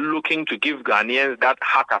probably not looking to give Ghanaians that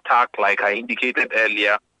heart attack like I indicated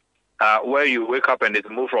earlier, where you wake up and it's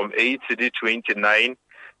moved from 8 cedi 29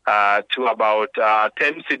 to about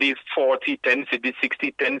 10 cedis 40, 10 cedis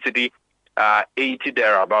 60, 10 cedis 80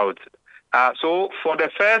 thereabouts. So for the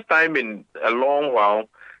first time in a long while,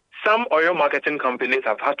 some oil marketing companies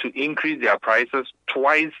have had to increase their prices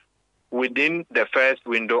twice within the first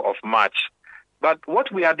window of March. But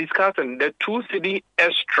what we are discussing, the 2 cedi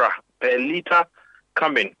extra per liter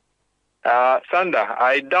coming. Sanda,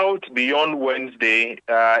 I doubt beyond Wednesday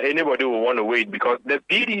anybody will want to wait, because the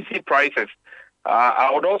PDC prices,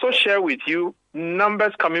 I would also share with you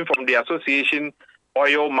numbers coming from the Association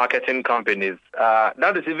Oil Marketing Companies.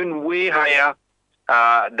 That is even way higher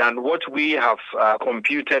than what we have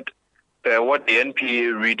computed, what the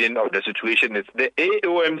NPA reading of the situation is. The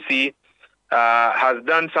AOMC has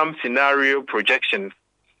done some scenario projections,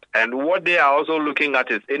 and what they are also looking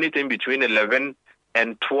at is anything between 11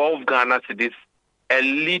 and 12 Ghana cedis a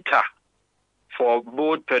liter for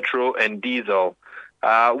both petrol and diesel.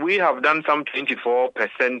 We have done some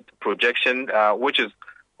 24% projection, which is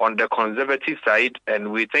on the conservative side,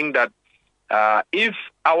 and we think that if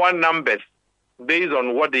our numbers, based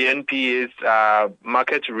on what the NPA's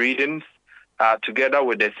market readings, together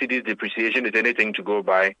with the cedi's depreciation, is anything to go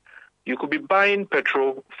by, you could be buying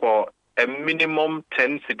petrol for a minimum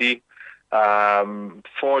 10 cedi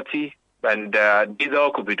 40, and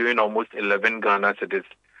diesel could be doing almost 11 Ghana cedis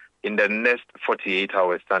in the next 48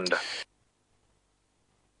 hours standard.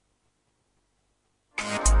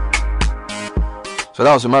 So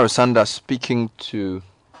that was Umaru Sanda speaking to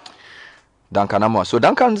Duncan Amoah. So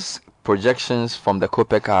Duncan's projections from the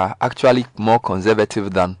COPEC are actually more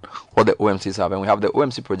conservative than what the OMCs have. And we have the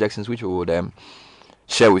OMC projections, which we would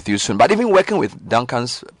share with you soon. But even working with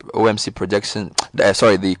Duncan's OMC projection, the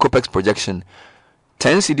COPEC's projection,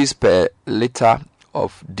 10 cedis per liter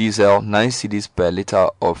of diesel, 9 cedis per liter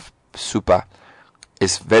of super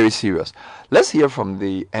is very serious. Let's hear from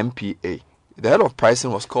the MPA. The head of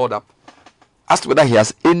pricing was called up, asked whether he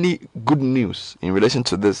has any good news in relation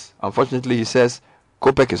to this. Unfortunately, he says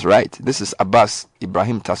COPEC is right. This is Abbas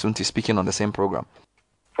Ibrahim Tasunti speaking on the same program.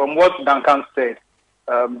 From what Duncan said,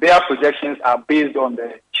 their projections are based on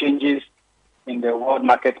the changes in the world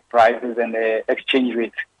market prices and the exchange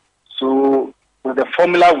rate. So with the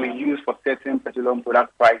formula we use for certain petroleum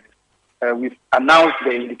product prices, we've announced the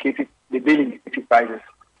daily indicative prices,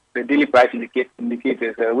 the daily price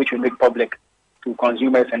indicators, which we make public to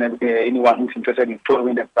consumers and anyone who's interested in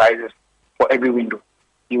following the prices for every window.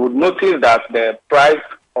 You would notice that the price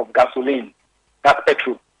of gasoline, that's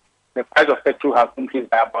petrol, the price of petrol has increased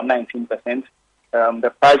by about 19%.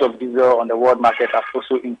 The price of diesel on the world market has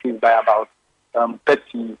also increased by about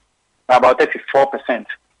 34%.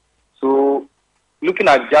 So looking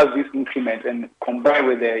at just this increment and combined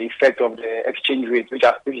with the effect of the exchange rate, which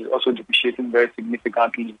is also depreciating very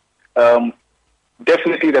significantly,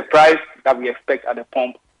 definitely the price that we expect at the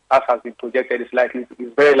pump, as has been projected, is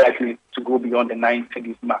very likely to go beyond the 9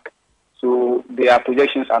 cedis mark. So their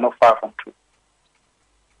projections are not far from true.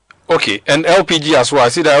 Okay, and LPG as well. I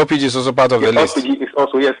see that LPG is also part of the list. LPG is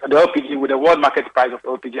also, yes. The LPG, with the world market price of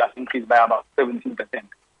LPG, has increased by about 17%.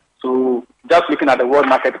 So just looking at the world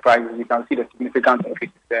market prices, you can see the significant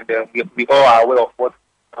increases. And we all are aware of what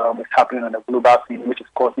is happening on the global scene, which is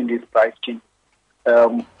causing this price change.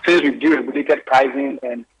 Since we deregulated pricing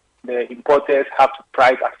and the importers have to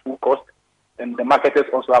price at full cost, and the marketers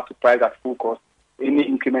also have to price at full cost, any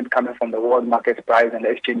increment coming from the world market price and the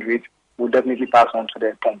exchange rate will definitely pass on to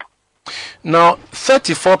the pump. Now,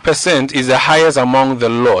 34% is the highest among the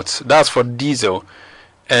lots. That's for diesel.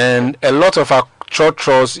 And a lot of our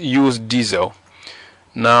trotros use diesel.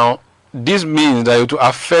 Now, this means that it will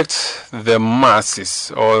affect the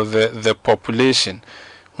masses or the population.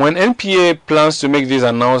 When NPA plans to make this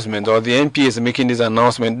announcement, or the NPA is making this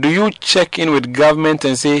announcement, do you check in with government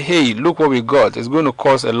and say, hey, look what we got? It's going to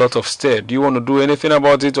cause a lot of stir. Do you want to do anything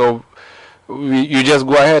about it, or you just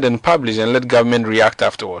go ahead and publish and let government react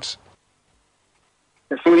afterwards?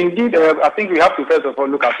 So indeed, I think we have to first of all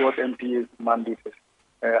look at what NPA's mandate is.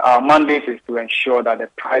 Our mandate is to ensure that the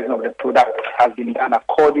pricing of the product has been done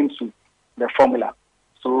according to the formula.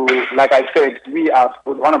 So, like I said, we are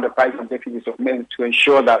one of the price objectives of men to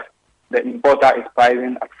ensure that the importer is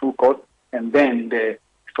pricing at full cost, and then the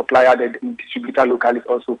supplier, the distributor locally, is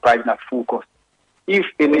also pricing at full cost. If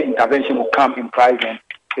any intervention will come in pricing,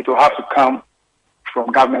 it will have to come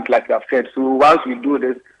from government, like you have said. So once we do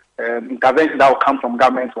this, intervention that will come from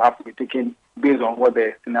government will have to be taken based on what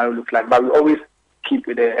the scenario looks like. But we always keep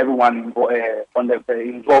everyone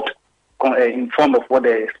involved, informed of what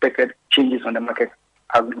the expected changes on the market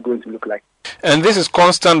are going to look like. And this is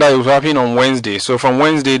constant that will happen on Wednesday. So from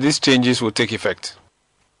Wednesday, these changes will take effect.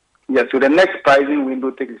 Yes, so the next pricing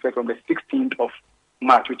window takes effect from the 16th of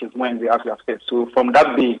March, which is Wednesday, as we have said. So from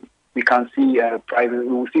that day, we can see prices. We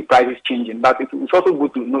will see prices changing. But it's also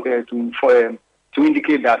good to know, to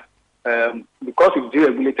indicate that because it's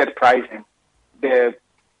deregulated pricing, the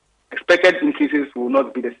expected increases will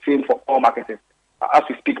not be the same for all marketers. As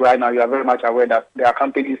we speak right now, you are very much aware that there are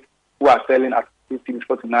companies who are selling at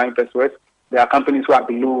 49 pesos. There are companies who are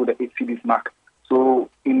below the 8 cedis mark. So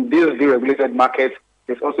in this deregulated market,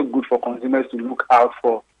 it's also good for consumers to look out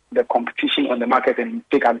for the competition on the market and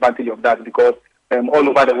take advantage of that, because all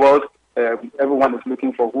over the world, everyone is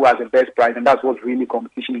looking for who has the best price, and that's what really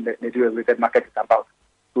competition in the deregulated market is about.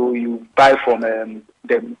 So you buy from the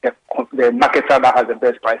marketer that has the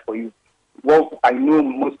best price for you. Well, I know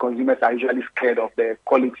most consumers are usually scared of the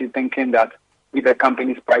quality, thinking that if a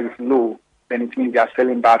company's price is low, then it means they are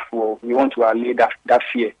selling bad for. We want to allay that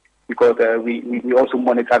fear, because we also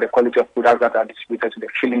monitor the quality of products that are distributed to the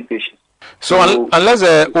filling stations. So unless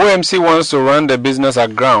the OMC wants to run the business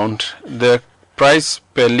aground, the price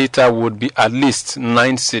per liter would be at least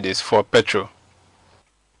 9 cedis for petrol.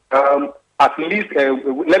 At least,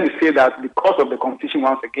 let me say that because of the competition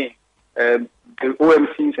once again, the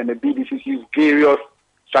OMCs and the BDCs use various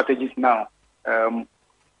strategies now.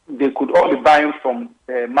 They could all be buying from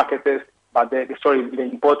the marketers, the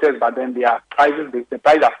importers, but then their prices, the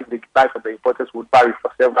price that they buy from the importers would vary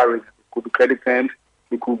for several reasons. It could be credit terms,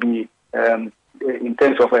 it could be in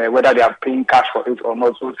terms of whether they are paying cash for it or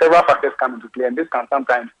not. So several factors come into play, and this can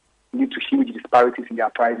sometimes lead to huge disparities in their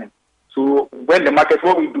pricing. So when the market,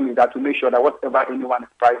 what we do is that to make sure that whatever anyone is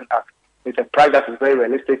pricing at, it's a price that is very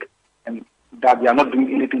realistic, and that they are not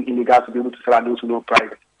doing anything illegal to be able to sell at those low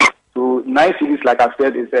prices. So 9 cedis, like I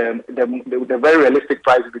said, is the very realistic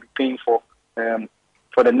price we'll be paying for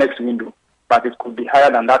the next window. But it could be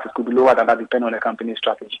higher than that, it could be lower than that, depending on the company's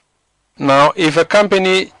strategy. Now, if a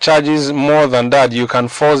company charges more than that, you can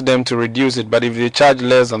force them to reduce it. But if they charge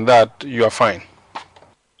less than that, you are fine.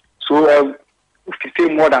 So if you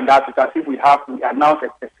say more than that, it's as if we announce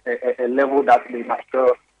a level that they must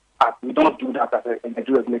sell at. We don't do that as a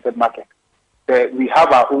deregulated market. We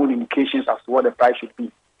have our own indications as to what the price should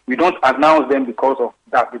be. We don't announce them because of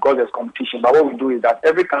that, because there's competition. But what we do is that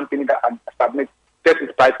every company that sets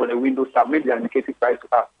its price for the window submits their indicative price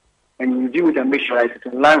to us. And we review it and make sure that it's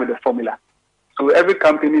in line with the formula. So every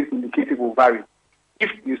company's indicative will vary. If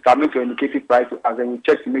you submit your indicative price to us, then we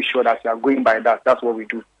check to make sure that you are going by that. That's what we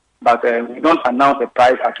do. But we don't announce the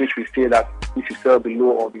price at which we say that if you sell below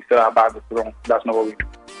or you sell above, it's wrong. That's not what we do.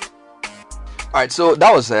 All right, so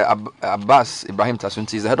that was Abbas Ibrahim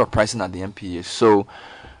Tasunti, is the head of pricing at the NPA. So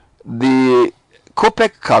the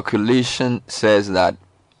COPEC calculation says that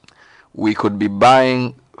we could be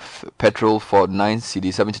buying petrol for 9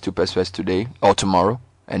 cedis, 72 pesos today or tomorrow,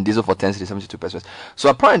 and diesel for 10 cedis, 72 pesos. So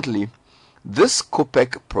apparently, this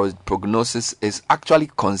COPEC prognosis is actually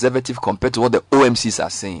conservative compared to what the OMCs are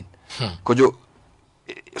saying. Kojo,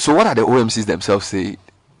 so what are the OMCs themselves saying?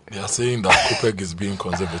 They are saying that COPEC is being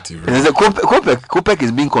conservative. Right? COPEC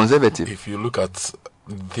is being conservative. If you look at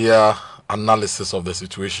their analysis of the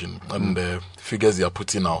situation and the figures they are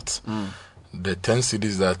putting out, the 10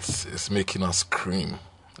 cedis that is making us scream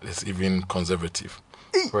is even conservative.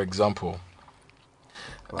 For example,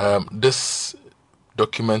 this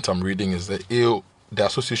document I'm reading is the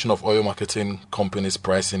Association of Oil Marketing Companies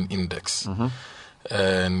Pricing Index.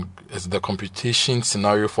 And it's the computation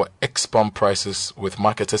scenario for ex-pump prices with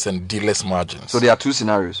marketers and dealers margins. So there are two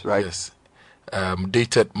scenarios, right? Yes.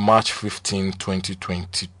 Dated March 15,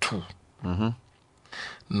 2022.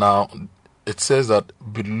 Now, it says that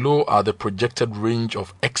below are the projected range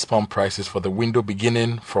of ex-pump prices for the window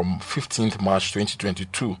beginning from 15th March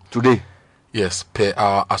 2022. Today? Yes, per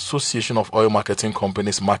our Association of Oil Marketing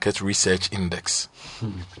Companies Market Research Index.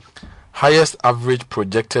 Highest average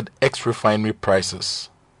projected ex-refinery prices.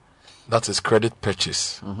 That is credit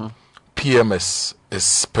purchase. PMS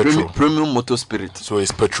is petrol. Premium motor spirit. So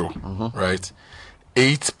it's petrol, right?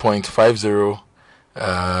 8.50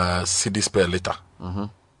 cedis per liter.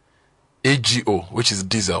 AGO, which is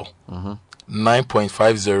diesel,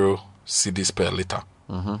 9.50 cedis per liter.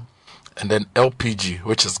 And then LPG,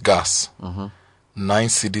 which is gas, 9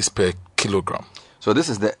 cedis per kilogram. So this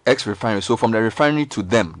is the ex-refinery. So from the refinery to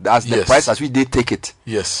them, that's the price as which they take it.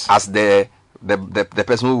 Yes. As the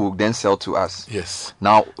person who will then sell to us. Yes.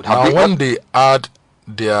 Now when they add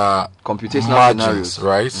their computational margins, scenarios,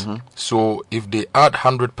 right? So if they add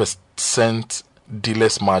 100%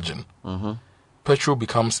 dealer's margin, petrol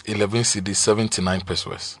becomes 11 cedis, 79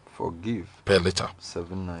 pesos. Forgive. Per liter.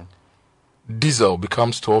 79. Diesel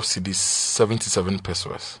becomes 12 cedis, 77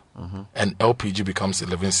 pesos. And LPG becomes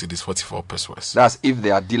 11 cedis, 44 pesos. That's if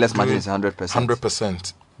their dealer's margin is 100%.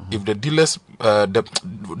 100%. If the dealers,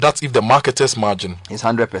 that's if the marketers' margin is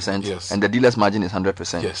 100%, yes, and the dealers' margin is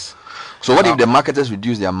 100%, yes. So what if the marketers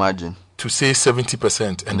reduce their margin to say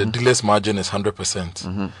 70%, and the dealers' margin is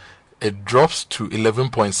 100%? It drops to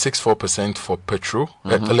 11.64% for petrol,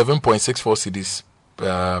 11.64 cedis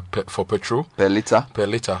for petrol per liter,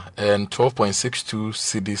 and 12.62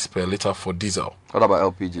 cedis per liter for diesel. What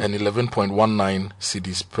about LPG? And 11.19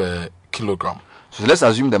 cedis per kilogram. So let's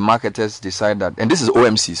assume the marketers decide that, and this is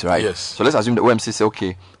OMCs, right? Yes. So let's assume the OMCs say,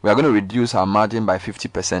 okay, we are going to reduce our margin by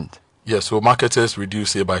 50%. Yes, so marketers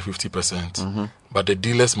reduce it by 50%, but the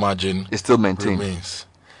dealer's margin is still maintained. Remains.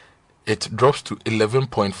 It drops to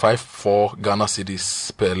 11.54 Ghana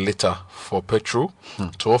cedis per liter for petrol,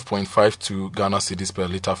 12.52 Ghana cedis per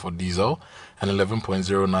liter for diesel, and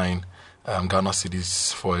 11.09 Ghana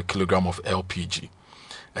cedis for a kilogram of LPG.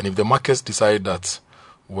 And if the markets decide that,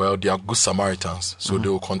 well, they are good Samaritans, so they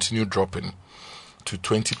will continue dropping to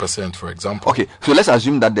 20%, for example. Okay, so let's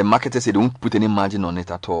assume that the marketers say they won't put any margin on it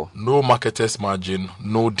at all. No marketers' margin,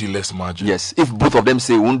 no dealers' margin. Yes, if both of them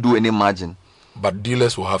say won't do any margin. But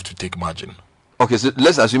dealers will have to take margin. Okay, so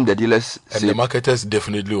let's assume the dealers and the marketers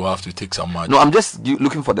definitely will have to take some margin. No, I'm just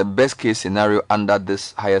looking for the best case scenario under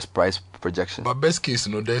this highest price projection. But best case,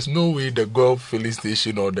 there's no way the Gulf filling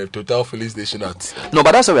station or the Total filling station at... No,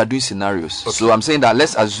 but that's why we are doing scenarios. Okay. So I'm saying that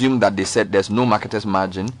let's assume that they said there's no marketers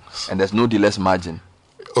margin and there's no dealers margin.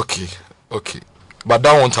 Okay. But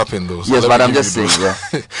that won't happen though. So yes, but I'm just saying, yeah.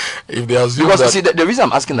 If they assume because that... you see, the reason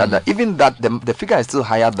I'm asking that even that the figure is still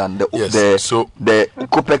higher than the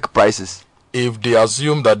COPEC prices. If they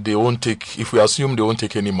assume that they won't take, if we assume they won't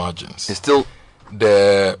take any margins, it's still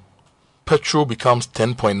the petrol becomes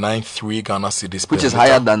 10.93 Ghana cedis per which is liter.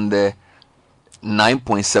 Higher than the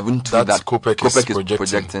 9.72 that COPEC is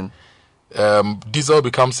projecting. Diesel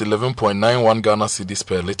becomes 11.91 Ghana cedis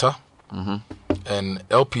per liter. And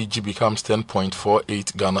LPG becomes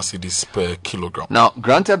 10.48 Ghana cedis per kilogram. Now,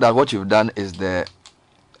 granted that what you've done is the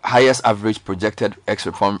highest average projected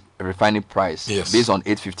ex-refining price, yes, based on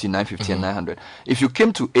 850, 950, and 900. If you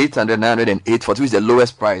came to 800, 900, and 840, which is the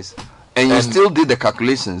lowest price, and you still did the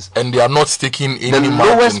calculations, and they are not taking any the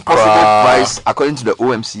lowest possible price, according to the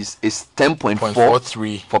OMCs, is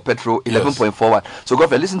 10.43 for petrol, 11.41. So,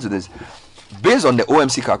 Godfrey, listen to this. Based on the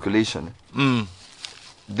OMC calculation,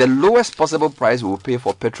 the lowest possible price we will pay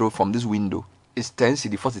for petrol from this window is 10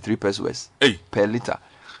 cedi 43 pesos per liter.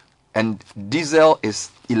 And diesel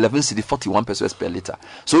is 11 cedi 41 pesos per liter.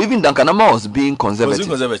 So even Dankanama was being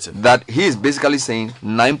conservative. That he is basically saying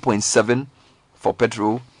 9.7 for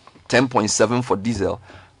petrol, 10.7 for diesel.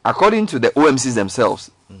 According to the OMCs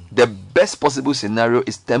themselves, the best possible scenario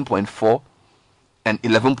is 10.4 and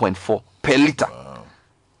 11.4 per liter. Wow.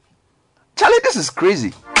 Charlie, this is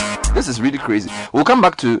crazy. This is really crazy. We'll come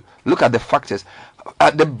back to look at the factors.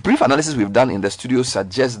 The brief analysis we've done in the studio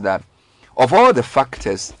suggests that of all the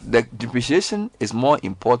factors, the depreciation is more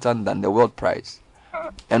important than the world price.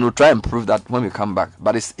 And we'll try and prove that when we come back.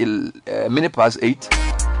 But it's 8:minutes.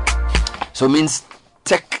 So it means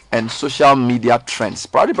tech and social media trends.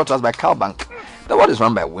 Proudly brought to us by CalBank. The world is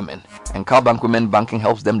run by women. And CalBank Women Banking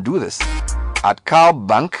helps them do this. At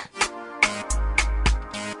CalBank,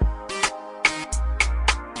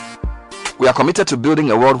 we are committed to building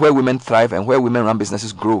a world where women thrive and where women run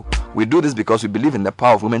businesses grow. We do this because we believe in the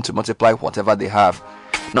power of women to multiply whatever they have.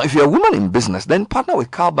 Now, if you're a woman in business, then partner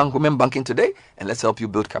with CalBank Women Banking today and let's help you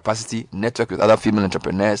build capacity, network with other female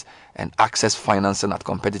entrepreneurs, and access financing at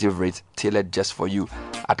competitive rates tailored just for you.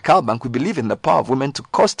 At CalBank, we believe in the power of women to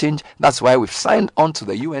cause change. That's why we've signed on to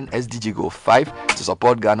the UN SDG Goal 5 to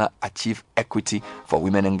support Ghana achieve equity for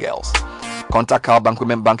women and girls. Contact CalBank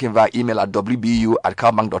Women Banking via email at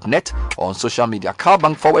wbu@calbank.net or on social media.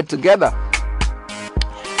 CalBank, forward together.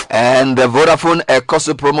 And the Vodafone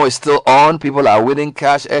Ecoso promo is still on. People are winning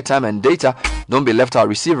cash, airtime, and data. Don't be left out.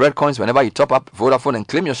 Receive red coins whenever you top up Vodafone and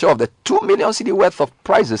claim your share of the 2 million cedi worth of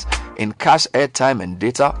prizes in cash, airtime, and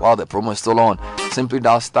data while the promo is still on. Simply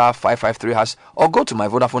dial *553# or go to my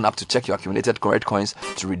Vodafone app to check your accumulated red coins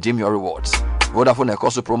to redeem your rewards. Vodafone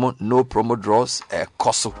Ecoso promo, no promo draws.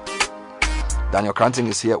 Ecoso. Daniel Cranting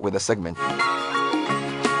is here with a segment.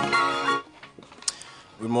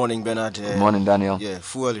 Good morning, Bernard. Good morning, Daniel. Yeah,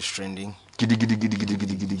 fuel is trending. So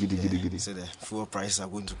the fuel prices are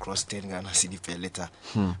going to cross 10 Ghana cedi per liter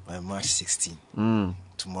by March 16.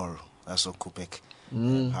 Tomorrow. That's what COPEC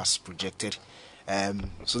has projected.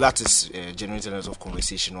 So that is generating a lot of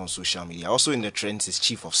conversation on social media. Also in the trends is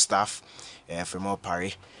Chief of Staff, Fremont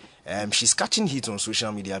Parry, She's catching heat on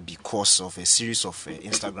social media because of a series of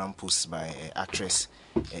Instagram posts by actress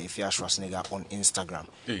Ifeah Schwarzenegger on Instagram.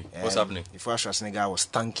 Hey, what's happening? Ifeah Schwarzenegger was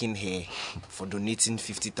thanking her for donating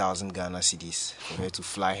 50,000 Ghana cedis for her to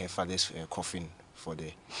fly her father's coffin for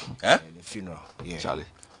the funeral. Yeah, Charlie.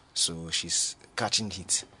 So she's catching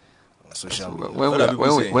heat on social media.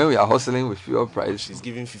 When we are hustling with your price, she's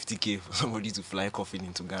giving 50K for somebody to fly a coffin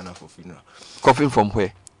into Ghana for funeral. Coffin from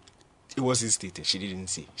where? It wasn't stated. She didn't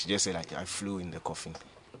say. She just said like I flew in the coffin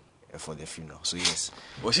for the funeral. So yes.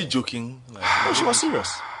 Was she joking? No, she was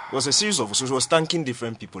serious. It was a series of. So she was thanking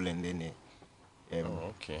different people, and then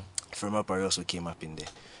Firma Pari also came up in there.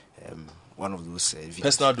 One of those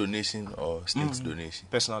personal donation or state donation.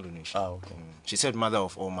 Personal donation. Ah, okay. She said, "Mother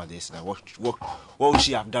of all mothers, that what would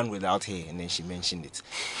she have done without her?" And then she mentioned it.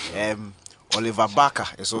 Oliver Barker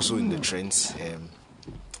is also in the trends.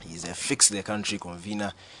 He's a Fix the Country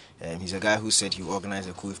convener. He's a guy who said he organized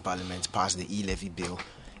a coup if Parliament passed the e-levy bill.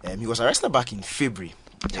 He was arrested back in February.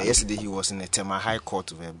 Yesterday he was in the Tema High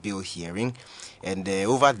Court of a bill hearing, and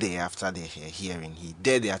over there after the hearing, he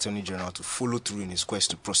dared the Attorney General to follow through in his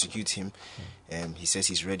quest to prosecute him. He says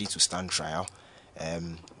he's ready to stand trial.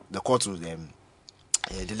 The court will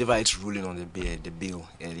deliver its ruling on the bill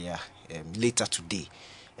earlier later today.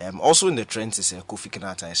 Also in the trends is Kofi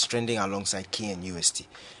Kinata is trending alongside KNUST.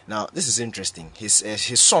 Now this is interesting. His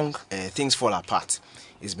song Things Fall Apart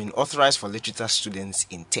has been authorized for literature students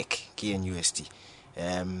in Tech KNUST.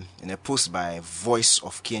 In a post by Voice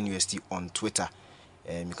of KNUST on Twitter,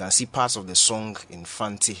 you can see parts of the song in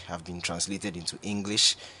Fanti have been translated into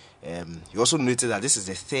English. He also noted that this is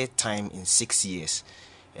the third time in 6 years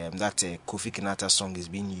that Kofi Kinata song is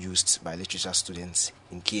being used by literature students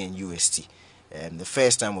in KNUST. The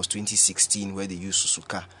first time was 2016 where they used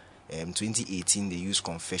Susuka. 2018 they used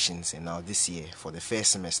Confessions, and now this year for the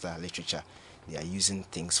first semester literature they are using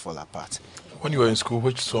Things Fall Apart. When you were in school,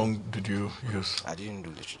 which song did you use? I didn't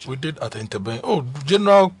do literature. We did at Interbank. Oh,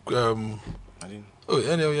 general. I didn't. Oh,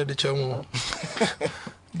 anyway, the channel.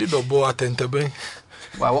 Did a boy at Interbank.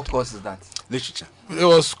 Wow, what course is that? Literature. It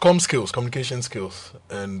was communication skills,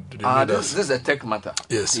 and this is a tech matter.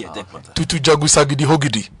 Yes. Yeah, tech matter. Tutu Jagusagidi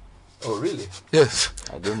Hogidi. Oh, really? Yes.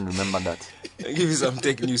 I don't remember that. I'll give you some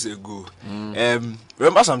tech news ago.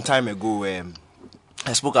 Remember some time ago,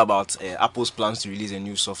 I spoke about Apple's plans to release a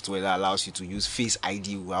new software that allows you to use Face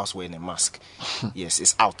ID whilst wearing a mask. Yes,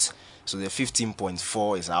 it's out. So the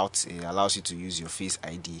 15.4 is out. It allows you to use your Face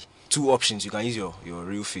ID. Two options. You can use your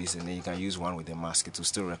real face, and then you can use one with a mask. It will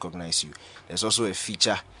still recognize you. There's also a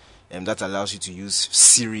feature that allows you to use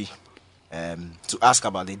Siri to ask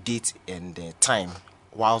about the date and the time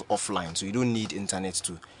while offline. So you don't need internet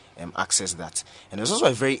to access that. And there's also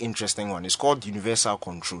a very interesting one. It's called Universal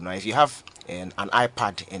Control. Now, if you have an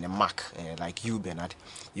iPad and a Mac, like you, Bernard,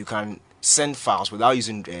 you can send files without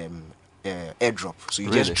using AirDrop. So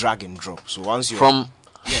you just drag and drop. So once you're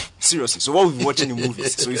seriously. So what we're watching in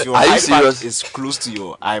movies. So if your iPad is close to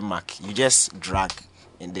your iMac, you just drag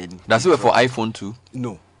and then. Does it work for iPhone too?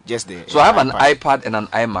 No. Just the so I have an iPad and an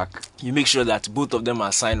iMac. You make sure that both of them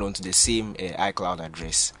are signed on to the same iCloud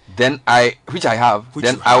address. Then I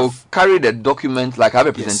will carry the document like I have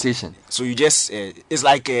a presentation. So you just it's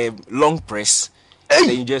like a long press, and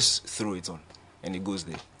then you just throw it on, and it goes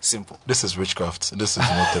there. Simple. This is witchcraft. This is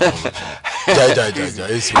not technology. Jai.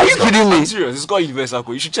 Are you kidding me? I'm serious. It's called Universal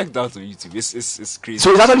Code. You should check that out on YouTube. It's crazy. So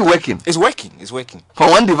it's actually working. It's working. From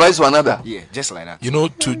one device to another. Yeah, just like that. You know,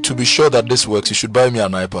 to be sure that this works, you should buy me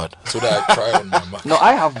an iPad so that I try on my Mac. No,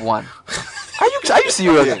 I have one. Are you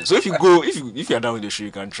serious? Yeah. So if you are done with the show,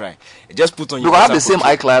 you can try. Just put on. You have the same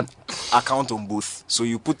iCloud account on both. So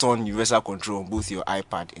you put on Universal Control on both your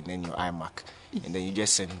iPad and then your iMac, and then you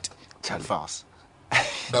just send files.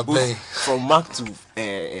 From Mac to the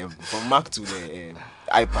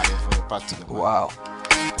iPad and from the iPad to the Mac.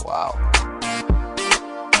 Wow.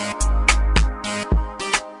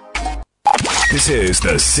 This is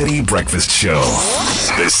the City Breakfast Show,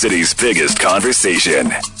 the city's biggest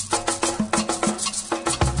conversation.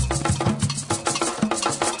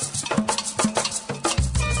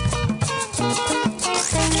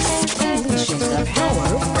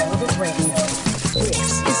 This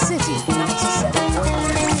is City 97.1.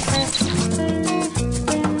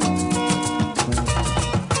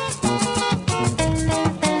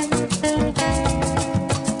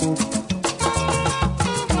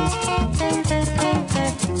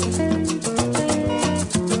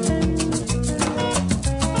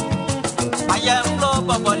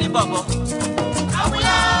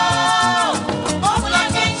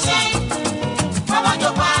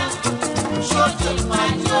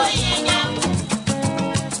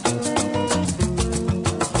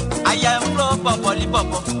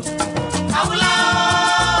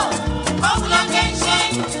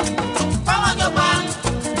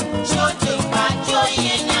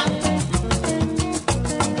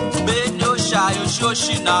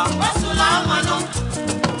 Yoshina Basula Mano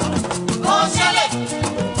Osele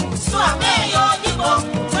Suame yo dibo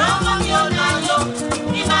Rama yo nayo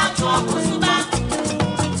Nima Kusuba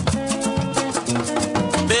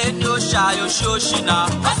Benyo Shayo Shoshina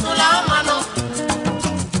Basula Mano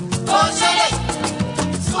Osele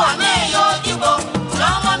Suame yo dibo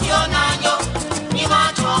Rama yo nayo Nima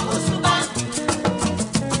Kusuba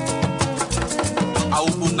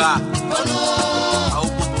Aubunga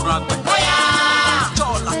Aubunga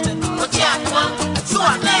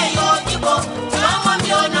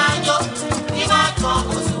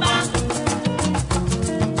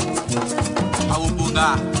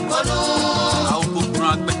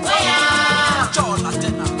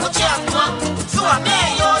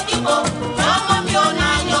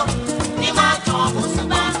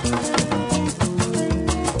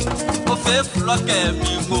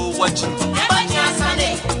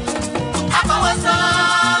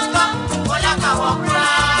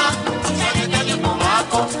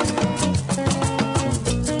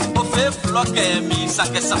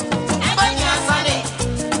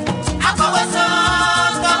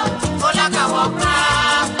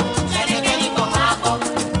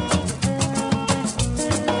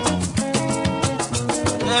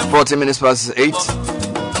Minutes past 8.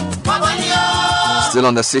 Still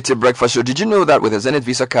on the City Breakfast Show. Did you know that with a Zenith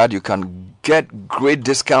Visa card you can get great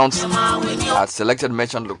discounts at selected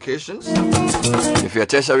merchant locations? If you're a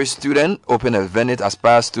tertiary student, open a Zenith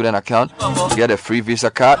Aspire student account, get a free Visa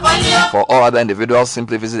card. For all other individuals,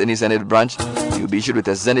 simply visit any Zenith branch. You'll be issued with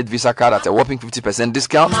a Zenith Visa card at a whopping 50%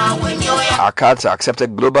 discount. Our cards are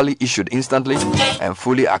accepted globally, issued instantly, and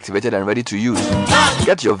fully activated and ready to use.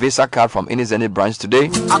 Get your Visa card from any Zenith branch today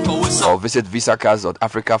or visit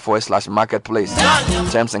visacards.africa/marketplace.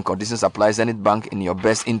 Terms and conditions apply. Zenith Bank, in your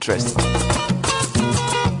best interest.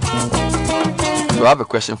 So I have a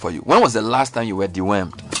question for you. When was the last time you were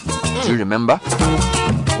dewormed? Do you remember?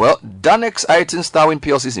 Well, Danex Ayrton Starwin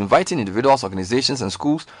PLC is inviting individuals, organizations, and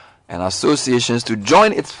schools and associations to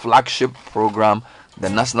join its flagship program, the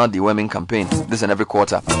National Deworming Campaign. This and every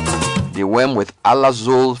quarter. Deworm with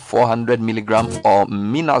Alazole 400 milligram or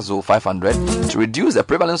Minazole 500 to reduce the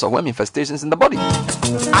prevalence of worm infestations in the body.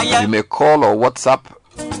 You may call or WhatsApp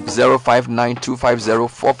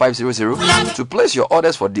 059-250-4500 to place your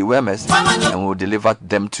orders for dewormers, and we'll deliver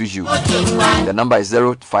them to you. The number is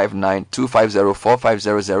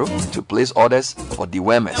 059-250-4500 to place orders for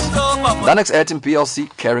dewormers. Danex Ayrton PLC,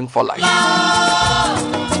 caring for life.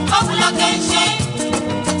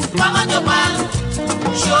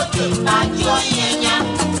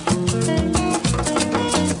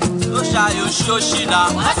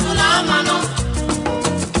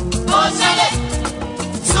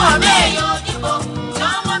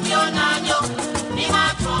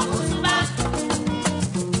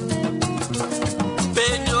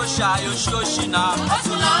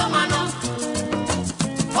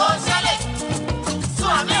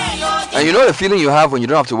 And you know the feeling you have when you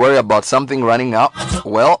don't have to worry about something running out?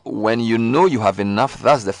 Well, when you know you have enough,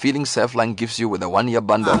 that's the feeling Surfline gives you with a 1-year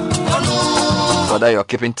bundle. Whether you're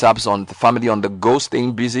keeping tabs on the family on the go,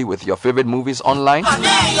 staying busy with your favorite movies online,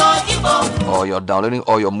 or you're downloading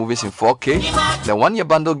all your movies in 4K, the 1-year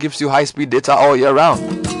bundle gives you high-speed data all year round.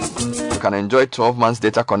 You can enjoy 12 months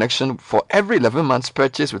data connection for every 11 months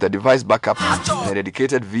purchase with a device backup and a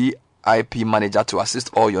dedicated VIP manager to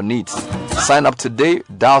assist all your needs. Sign up today,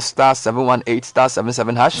 dial star 718 star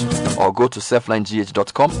 77 hash, or go to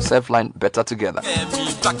surflinegh.com. Surfline, better together.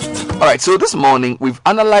 Alright, so this morning we've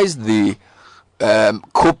analyzed the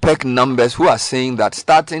COPEC numbers, who are saying that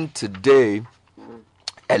starting today,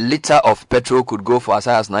 a liter of petrol could go for as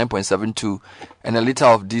high as 9.72 and a liter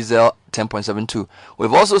of diesel 10.72.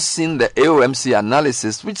 We've also seen the AOMC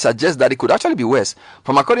analysis, which suggests that it could actually be worse.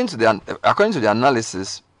 According to the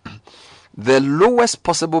analysis, the lowest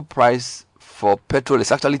possible price for petrol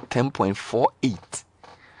is actually 10.48,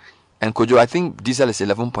 and Kojo, I think diesel is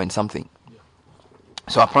 11 point something.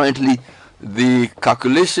 So apparently the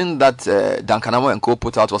calculation that Dankanamo and Co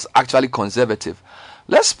put out was actually conservative.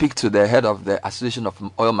 Let's speak to the head of the Association of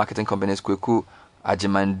Oil Marketing Companies, Kweku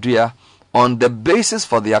Ajimandria, on the basis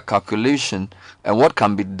for their calculation and what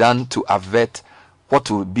can be done to avert what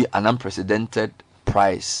will be an unprecedented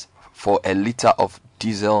price for a liter of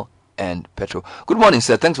diesel and petrol. Good morning,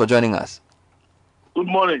 sir. Thanks for joining us. Good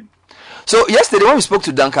morning. So yesterday when we spoke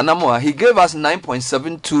to Dankanamo, he gave us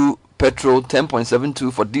 9.72 petrol,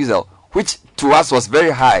 10.72 for diesel, which to us was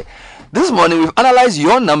very high. This morning we've analyzed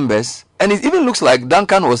your numbers And it even looks like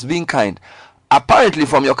Duncan was being kind. Apparently,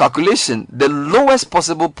 from your calculation, the lowest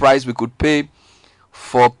possible price we could pay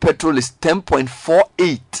for petrol is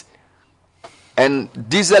 10.48 and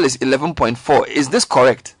diesel is 11.4. Is this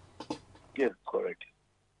correct? Yes, correct.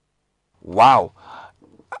 Wow.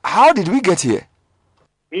 How did we get here?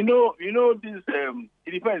 You know this.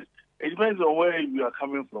 It depends. It depends on where you are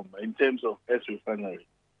coming from in terms of S refinery.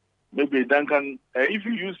 Maybe Duncan, if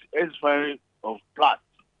you use S refinery of Platt,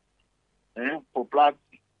 for Platt,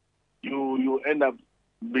 you end up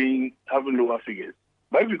having lower figures.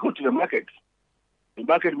 But if you go to the market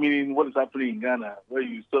meaning what is happening in Ghana, where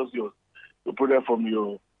you sell your product from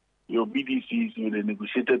your BDCs with the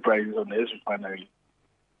negotiated prices on the S refinery,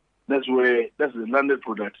 that's the landed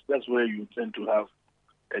product. That's where you tend to have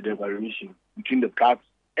a variation between the Platt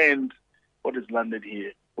and what is landed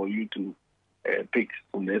here for you to pick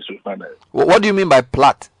from the S refinery. What do you mean by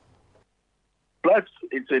Platt? Platt,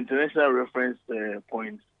 it's an international reference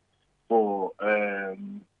point for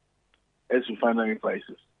S refinery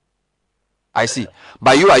prices. I see.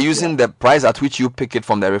 But you are using the price at which you pick it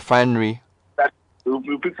from the refinery.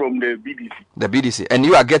 You pick from the BDC. The BDC. And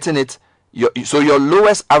you are getting it. So your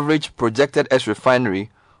lowest average projected S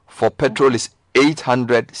refinery for petrol is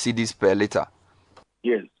 800 cedis per liter.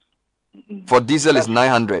 Yes. For diesel is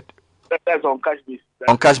 900. That's on cash basis.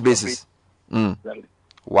 On cash basis. Exactly.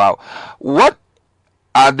 Wow. What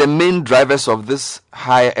are the main drivers of this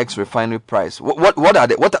higher X refinery price? What are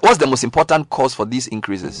what's the most important cause for these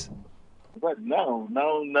increases? But now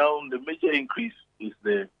the major increase is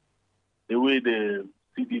the way the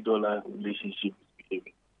CD-dollar relationship is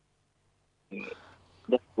behaving.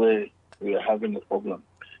 That's where we are having a problem.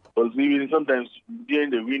 Because even sometimes during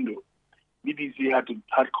the window, BDC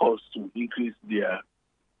had costs to increase their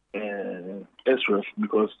SREF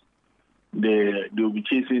because they will be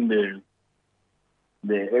chasing the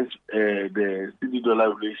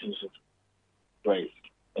CD-dollar relationship price,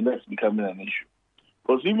 and that's becoming an issue.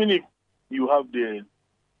 Because even if you have the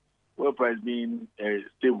oil price being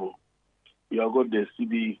stable, you have got the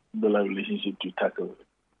CD-dollar relationship to tackle.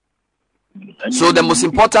 So the most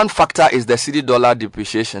important factor is the CD-dollar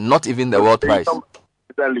depreciation, not even the world price.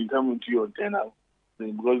 Exactly, coming to your tenor,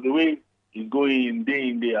 because the way it's going day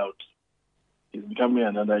in, day out, is becoming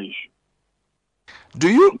another issue. Do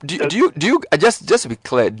you just to be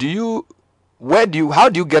clear, how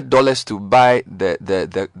do you get dollars to buy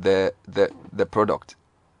the product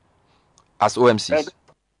as OMCs?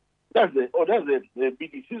 That's the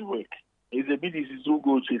BDC's work. It's the BDCs who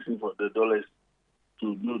go chasing for the dollars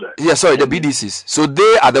to do that. Yeah, sorry, the BDCs. So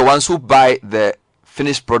they are the ones who buy the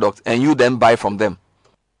finished product and you then buy from them.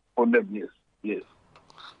 From them, yes.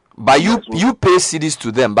 But you pay cedis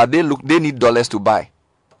to them, but they need dollars to buy.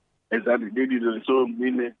 Exactly, they need dollars. So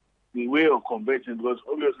in the way of converting, because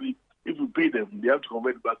obviously if you pay them, they have to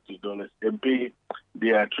convert back to dollars and pay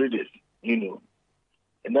their traders, and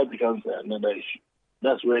that becomes another issue.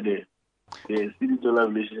 That's where the CD-dollar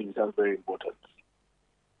relationship becomes very important.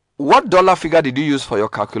 What dollar figure did you use for your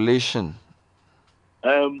calculation?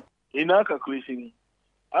 In our calculation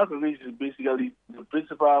is basically the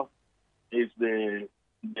principal is the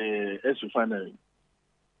S refinery,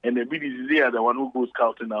 and the BDC, they are the one who goes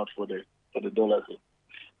scouting out for the dollars.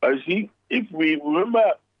 But you see, if we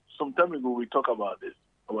remember some time ago, we talked about this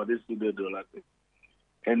 $2 thing,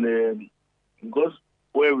 and because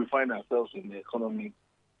where we find ourselves in the economy,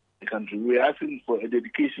 the country, we are asking for a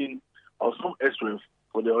dedication of some SRF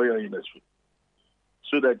for the oil industry,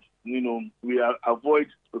 so that we avoid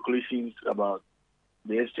speculations about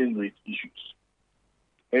the exchange rate issues.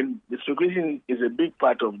 And the speculation is a big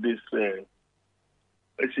part of this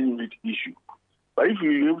exchange rate issue. But if we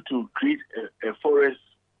are able to create a forest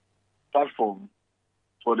platform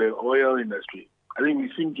for the oil industry, I think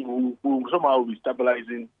we seem to we'll somehow be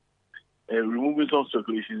stabilizing, removing some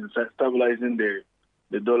speculation, stabilizing the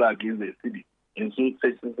dollar against the cedi. And so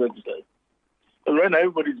such. But right now,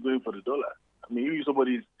 everybody's going for the dollar. I mean, if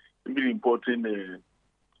somebody is even importing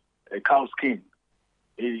a cow skin,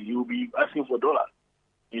 he will be asking for $.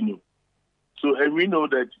 So, and we know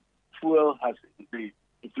that fuel has the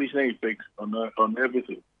inflationary effect on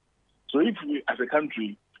everything. So if we, as a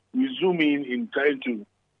country, we zoom in trying to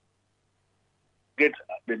get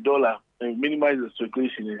the dollar and minimize the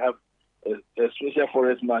circulation and have a special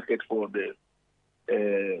forest market for the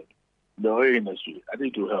oil industry, I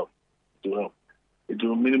think it will help. It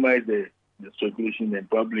will minimize the circulation and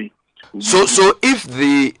probably... So if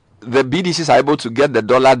the BDCs are able to get the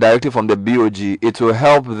dollar directly from the BOG, it will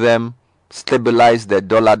help them stabilize the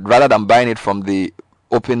dollar rather than buying it from the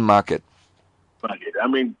open market. I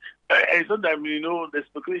mean, and sometimes, the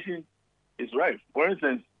speculation is right. For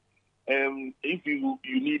instance, if you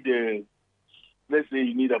need, let's say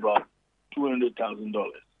you need about $200,000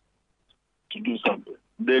 to do something,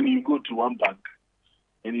 then you go to one bank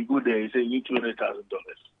and you go there. You say you need $200,000,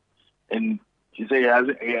 and he say he has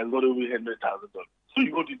got over $100,000. So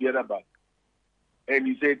you go to the other bank, and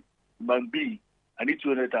he said, Bank B, I need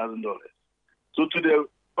 $200,000. So to the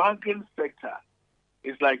banking sector,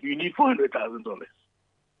 it's like you need $400,000.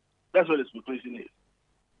 That's what the speculation is.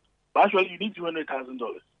 But actually, you need $200,000.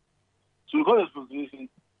 So because of speculation,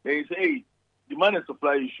 they say, hey, demand and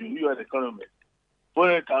supply issue, you are the economist,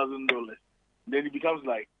 $400,000. Then it becomes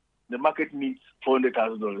like the market needs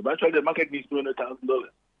 $400,000. But actually, the market needs $200,000.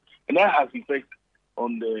 And that has effect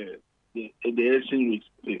on the exchange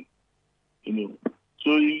rate thing.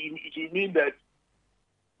 So it mean that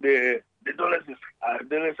the dollars are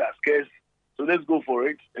scarce. So let's go for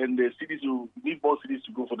it. And the cities will need more cities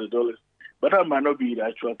to go for the dollars. But that might not be the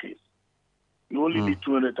actual case. You only need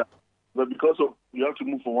 200,000. But because of you have to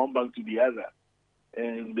move from one bank to the other,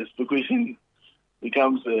 and the speculation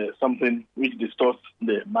becomes something which distorts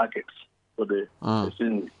the markets for the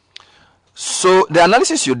exchange rate. So the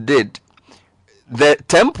analysis you did, the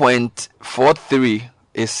 10.43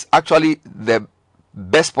 is actually the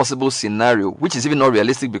best possible scenario, which is even not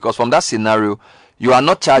realistic, because from that scenario, you are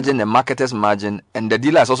not charging a marketer's margin, and the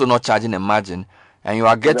dealer is also not charging a margin, and you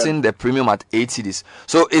are getting the premium at 8 cedis.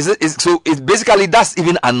 So it's basically that's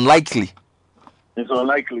even unlikely. It's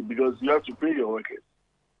unlikely because you have to pay your workers.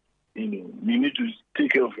 You need to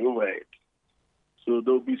take care of your overhead. So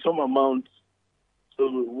there will be some amount. So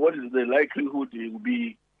what is the likelihood it will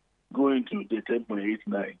be going to the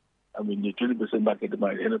 10.89? I mean, the 20% market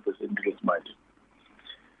margin, 100% dealer's margin.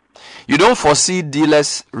 You don't foresee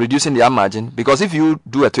dealers reducing their margin, because if you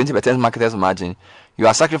do a 20% marketer's margin, you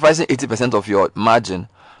are sacrificing 80% of your margin.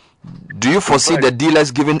 Do you foresee the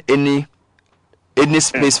dealers giving any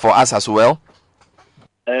space for us as well?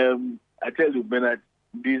 I tell you, Bernard,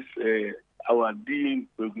 this our dealing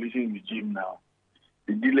regulation regime now,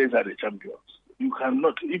 the dealers are the champions. You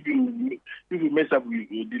cannot, if you mess up with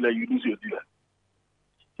your dealer, you lose your dealer.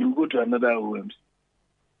 You go to another OMC.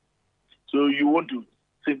 So you want to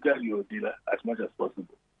safeguard your dealer as much as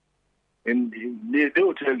possible. And they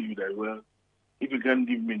will tell you that, well, if you can't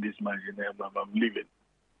give me this margin, I'm leaving.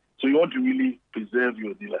 So you want to really preserve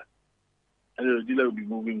your dealer. And your dealer will be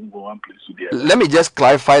moving from one place to the other. Let me just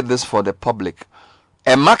clarify this for the public.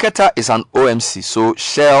 A marketer is an OMC. So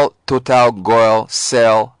Shell, Total, Goil,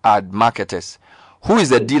 Cell are marketers. Who is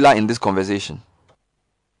the dealer in this conversation?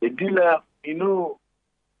 The dealer,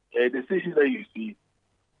 the station that you see,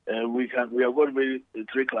 we have got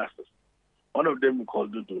three classes. One of them we call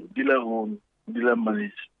dealer-owned,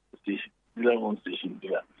 dealer-managed station, dealer-owned station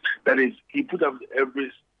dealer. That is, he put up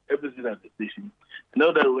everything at the station.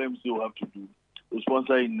 Now that OMC will have to do, we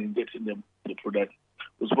sponsor in getting them the product,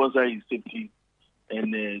 we sponsor in safety,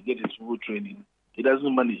 and get his full training. He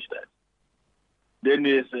doesn't manage that. Then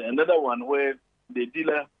there's another one where the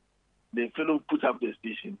dealer, the fellow put up the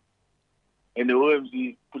station, and the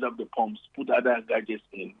OMC put up the pumps, put other gadgets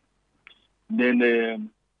in. Then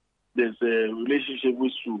there's a relationship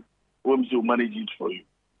with you. OMC will manage it for you.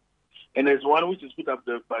 And there's one which is put up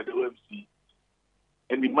by the OMC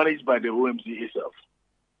and it's managed by the OMC itself,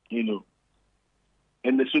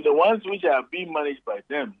 And so the ones which are being managed by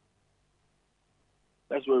them,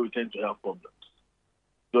 that's where we tend to have problems.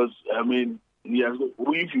 Because,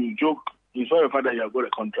 if you joke, it's for the fact that you have got a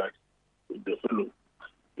contract with the fellow,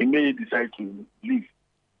 he may decide to leave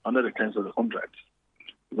under the terms of the contract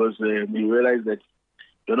because he realized that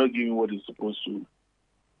you're not giving what he's supposed to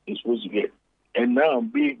get. And now,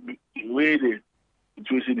 the way the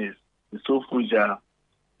situation is, it's so fragile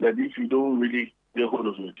that if you don't really get hold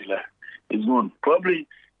of your dealer, it's gone. Probably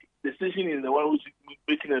the station is the one who's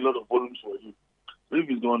making a lot of volumes for you. So if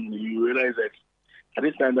it's gone, you realize that at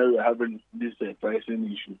this time that we're having this pricing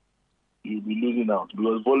issue, you'll be losing out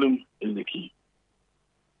because volume is the key.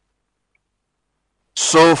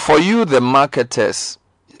 So for you, the marketers,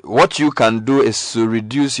 what you can do is to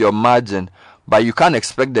reduce your margin, but you can't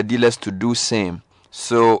expect the dealers to do same.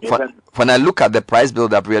 So when I look at the price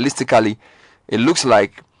build-up, realistically, it looks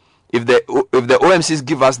like if the OMCs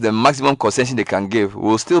give us the maximum concession they can give,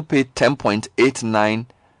 we'll still pay 10.89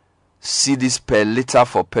 cedis per liter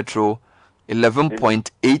for petrol,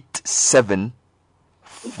 11.87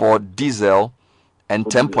 for diesel, and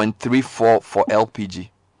 10.34 for LPG.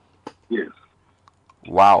 Yes.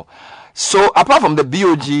 Wow. So apart from the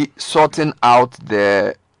BOG sorting out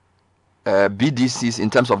the BDCs in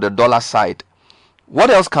terms of the dollar side, what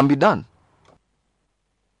else can be done?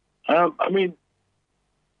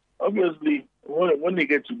 Obviously, when they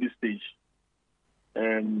get to this stage,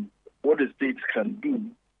 what the states can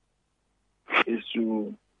do is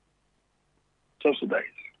to subsidize.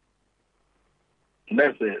 And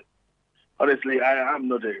that's it. Honestly, I'm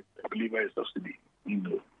not a believer in subsidy,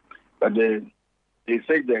 but they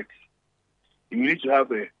say that you need to have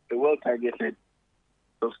a well-targeted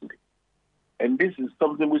subsidy. And this is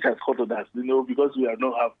something which has caught us, because we have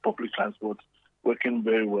not have public transport working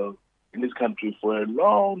very well in this country for a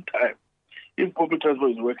long time. If public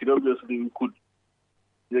transport is working, obviously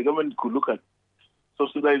the government could look at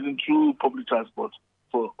subsidizing through public transport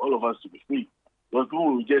for all of us to be free. Because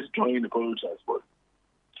people will just join the public transport,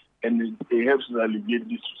 and it helps to alleviate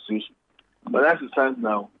this situation. But as it stands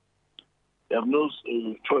now, they have no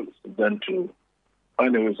choice than to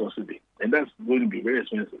find a way subsidy. And that's going to be very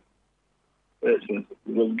expensive. Very expensive.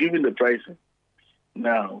 Because given the pricing,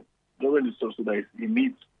 now, government is subsidized, it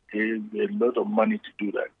needs a lot of money to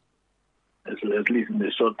do that, at least in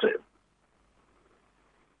the short term.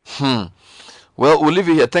 Well, we'll leave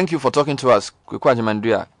you here. Thank you for talking to us, Kwaji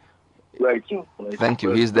Manduya. Right. Thank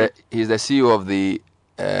you. He's the CEO of the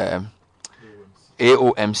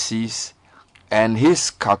AOMCs, and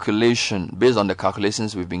his calculation, based on the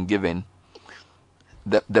calculations we've been given,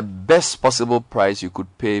 the best possible price you could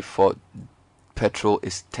pay for petrol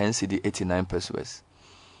is 10 cedi 89 pesos.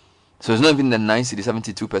 So it's not even the 9 cedi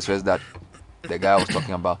 72 pesos that the guy was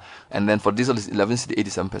talking about. And then for diesel, it's 11 cedi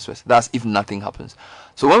 87 pesos. That's if nothing happens.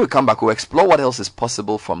 So when we come back, we'll explore what else is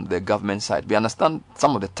possible from the government side. We understand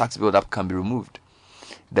some of the tax build-up can be removed.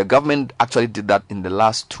 The government actually did that in the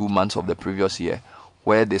last 2 months of the previous year,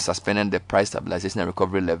 where they suspended the price stabilization and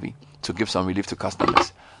recovery levy to give some relief to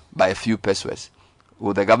customers by a few pesos.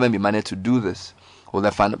 Will the government be managed to do this? But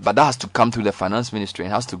that has to come through the finance ministry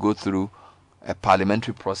and has to go through a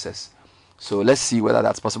parliamentary process. So let's see whether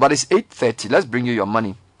that's possible. But it's 8:30. Let's bring you your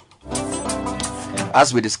money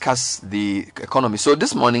as we discuss the economy. So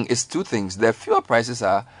this morning is two things. The fuel prices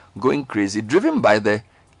are going crazy, driven by the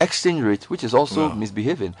exchange rate, which is also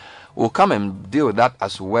misbehaving. We'll come and deal with that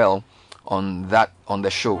as well on the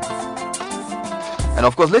show. And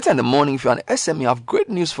of course, later in the morning, if you're an SME, I have great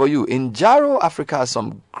news for you. In Jaro, Africa has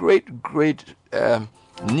some great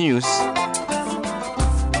news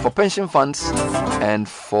for pension funds and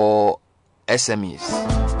for SMEs.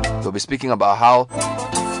 They'll be speaking about how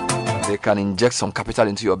they can inject some capital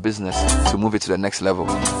into your business to move it to the next level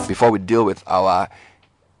before we deal with our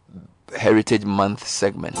Heritage Month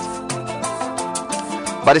segment.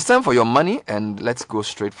 But it's time for your money, and let's go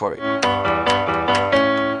straight for it.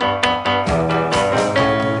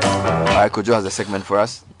 Kojo has a segment for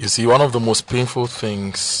us. You see, one of the most painful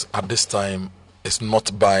things at this time is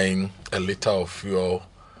not buying a liter of fuel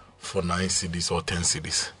for 9 cedis or 10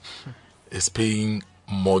 cedis. It's paying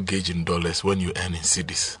mortgage in dollars when you earn in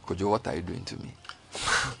cedis. Kojo, what are you doing to me?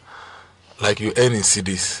 Like you earn in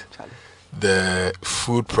cedis. The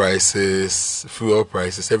food prices, fuel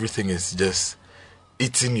prices, everything is just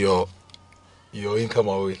eating your income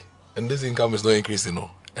away. And this income is not increasing,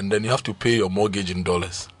 and then you have to pay your mortgage in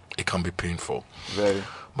dollars. It can be painful. Very.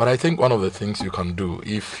 But I think one of the things you can do,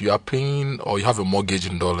 if you are paying or you have a mortgage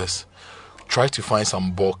in dollars, try to find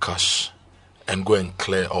some bulk cash and go and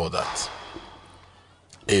clear all that.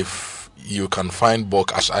 If you can find bulk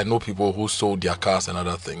cash, I know people who sold their cars and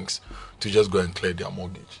other things to just go and clear their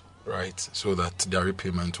mortgage, right? So that their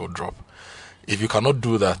repayment will drop. If you cannot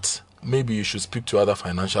do that, maybe you should speak to other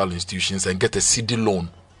financial institutions and get a CD loan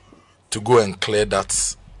to go and clear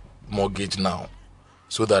that mortgage now,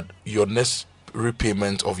 so that your next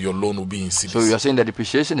repayment of your loan will be in cedis. So you're saying the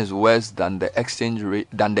depreciation is worse than the exchange rate,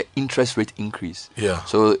 than the interest rate increase. Yeah.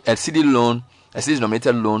 So a CD loan, a CD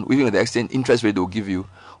denominated loan, even with the exchange interest rate they'll give you,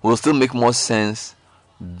 will still make more sense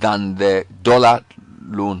than the dollar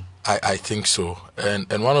loan. I think so. And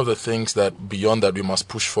one of the things that beyond that we must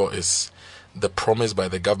push for is the promise by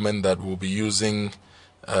the government that we'll be using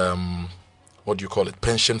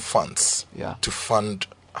pension funds to fund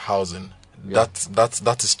housing. Yeah.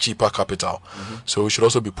 That is cheaper capital. Mm-hmm. So we should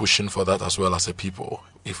also be pushing for that as well as a people.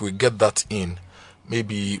 If we get that in,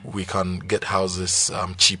 maybe we can get houses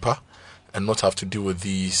cheaper and not have to deal with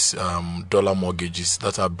these dollar mortgages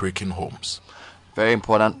that are breaking homes. Very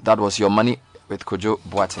important. That was your money with Kojo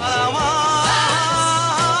Boateng.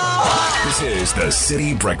 This is the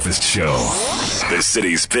City Breakfast Show, the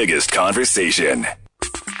city's biggest conversation.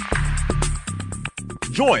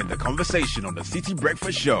 Join the conversation on the City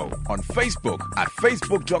Breakfast Show on Facebook at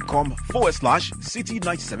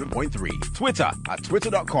facebook.com/City97.3, Twitter at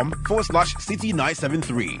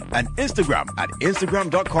twitter.com/City973, and Instagram at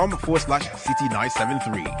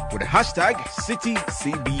instagram.com/City973 with the hashtag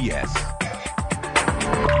CityCBS.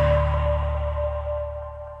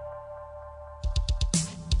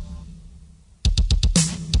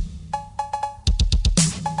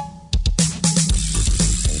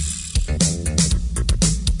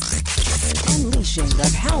 Unleashing the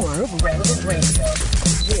power of relevant radio.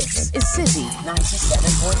 This is City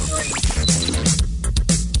 97.3.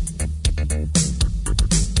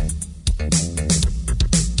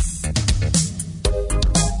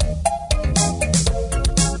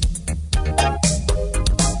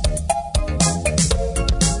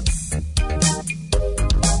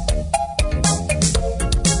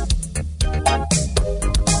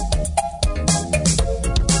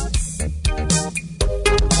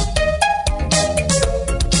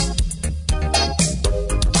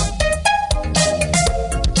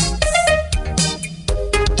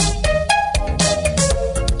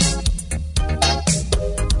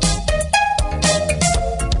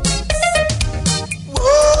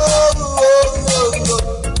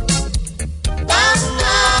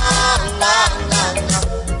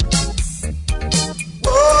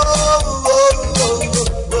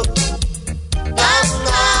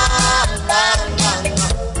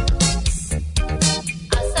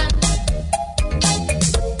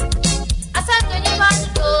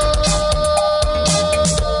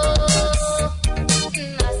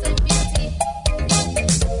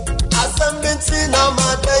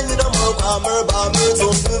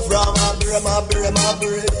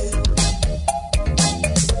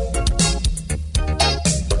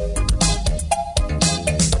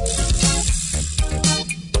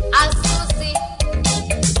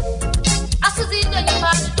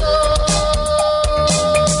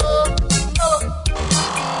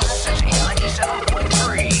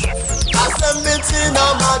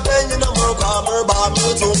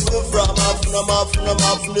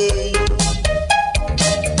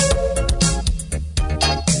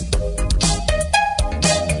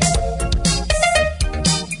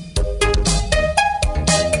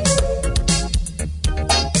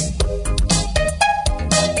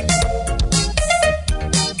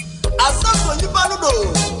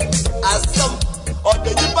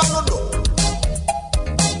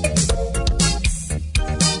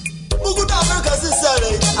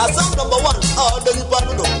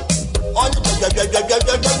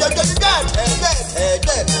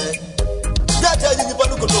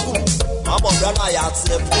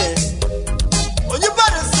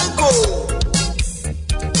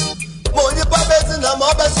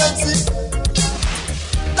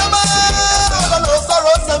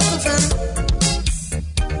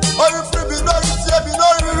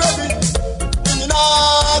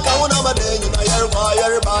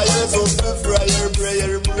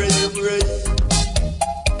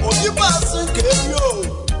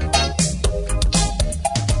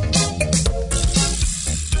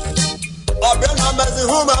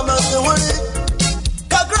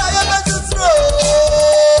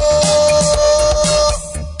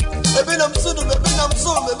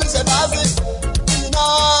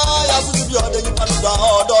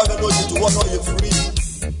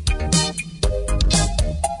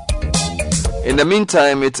 In the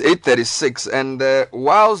meantime, it's 8:36, and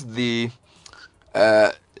whilst the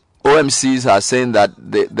OMCs are saying that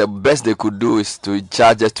the best they could do is to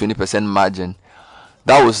charge just 20% margin,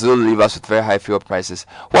 that will still leave us with very high fuel prices.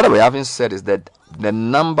 What we haven't said is that the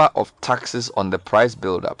number of taxes on the price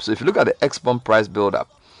build-up. So if you look at the export price build-up,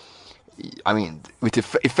 I mean, with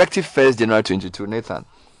effective 1st January 2022, Nathan,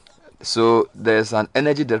 so there's an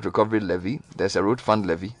energy debt recovery levy, there's a road fund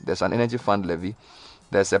levy, there's an energy fund levy,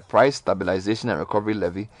 there's a price stabilization and recovery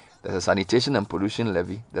levy, there's a sanitation and pollution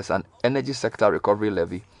levy, there's an energy sector recovery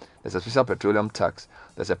levy, there's a special petroleum tax,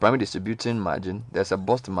 there's a primary distributing margin, there's a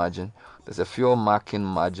bust margin, there's a fuel marking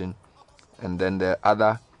margin, and then there are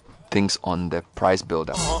other things on the price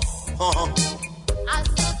buildup.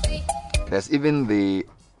 There's even the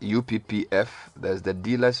UPPF, there's the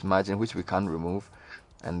dealer's margin, which we can't remove,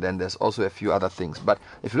 and then there's also a few other things. But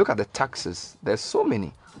if you look at the taxes, there's so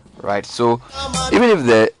many, right? So even if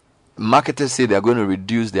the marketers say they're going to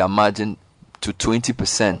reduce their margin to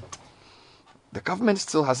 20%, the government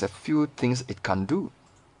still has a few things it can do.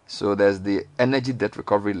 So there's the energy debt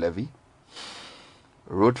recovery levy,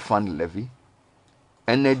 road fund levy,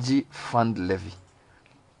 energy fund levy,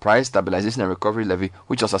 price stabilization and recovery levy,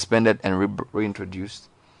 which was suspended and reintroduced,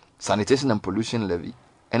 sanitation and pollution levy,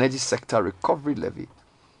 energy sector recovery levy.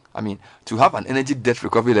 I mean, to have an energy debt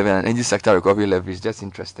recovery levy and an energy sector recovery levy is just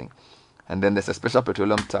interesting. And then there's a special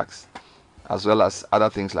petroleum tax, as well as other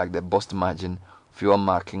things like the bust margin, fuel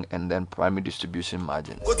marking, and then primary distribution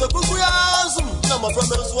margin.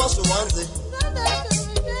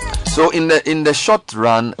 So in the short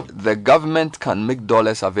run, the government can make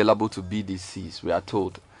dollars available to BDCs, we are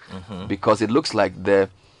told, because it looks like the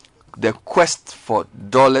quest for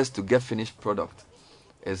dollars to get finished product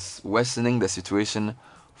is worsening the situation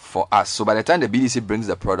for us. So by the time the BDC brings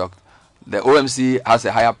the product, the OMC has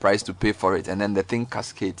a higher price to pay for it, and then the thing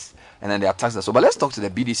cascades, and then they are taxed. So, but let's talk to the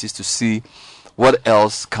BDCs to see what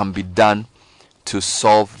else can be done to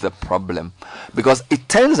solve the problem, because it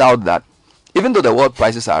turns out that even though the world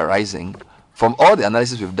prices are rising, from all the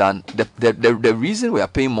analysis we've done, the reason we are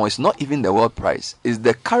paying more is not even the world price, is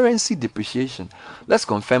the currency depreciation. Let's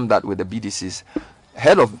confirm that with the BDCs.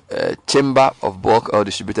 Head of Chamber of Bulk Oil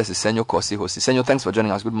Distributors is Senor Kosi Hosi. Senor, thanks for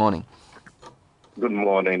joining us. Good morning. Good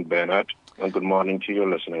morning, Bernard, and good morning to your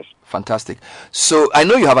listeners. Fantastic. So I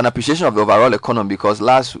know you have an appreciation of the overall economy, because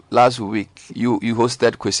last week you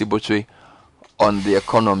hosted Kwesi Botwe on the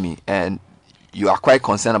economy, and you are quite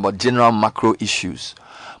concerned about general macro issues.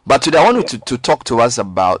 But today I want you to talk to us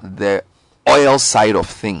about the oil side of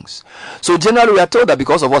things. So generally we are told that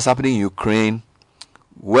because of what's happening in Ukraine,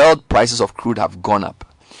 world prices of crude have gone up.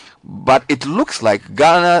 But it looks like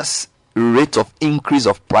Ghana's rate of increase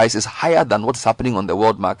of price is higher than what's happening on the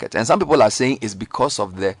world market. And some people are saying it's because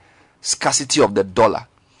of the scarcity of the dollar.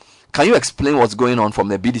 Can you explain what's going on from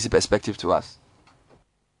the BDC perspective to us?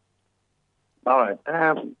 All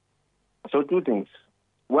right. So two things.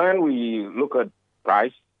 When we look at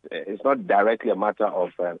price, it's not directly a matter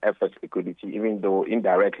of FX liquidity, even though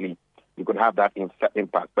indirectly you could have that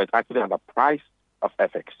impact, but actually on the price of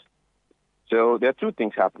FX. So there are two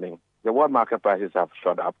things happening. The world market prices have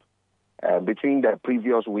shot up between the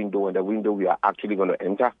previous window and the window we are actually going to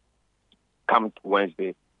enter come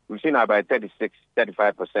Wednesday. We've seen about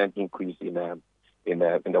 35% increase in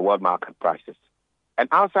the world market prices. And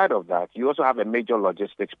outside of that, you also have a major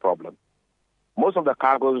logistics problem. Most of the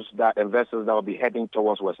cargoes that investors that will be heading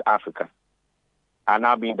towards West Africa are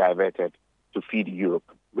now being diverted to feed Europe,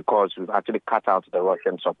 because we've actually cut out the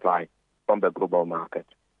Russian supply from the global market.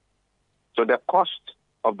 So the cost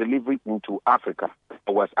of delivery into Africa,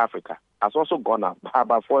 or West Africa, has also gone up by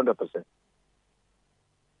about 400%.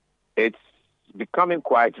 It's becoming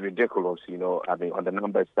quite ridiculous, on the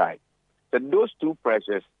numbers side. So those two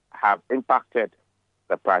pressures have impacted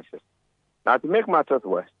the prices. Now, to make matters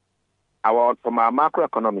worse, from our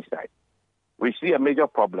macroeconomic side, we see a major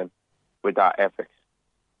problem with our FX.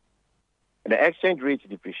 The exchange rate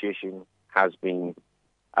depreciation has been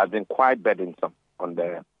quite burdensome on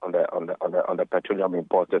the petroleum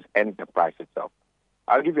importers and the price itself.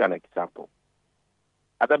 I'll give you an example.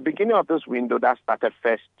 At the beginning of this window that started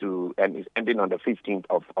first and is ending on the 15th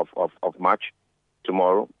of March,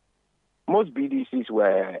 tomorrow, most BDCs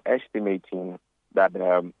were estimating that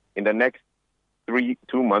in the next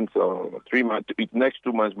 2 months or 3 months, next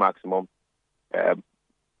 2 months maximum,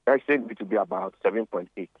 exchange rate to be about 7.8.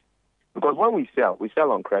 Because when we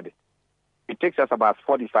sell on credit. It takes us about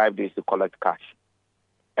 45 days to collect cash.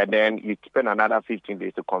 And then you spend another 15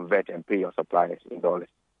 days to convert and pay your suppliers in dollars.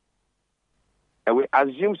 And we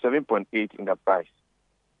assume 7.8 in the price.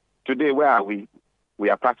 Today, where are we? We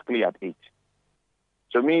are practically at 8.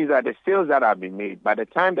 So it means that the sales that have been made, by the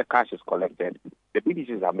time the cash is collected, the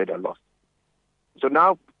BDCs have made a loss. So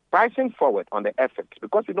now, pricing forward on the FX,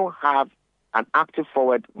 because we don't have an active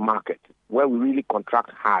forward market where we really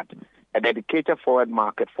contract hard, a dedicated forward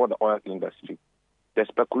market for the oil industry, the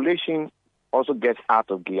speculation also gets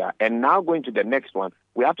out of gear. And now going to the next one,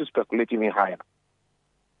 we have to speculate even higher.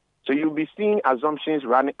 So you'll be seeing assumptions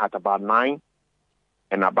running at about 9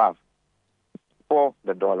 and above for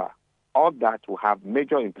the dollar. All that will have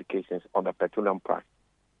major implications on the petroleum price.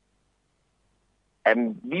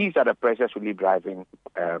 And these are the pressures really driving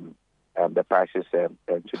the prices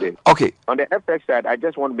today. Okay. On the FX side, I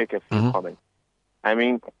just want to make a few comments. I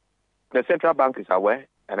mean, the central bank is aware,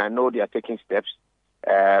 and I know they are taking steps.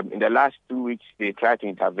 In the last 2 weeks, they tried to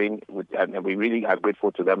intervene, and we really are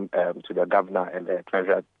grateful to them, to the governor and the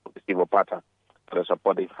treasurer, Steve Opata, for the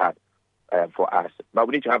support they've had for us. But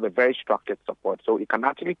we need to have a very structured support, so it can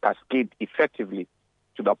actually cascade effectively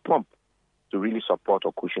to the pump to really support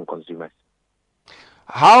or cushion consumers.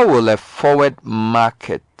 How will a forward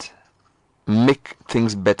market make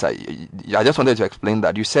things better? I just wanted to explain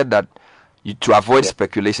that. You said that to avoid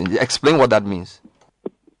speculation. Explain what that means.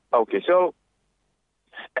 Okay, so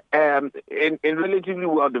in relatively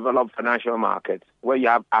well-developed financial markets where you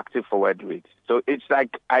have active forward rates, so it's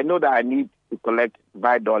like I know that I need to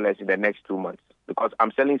buy dollars in the next 2 months because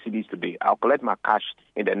I'm selling CDs today. I'll collect my cash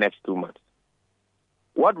in the next 2 months.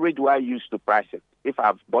 What rate do I use to price it if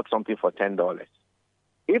I've bought something for $10?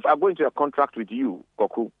 If I go into a contract with you,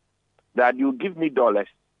 Koku, that you give me dollars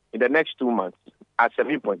in the next 2 months at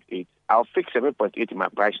 7.8, I'll fix 7.8 in my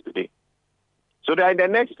price today. So that in the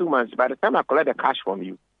next 2 months, by the time I collect the cash from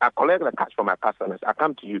you, I collect the cash from my customers, I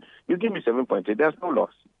come to you, you give me 7.8, there's no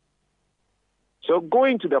loss. So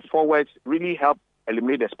going to the forwards really help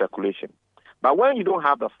eliminate the speculation. But when you don't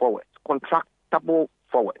have the forwards, contractable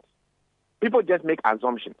forwards. People just make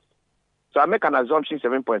assumptions. So I make an assumption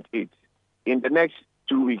 7.8. In the next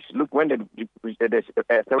 2 weeks, look, when the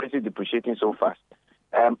currency is depreciating so fast,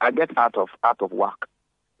 I get out of whack.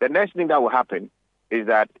 The next thing that will happen is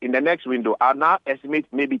that in the next window, I'll now estimate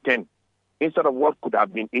maybe 10 instead of what could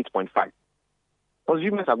have been 8.5.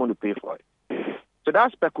 Consumers are going to pay for it. So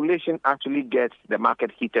that speculation actually gets the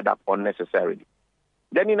market heated up unnecessarily.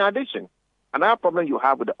 Then in addition, another problem you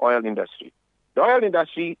have with the oil industry. The oil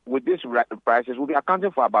industry, with these prices, will be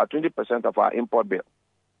accounting for about 20% of our import bill.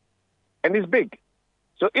 And it's big.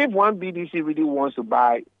 So if one BDC really wants to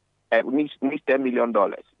buy, needs $10 million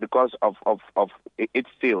because of its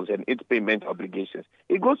sales and its payment obligations,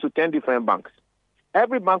 it goes to 10 different banks.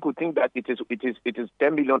 Every bank will think that it is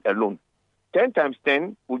 10 million alone. 10 times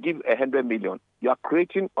 10 will give 100 million. You are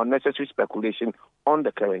creating unnecessary speculation on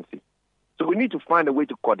the currency. So we need to find a way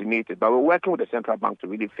to coordinate it, but we're working with the central bank to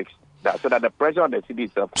really fix that so that the pressure on the cedi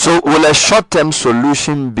itself. So will a short-term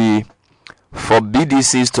solution be for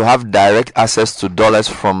BDCs to have direct access to dollars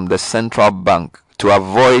from the central bank to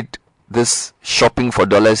avoid this shopping for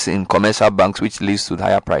dollars in commercial banks, which leads to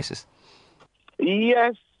higher prices?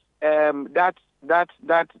 Yes, that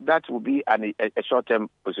will be a short-term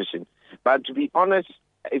position. But to be honest,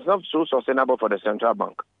 it's not so sustainable for the central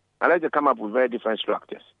bank unless they come up with very different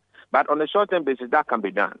structures. But on a short-term basis, that can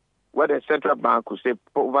be done. Where the central bank will say,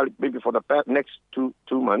 maybe for the next two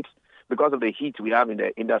months, because of the heat we have in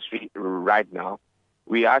the industry right now,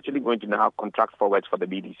 we are actually going to now contract forwards for the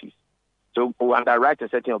BDCs. So we underwrite a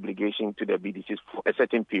certain obligation to the BDCs for a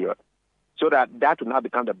certain period, so that will now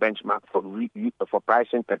become the benchmark for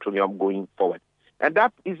pricing petroleum going forward. And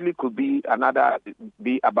that easily could be about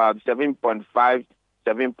 7.5,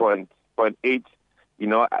 7.8,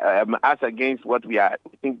 as against what we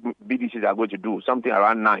think BDCs are going to do, something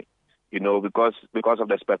around 9, because of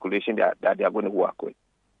the speculation that they are going to work with.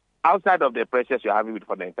 Outside of the pressures you're having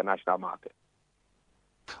for the international market.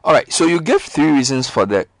 All right, so you gave 3 reasons for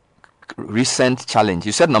the recent challenge.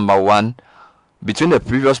 You said number 1, between the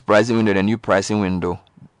previous pricing window and the new pricing window,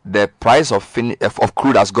 the price of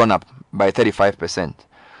crude has gone up by 35%.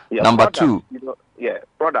 Yeah, number products, 2,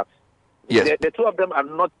 products. Yes. The two of them are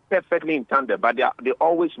not perfectly in tandem, but they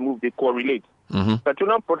always move, they correlate. Mm-hmm.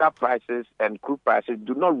 Petroleum product prices and crude prices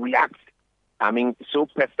do not react, so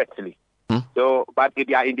perfectly. Mm-hmm. So, but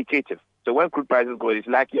they are indicative. So when crude prices go, it's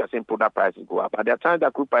likely you're saying product prices go up. But there are times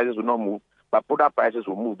that crude prices will not move, but product prices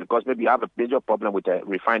will move because maybe you have a major problem with a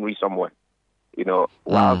refinery somewhere.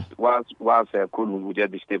 Whilst crude will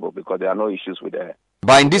just be stable because there are no issues with the.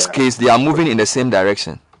 But in this case, they are moving in the same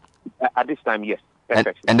direction. At this time, yes.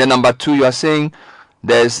 And then number 2, you are saying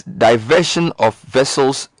there's diversion of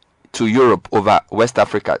vessels to Europe over West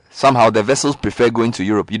Africa. Somehow the vessels prefer going to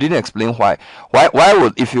Europe. You didn't explain why. Why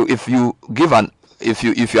would if you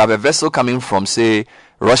have a vessel coming from, say,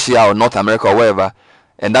 Russia or North America or wherever,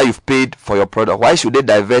 and now you've paid for your product, why should they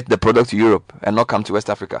divert the product to Europe and not come to West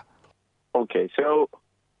Africa? Okay, so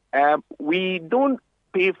we don't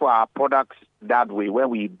pay for our products that way. When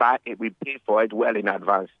we buy it, we pay for it well in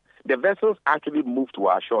advance. The vessels actually move to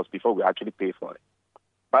our shores before we actually pay for it.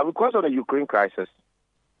 But because of the Ukraine crisis,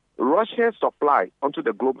 Russia's supply onto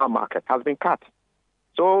the global market has been cut.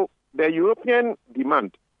 So the European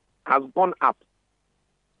demand has gone up.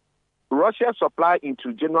 Russia's supply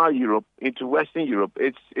into general Europe, into Western Europe,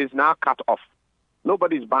 is now cut off.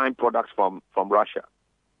 Nobody's buying products from Russia.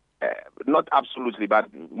 Not absolutely, but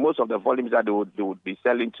most of the volumes that they would be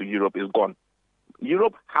selling to Europe is gone.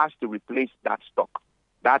 Europe has to replace that stock,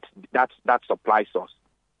 that supply source.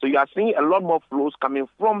 So you are seeing a lot more flows coming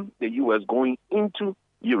from the U.S. going into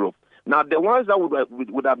Europe. Now, the ones that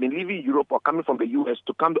would have been leaving Europe or coming from the U.S.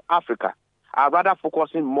 to come to Africa are rather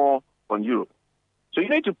focusing more on Europe. So you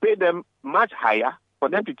need to pay them much higher for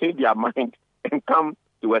them to take their mind and come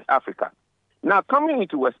to West Africa. Now, coming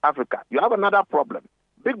into West Africa, you have another problem.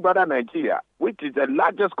 Big Brother Nigeria, which is the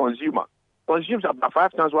largest consumer, consumes about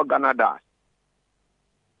 5 times what Ghana does,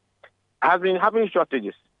 has been having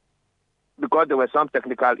shortages because there were some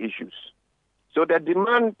technical issues. So the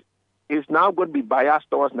demand is now going to be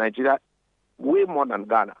biased towards Nigeria way more than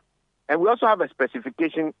Ghana. And we also have a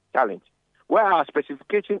specification challenge, where our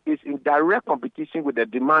specification is in direct competition with the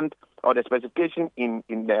demand or the specification in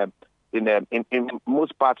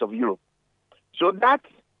most parts of Europe. So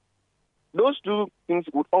those two things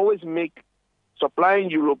would always make supplying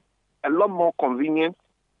Europe a lot more convenient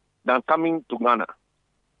than coming to Ghana.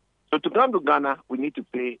 So to come to Ghana, we need to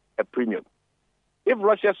pay a premium. If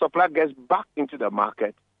Russia's supply gets back into the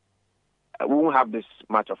market, we won't have this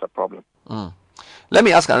much of a problem. Let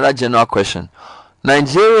me ask another general question.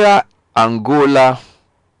 Nigeria, Angola,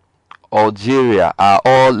 Algeria are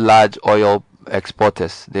all large oil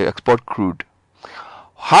exporters. They export crude.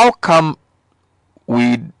 How come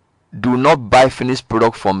we do not buy finished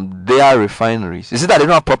product from their refineries? Is it that they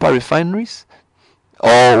don't have proper refineries?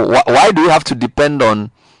 Or why do we have to depend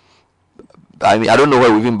on, I mean, I don't know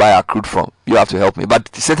where we even buy our crude from. You have to help me.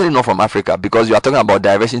 But certainly not from Africa, because you are talking about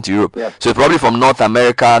diversion to Europe. Yeah. So probably from North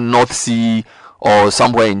America, North Sea, or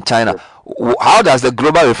somewhere in China. Yeah. How does the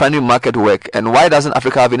global refinery market work? And why doesn't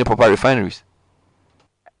Africa have any proper refineries?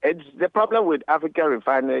 It's the problem with African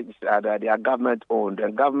refineries that they are government-owned,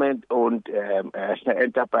 and government-owned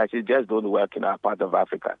enterprises just don't work in our part of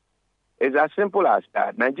Africa. It's as simple as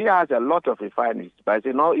that. Nigeria has a lot of refineries, but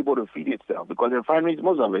it's not able to feed itself because the refineries,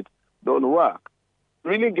 most of it, don't work. To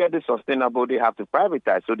really get it sustainable, they have to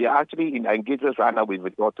privatize. So they are actually in engagements right now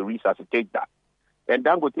with God to resuscitate that. And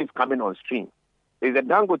Dangote is coming on stream. It's a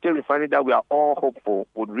Dangote refinery that we are all hopeful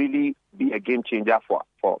would really be a game changer for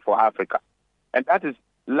Africa. And that is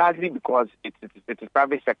largely because it is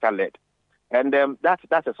private sector led. And that's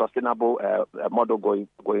a sustainable model going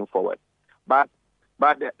forward. But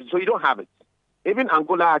so you don't have it. Even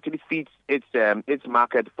Angola actually feeds its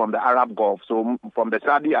market from the Arab Gulf, so from the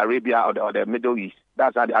Saudi Arabia or the Middle East.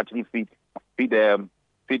 That's how they actually feed that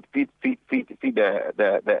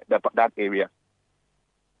area.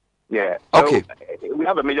 Yeah. Okay. So we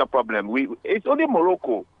have a major problem. It's only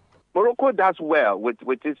Morocco. Morocco does well with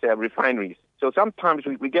its refineries. So sometimes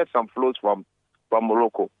we get some flows from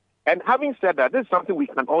Morocco. And having said that, this is something we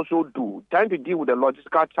can also do, trying to deal with the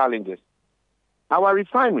logistical challenges. Our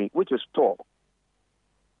refinery, which is Tor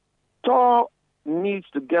needs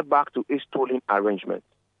to get back to its tolling arrangement.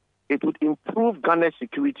 It would improve Ghana's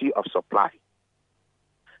security of supply.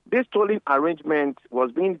 This tolling arrangement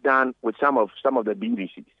was being done with some of the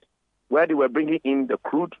BDCs, where they were bringing in the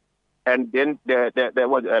crude, and then there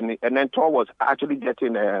was, and then Tor was actually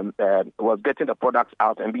getting the products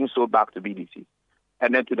out and being sold back to BDC,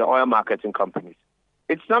 and then to the oil marketing companies.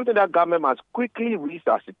 It's something that government must quickly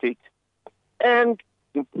resuscitate and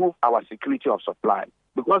improve our security of supply.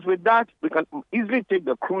 Because with that, we can easily take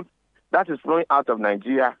the crude that is flowing out of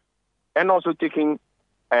Nigeria and also taking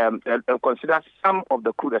and consider some of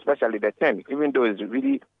the crude, especially the 10, even though it's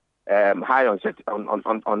really high on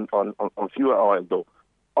fuel oil, though,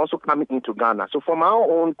 also coming into Ghana. So from our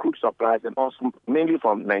own crude supplies and also mainly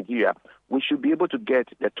from Nigeria, we should be able to get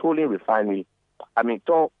the tolling refinery,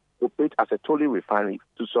 Tor operate as a tolling refinery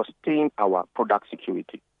to sustain our product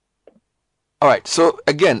security. All right. So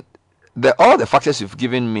again, all the factors you've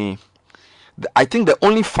given me, I think the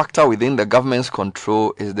only factor within the government's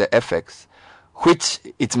control is the FX, which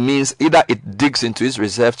it means either it digs into its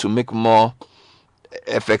reserve to make more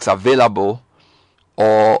FX available,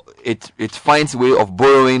 or it finds a way of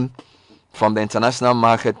borrowing from the international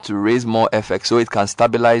market to raise more FX so it can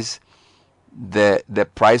stabilize the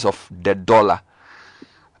price of the dollar.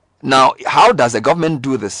 Now, how does the government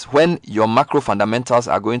do this when your macro fundamentals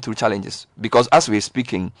are going through challenges? Because as we're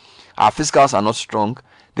speaking, our fiscals are not strong.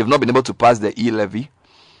 They've not been able to pass the e-levy.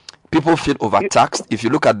 People feel overtaxed. If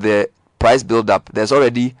you look at the price build-up, there's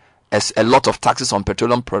already a lot of taxes on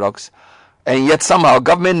petroleum products. And yet somehow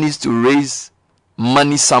government needs to raise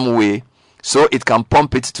money some way so it can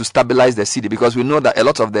pump it to stabilize the cedi. Because we know that a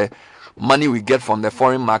lot of the money we get from the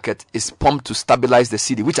foreign market is pumped to stabilize the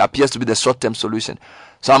cedi, which appears to be the short-term solution.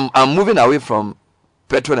 So I'm moving away from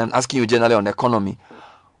petrol and asking you generally on the economy.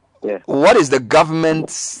 Yeah. What is the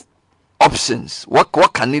government's options? What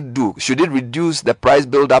can it do? Should it reduce the price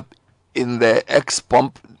build-up in the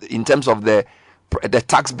X-pump in terms of the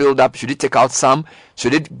tax build-up? Should it take out some?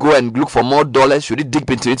 Should it go and look for more dollars? Should it dig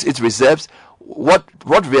into its reserves? What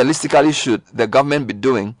realistically should the government be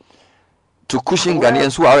doing to cushion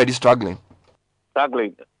Ghanaians who are already struggling?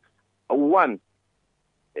 One,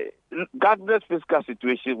 Ghana's fiscal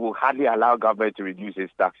situation will hardly allow government to reduce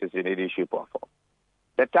its taxes in any shape or form.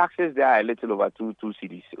 The taxes there are a little over two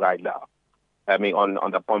cedis right now.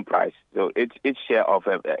 On the pump price. So its share of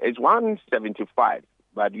it's 175,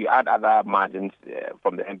 but you add other margins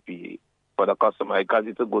from the MPA for the customer because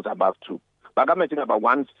it goes above 2. But government is about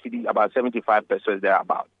 1 cedi, about 75 pesos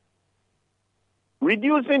thereabout.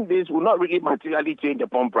 Reducing this will not really materially change the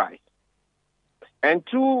pump price. And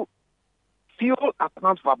 2, fuel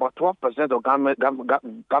accounts for about 12% of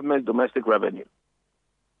government's domestic revenue.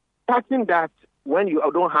 Taxing that when you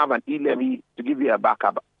don't have an e-levy to give you a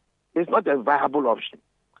backup, it's not a viable option.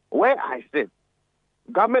 Where I sit,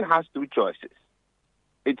 government has 2 choices.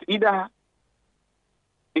 It's either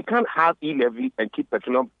it can't have e-levy and keep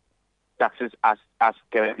petroleum taxes as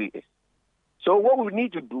currently is. So what we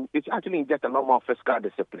need to do is actually inject a lot more fiscal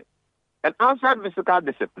discipline. And outside fiscal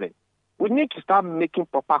discipline, We need to start making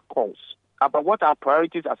proper calls about what our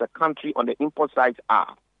priorities as a country on the import side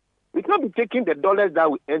are. We can't be taking the dollars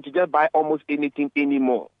that we earn to just buy almost anything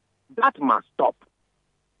anymore. That must stop.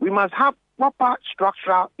 We must have proper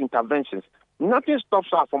structural interventions. Nothing stops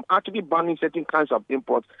us from actually banning certain kinds of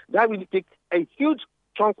imports that will take a huge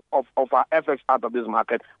chunk of our FX out of this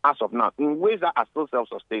market as of now in ways that are still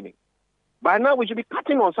self-sustaining. By now, we should be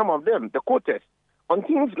cutting on some of them, the quotas, on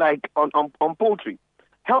things like on poultry,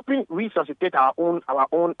 helping resuscitate our own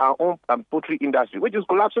poultry industry, which is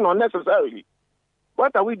collapsing unnecessarily.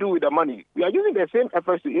 What are we doing with the money? We are using the same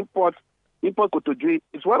efforts to import Kotojue.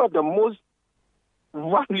 It's one of the most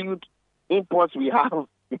valued imports we have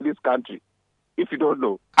in this country, if you don't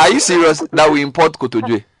know. Are you serious that we import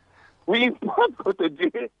Kotojue? We import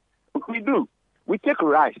Kotojue. We do. We take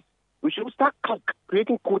rice. We should start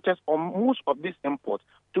creating quotas on most of these imports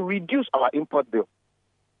to reduce our import bill.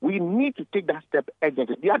 We need to take that step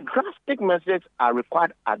urgently. There are drastic measures are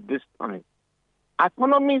required at this time.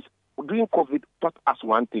 Economies during COVID taught us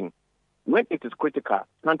one thing. When it is critical,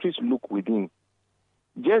 countries look within.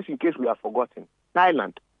 Just in case we have forgotten,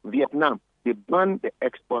 Thailand, Vietnam, they banned the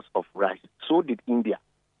exports of rice. So did India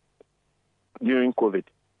during COVID.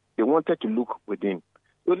 They wanted to look within.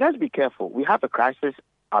 So let's be careful. We have a crisis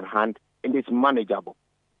at hand, and it's manageable.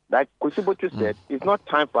 Like Kosibotu said, it's not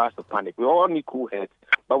time for us to panic. We all need cool heads,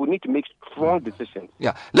 but we need to make strong decisions.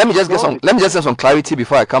 Yeah. Let me just get some clarity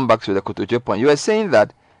before I come back to the Kotojue point. You were saying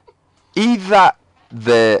that either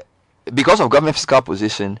because of government fiscal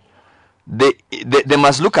position, they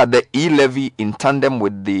must look at the e-levy in tandem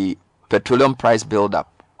with the petroleum price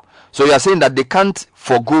build-up. So you are saying that they can't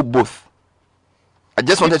forgo both. I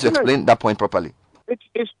just wanted to explain that point properly.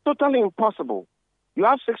 It's totally impossible. You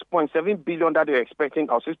have 6.7 billion that you're expecting,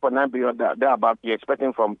 or 6.9 billion that you're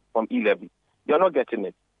expecting from e-levy. You're not getting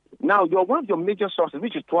it. Now, one of your major sources,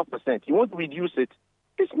 which is 12%, you want to reduce it.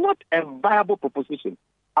 It's not a viable proposition.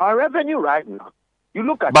 Our revenue right now, you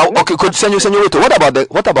look at... But okay, Senorito,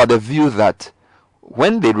 what about the view that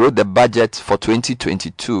when they wrote the budget for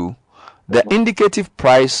 2022, the indicative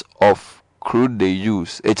price of crude they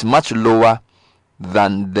use, it's much lower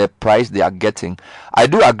than the price they are getting. I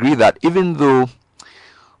do agree that even though,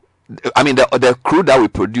 I mean, the crude that we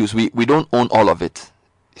produce, we don't own all of it.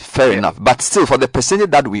 Fair enough. But still, for the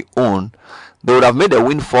percentage that we own, they would have made a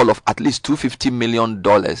windfall of at least $250 million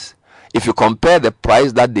if you compare the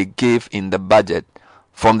price that they gave in the budget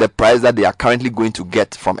from the price that they are currently going to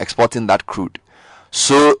get from exporting that crude.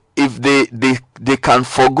 So if they can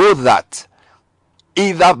forgo that,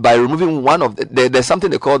 either by removing one of there's something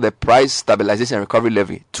they call the price stabilization and recovery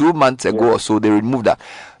levy. 2 months ago or so, they removed that.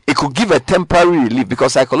 It could give a temporary relief,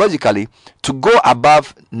 because psychologically, to go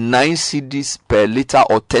above 9 cedis per liter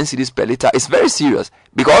or 10 cedis per liter is very serious,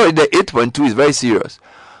 because already the 8.2 is very serious.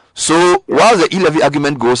 So while the e-levy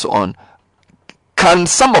argument goes on, can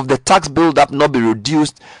some of the tax build-up not be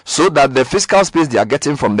reduced so that the fiscal space they are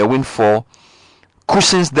getting from the windfall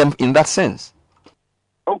cushions them in that sense?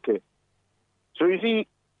 Okay. So you see,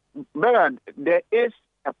 Bernard, there is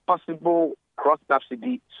a possible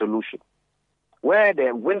cross-subsidy solution where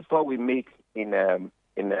the windfall we make on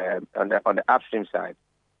the upstream side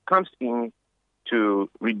comes in to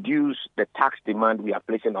reduce the tax demand we are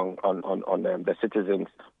placing on the citizens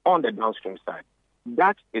on the downstream side.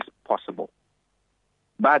 That is possible.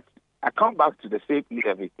 But I come back to the same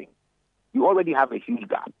everything. You already have a huge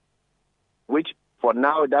gap, which for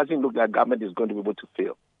now it doesn't look like government is going to be able to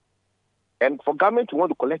fill. And for government to want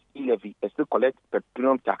to collect e-levy and still collect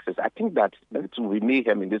petroleum taxes, I think that it will be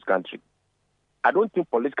mayhem in this country. I don't think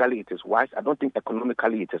politically it is wise. I don't think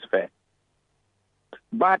economically it is fair.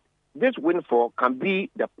 But this windfall can be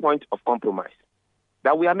the point of compromise,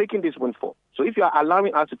 that we are making this windfall. So if you are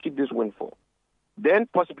allowing us to keep this windfall, then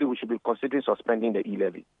possibly we should be considering suspending the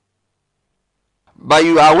e-levy. But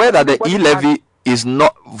you are aware that the e-levy is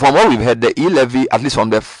not, from what we've heard, the e-levy, at least from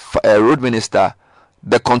the road minister,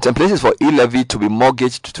 the contemplation is for e-levy to be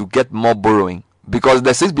mortgaged to get more borrowing, because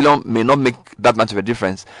the 6 billion may not make that much of a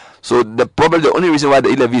difference. So the only reason why the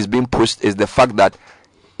e-levy is being pushed is the fact that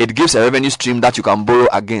it gives a revenue stream that you can borrow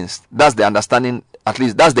against. That's the understanding, at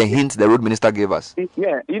least that's the hint the road minister gave us.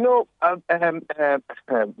 Yeah,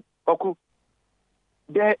 Oku,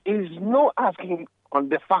 there is no asking on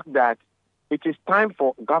the fact that it is time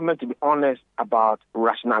for government to be honest about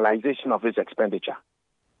rationalization of its expenditure.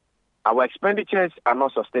 Our expenditures are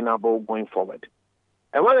not sustainable going forward.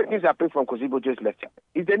 And one of the things I picked from Kosiboju's lecture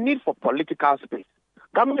is the need for political space.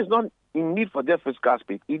 Government is not in need for their fiscal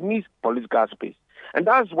space. It needs political space. And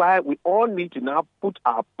that's why we all need to now put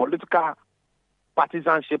our political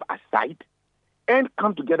partisanship aside and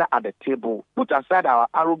come together at the table, put aside our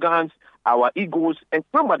arrogance, our egos and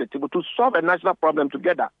come at the table to solve a national problem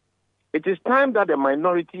together. It is time that the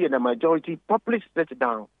minority and the majority properly sit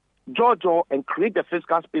down, judge and create the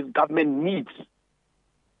fiscal space government needs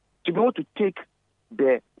to be able to take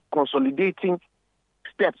the consolidating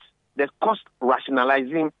steps, the cost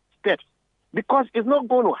rationalizing steps, because it's not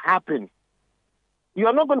going to happen. You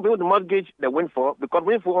are not going to be able to mortgage the windfall because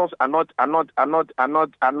windfalls are not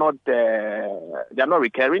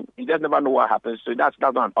recurring. You just never know what happens. So that's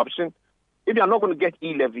not an option. If you are not going to get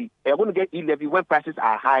e-levy, you're going to get e-levy when prices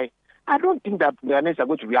are high. I don't think that Ghanaians are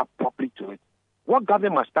going to react properly to it. What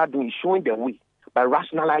government must start doing is showing the way by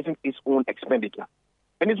rationalizing its own expenditure.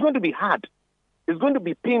 And it's going to be hard. It's going to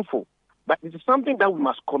be painful. But it is something that we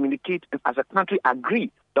must communicate and as a country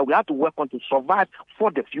agree that we have to work on to survive for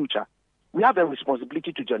the future. We have a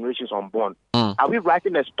responsibility to generations unborn. Are we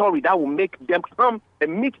writing a story that will make them come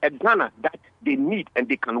and meet a Ghana that they need and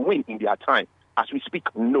they can win in their time? As we speak,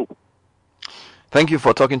 no. Thank you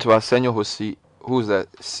for talking to us, Senor Hosi, who's the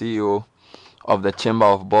CEO of the Chamber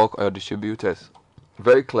of Bulk Oil Distributors.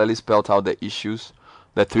 Very clearly spelled out the issues,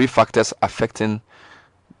 the three factors affecting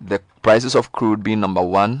the prices of crude being number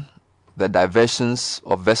one, the diversions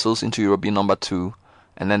of vessels into Europe being number two,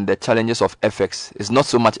 and then the challenges of FX. It's not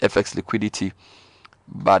so much FX liquidity,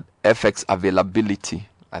 but FX availability.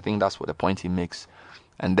 I think that's what the point he makes.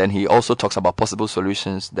 And then he also talks about possible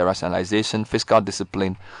solutions, the rationalization, fiscal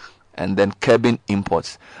discipline, and then curbing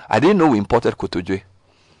imports. I didn't know we imported Kotoje,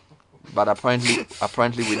 but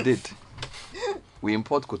apparently we did. We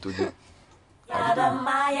import Kotoje.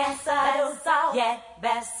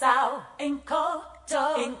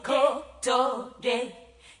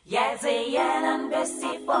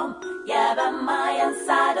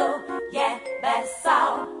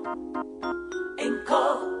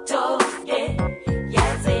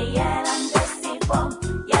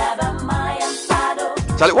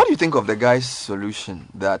 Charlie, what do you think of the guy's solution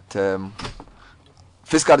that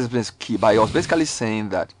fiscal discipline is key? But he was basically saying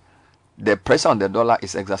that the pressure on the dollar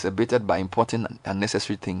is exacerbated by importing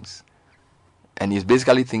unnecessary things. And it's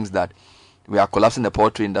basically things that we are collapsing the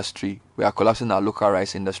poultry industry, we are collapsing our local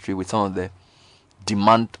rice industry with some of the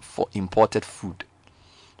demand for imported food.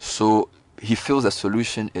 So he feels the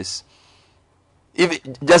solution is if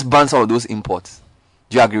it just ban some of those imports.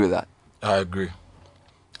 Do you agree with that? I agree.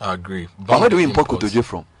 But where do we import Kotoje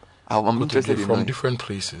from? I'm interested in from different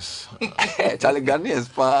places. Charlie Ghanaians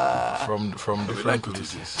from different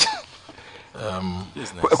places.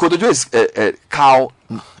 Kotoje is a cow.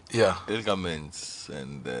 Yeah, ligaments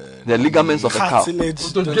and the ligaments of a cow.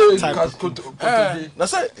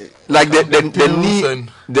 That's it. Like the knee,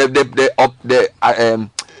 the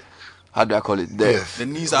how do I call it? The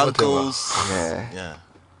knees, ankles. Yeah.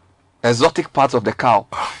 Exotic parts of the cow.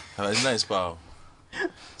 It's nice, pal.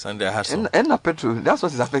 Sunday I had some. And petrol. That's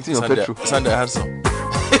what is affecting your petrol. Sunday I had some.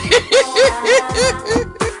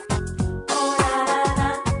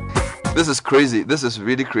 This is crazy. This is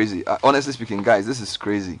really crazy. Honestly speaking, guys, this is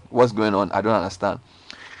crazy. What's going on? I don't understand.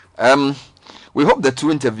 We hope the two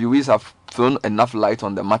interviewees have thrown enough light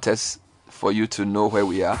on the matters for you to know where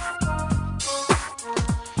we are.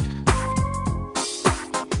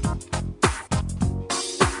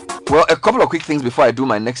 Well, a couple of quick things before I do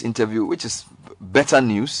my next interview, which is better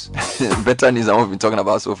news. Better news than what we've been talking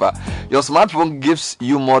about so far. Your smartphone gives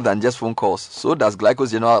you more than just phone calls. So does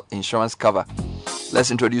Glyco's General Insurance Cover. Let's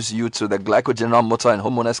introduce you to the Glyco General Motor and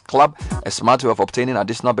Homeowners Club, a smart way of obtaining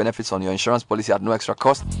additional benefits on your insurance policy at no extra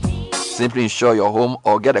cost. Simply insure your home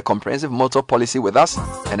or get a comprehensive motor policy with us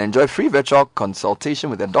and enjoy free virtual consultation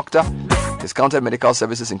with a doctor, discounted medical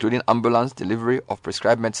services including ambulance, delivery of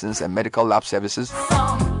prescribed medicines and medical lab services,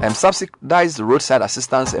 and subsidized roadside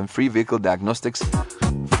assistance and free vehicle diagnostics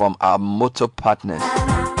from our motor partners.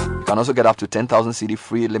 You can also get up to 10,000 CD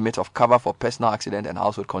free limit of cover for personal accident and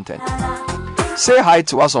household content. Say hi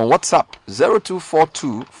to us on WhatsApp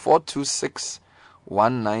 0242 426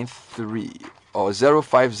 193 or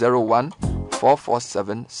 0501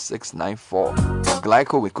 447 694.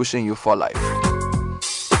 Glyco will cushion you for life.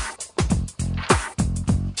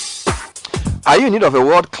 Are you in need of a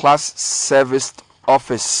world-class serviced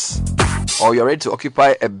office, or you're ready to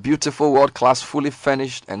occupy a beautiful world-class fully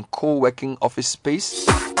furnished and co-working office space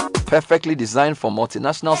perfectly designed for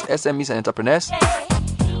multinationals, SMEs and entrepreneurs?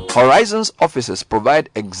 Horizons offices provide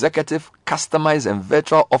executive, customized and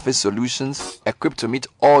virtual office solutions equipped to meet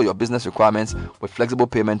all your business requirements with flexible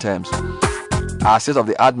payment terms. Our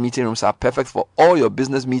state-of-the-art meeting rooms are perfect for all your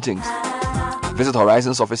business meetings. Visit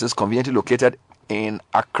Horizons offices conveniently located in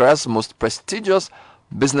Accra's most prestigious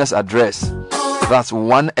business address. That's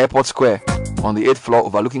 1 Airport Square on the 8th floor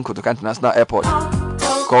overlooking Kotoka International Airport.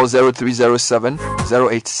 call 0307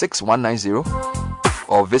 086 190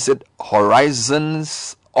 or visit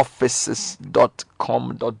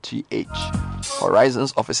horizonsoffices.com.gh.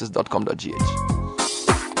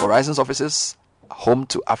 horizonsoffices.com.gh. Horizons Offices, home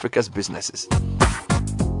to Africa's businesses.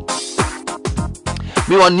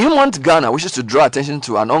 Meanwhile, Newmont Ghana wishes to draw attention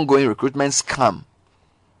to an ongoing recruitment scam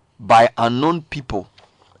by unknown people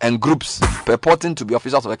and groups purporting to be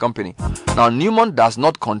officers of the company. Now, Newmont does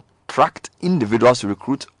not contract individuals to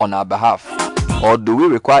recruit on our behalf, or do we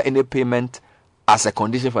require any payment as a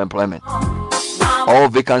condition for employment. All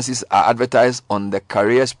vacancies are advertised on the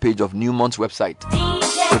careers page of Newmont's website.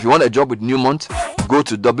 So if you want a job with Newmont, go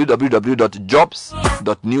to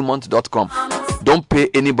www.jobs.newmont.com. Don't pay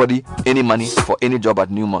anybody any money for any job at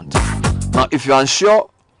Newmont. Now, if you're unsure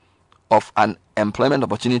of an employment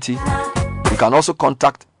opportunity, you can also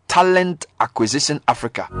contact Talent Acquisition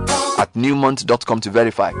Africa at newmont.com to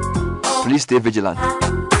verify. Please stay vigilant.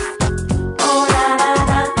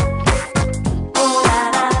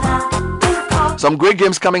 Some great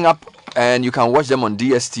games coming up, and you can watch them on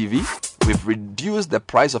DSTV. We've reduced the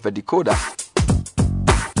price of a decoder.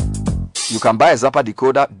 You can buy a Zappa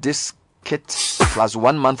decoder disc kit plus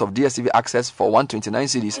 1 month of DSTV access for 129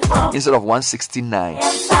 CDs instead of 169.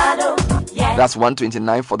 That's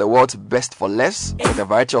 129 for the world's best for less, with a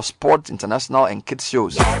variety of sports, international, and kids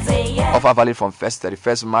shows. Offer valid from 1st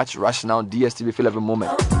 31st March. Rational DSTV, feel every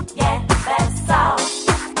moment.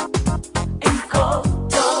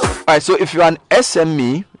 Alright, so if you're an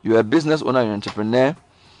SME, you're a business owner, you're an entrepreneur,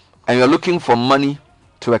 and you're looking for money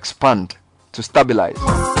to expand, to stabilize,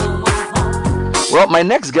 well, my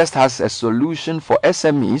next guest has a solution for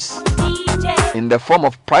SMEs in the form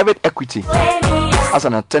of private equity as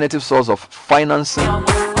an alternative source of financing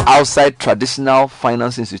outside traditional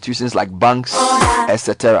finance institutions like banks,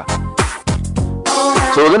 etc.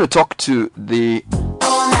 So we're going to talk to the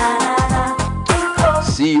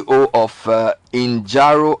CEO of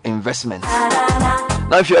Injaro Investments.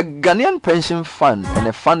 Now, if you're a Ghanaian pension fund and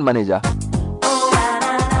a fund manager,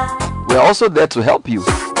 we're also there to help you.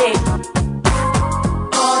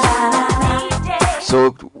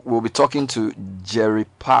 So we'll be talking to Jerry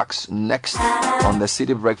Parks next on the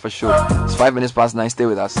City Breakfast Show. It's 5 minutes past 9. Stay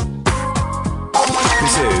with us.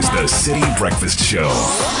 This is the City Breakfast Show,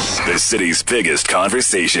 the city's biggest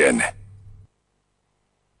conversation.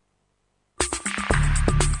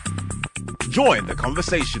 Join the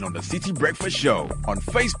conversation on the City Breakfast Show on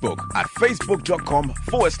Facebook at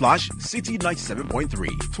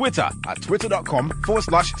facebook.com/City97.3, Twitter at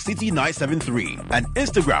twitter.com/City973, and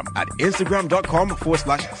Instagram at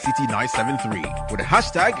instagram.com/City973 with the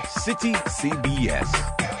hashtag CityCBS.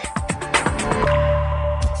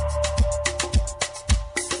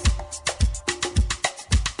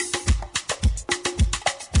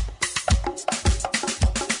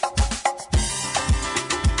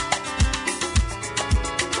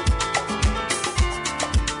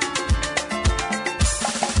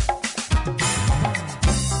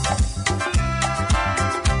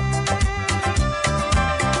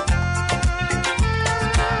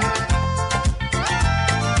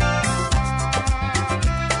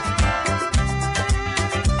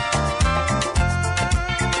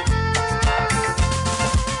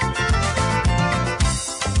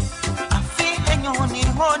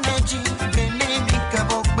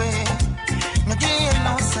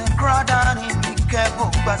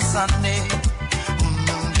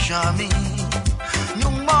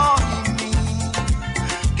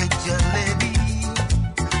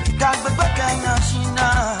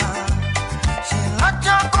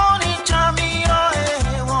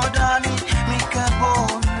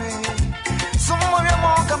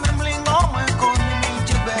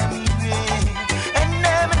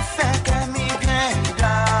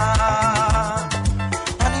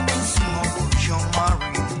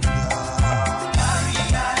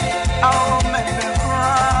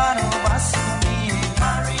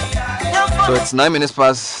 So it's 9 minutes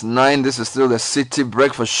past 9. This is still the City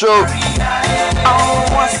Breakfast Show.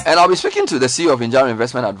 And I'll be speaking to the CEO of Injaro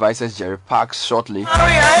Investment Advisors, Jerry Parks, shortly.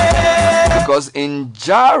 Because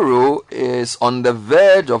Injaro is on the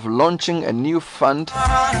verge of launching a new fund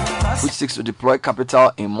which seeks to deploy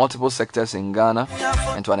capital in multiple sectors in Ghana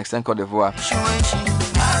and to an extent Cote d'Ivoire.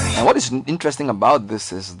 And what is interesting about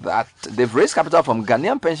this is that they've raised capital from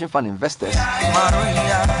Ghanaian pension fund investors,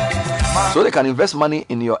 so they can invest money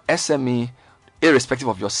in your SME irrespective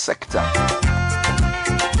of your sector.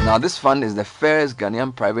 Now, this fund is the first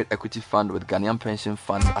Ghanaian private equity fund with Ghanaian pension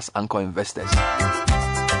funds as anchor investors.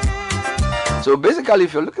 So basically,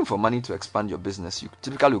 if you're looking for money to expand your business, you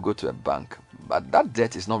typically will go to a bank. But that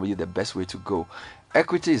debt is not really the best way to go.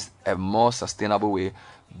 equity is a more sustainable way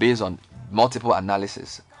based on multiple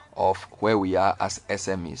analysis of where we are as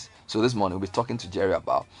SMEs. So this morning we'll be talking to Jerry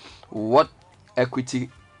about what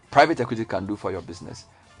private equity can do for your business,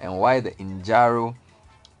 and why the Injaro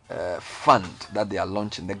fund that they are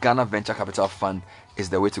launching, the Ghana Venture Capital Fund, is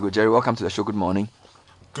the way to go. Jerry, welcome to the show. Good morning.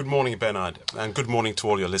 Good morning, Bernard, and good morning to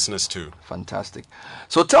all your listeners too. Fantastic.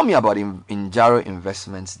 So tell me about Injaro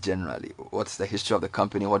Investments generally. What's the history of the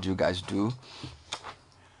company? What do you guys do?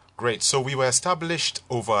 Great. So we were established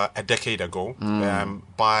over a decade ago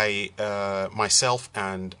by myself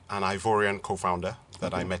and an Ivorian co-founder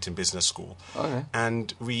that I met in business school. Okay.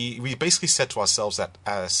 And we basically said to ourselves that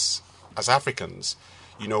as Africans,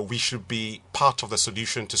 we should be part of the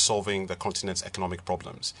solution to solving the continent's economic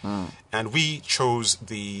problems. And we chose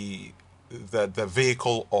the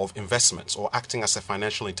vehicle of investments, or acting as a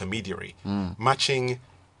financial intermediary, matching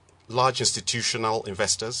large institutional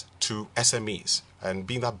investors to SMEs and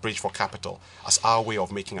being that bridge for capital as our way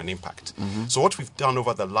of making an impact. So what we've done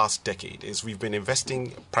over the last decade is we've been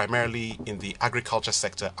investing primarily in the agriculture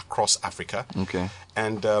sector across Africa. Okay.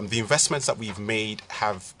 And the investments that we've made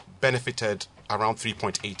have benefited around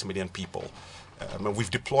 3.8 million people. And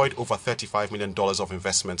we've deployed over $35 million of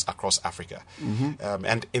investments across Africa.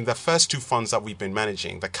 And in the first two funds that we've been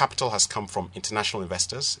managing, the capital has come from international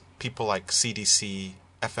investors, people like CDC,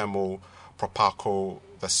 FMO, Proparco,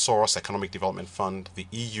 the Soros Economic Development Fund, the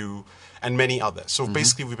EU, and many others. So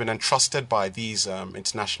basically, we've been entrusted by these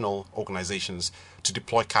international organizations to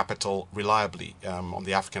deploy capital reliably on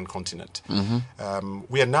the African continent.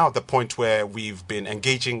 We are now at the point where we've been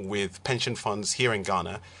engaging with pension funds here in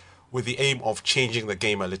Ghana with the aim of changing the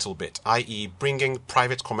game a little bit, i.e. bringing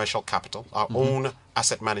private commercial capital, our own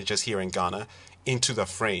asset managers here in Ghana, into the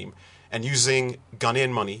frame, and using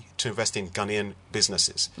Ghanaian money to invest in Ghanaian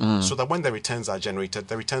businesses, so that when the returns are generated,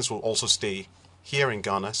 the returns will also stay here in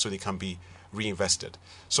Ghana, so they can be reinvested.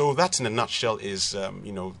 So that, in a nutshell, is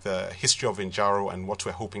the history of Injaro and what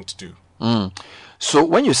we're hoping to do. So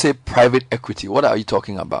when you say private equity, what are you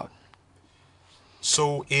talking about?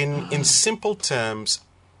 So in simple terms,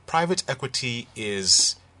 private equity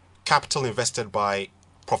is capital invested by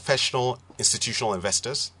professional institutional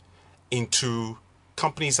investors into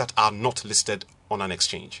companies that are not listed on an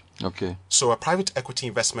exchange. Okay. So a private equity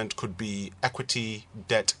investment could be equity,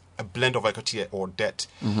 debt, a blend of equity or debt,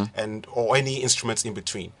 or any instruments in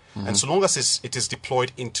between. And so long as it is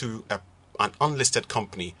deployed into an unlisted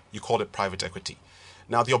company, you call it private equity.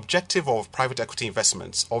 Now, the objective of private equity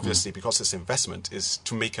investments, obviously, because it's investment, is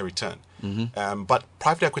to make a return. But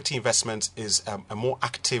private equity investment is a more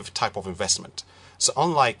active type of investment. So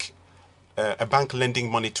unlike a bank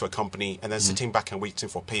lending money to a company and then sitting back and waiting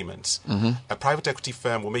for payments, a private equity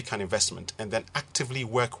firm will make an investment and then actively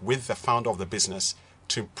work with the founder of the business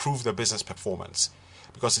to improve the business performance.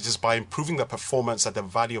 Because it is by improving the performance that the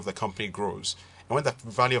value of the company grows. And when the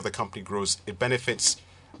value of the company grows, it benefits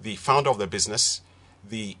the founder of the business,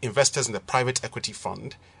 the investors in the private equity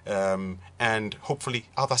fund, and hopefully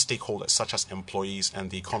other stakeholders such as employees and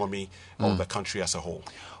the economy of the country as a whole.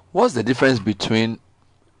 What's the difference between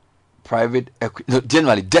private equity,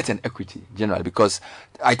 generally debt and equity, generally? Because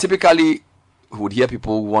I typically would hear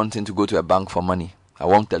people wanting to go to a bank for money. I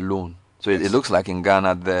want a loan. So it looks like in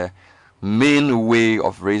Ghana, the main way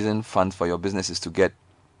of raising funds for your business is to get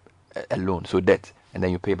a loan, so debt, and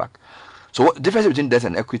then you pay back. So what the difference between debt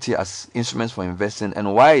and equity as instruments for investing,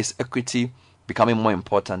 and why is equity becoming more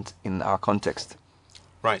important in our context?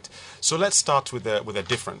 Right. So let's start with a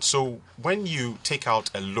difference. So when you take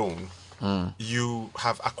out a loan, you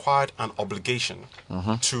have acquired an obligation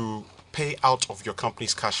to pay out of your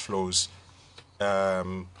company's cash flows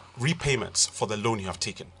repayments for the loan you have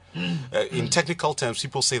taken. In technical terms,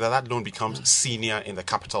 people say that loan becomes senior in the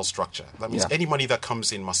capital structure. That means any money that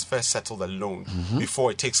comes in must first settle the loan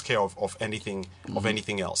before it takes care of anything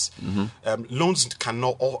else. Loans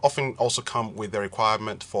often also come with the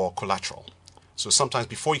requirement for collateral. So sometimes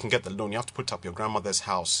before you can get the loan, you have to put up your grandmother's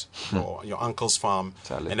house or your uncle's farm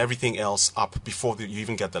and everything else up before you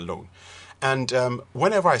even get the loan. And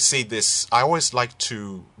whenever I say this, I always like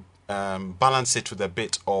to balance it with a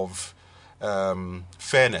bit of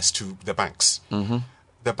fairness to the banks.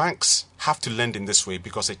 The banks have to lend in this way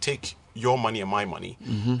because they take your money and my money,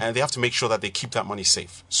 and they have to make sure that they keep that money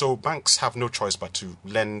safe. So banks have no choice but to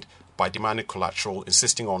lend by demanding collateral,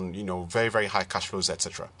 insisting on very, very high cash flows,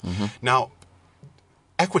 etc. Now,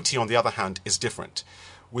 equity, on the other hand, is different.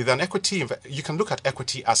 with an equity, you can look at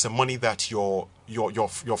equity as the money that your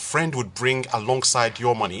friend would bring alongside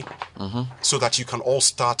your money, so that you can all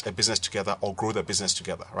start a business together or grow the business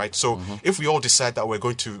together, right? So if we all decide that we're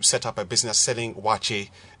going to set up a business selling wache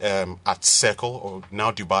at Circle or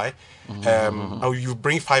now Dubai, you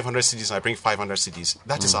bring 500 cedis, I bring 500 cedis.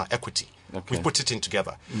 That is our equity. Okay. We put it in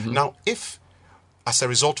together. Now, if as a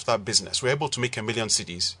result of that business we're able to make 1 million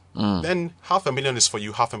cedis, then 500,000 is for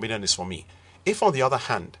you, 500,000 is for me. If, on the other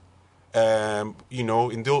hand, in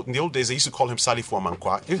the old days, they used to call him Salifu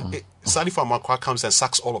Amankwa. If Salifu Amankwa comes and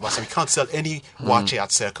sacks all of us and we can't sell any wache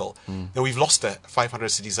at Circle, then we've lost the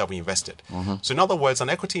 500 cedis that we invested. So in other words, an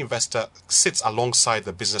equity investor sits alongside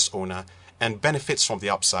the business owner and benefits from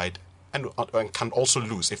the upside and can also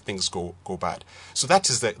lose if things go bad. So that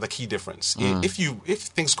is the key difference. If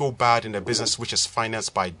things go bad in a business which is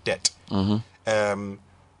financed by debt,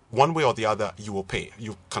 one way or the other, you will pay.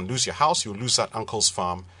 You can lose your house, you'll lose that uncle's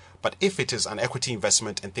farm. But if it is an equity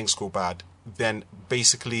investment and things go bad, then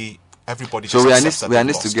basically everybody just accepts that we are in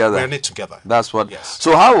this together. We're in it together. That's what. Yes.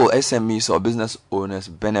 So how will SMEs or business owners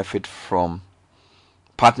benefit from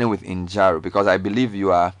partnering with Injaro? Because I believe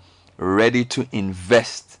you are ready to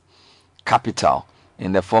invest capital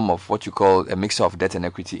in the form of what you call a mixture of debt and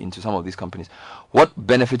equity into some of these companies. What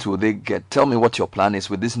benefits will they get? Tell me what your plan is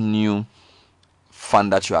with this new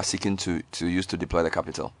fund that you are seeking to use to deploy the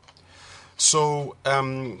capital. So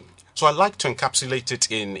I'd like to encapsulate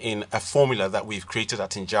it in a formula that we've created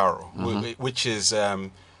at Injaro, which is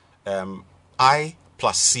I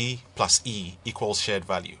plus C plus E equals shared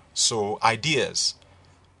value. So ideas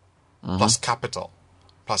plus capital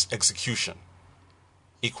plus execution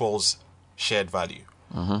equals shared value.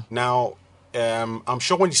 Now, I'm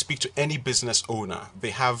sure when you speak to any business owner,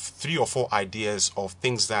 they have 3 or 4 ideas of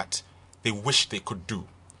things that they wish they could do.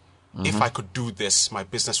 If I could do this, my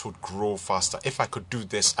business would grow faster. If I could do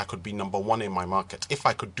this, I could be number 1 in my market. If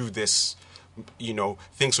I could do this,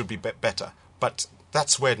 things would be better. But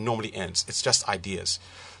that's where it normally ends. It's just ideas.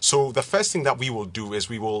 So the first thing that we will do is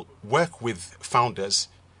we will work with founders,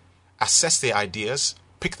 assess their ideas,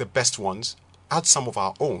 pick the best ones, add some of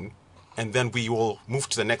our own, and then we will move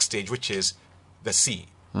to the next stage, which is the C.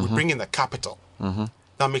 We bring in the capital.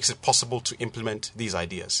 That makes it possible to implement these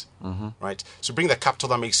ideas, right? So bring the capital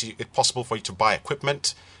that makes it possible for you to buy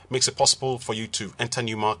equipment, makes it possible for you to enter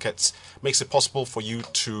new markets, makes it possible for you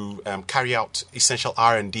to carry out essential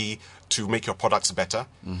R&D to make your products better.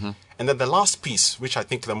 And then the last piece, which I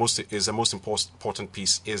think is the most important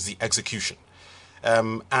piece, is the execution.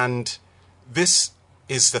 And this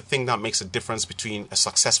is the thing that makes a difference between a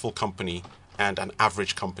successful company and an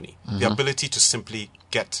average company. The ability to simply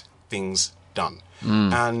get things done.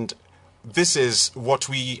 And this is what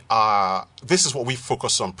we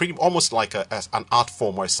focus on, pretty almost like an art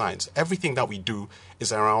form or a science. Everything that we do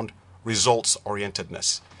is around results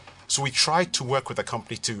orientedness. So we try to work with the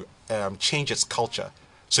company to change its culture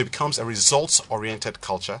so it becomes a results oriented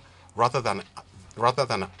culture rather than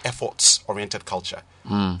an efforts oriented culture.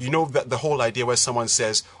 The whole idea where someone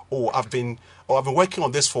says, I've been working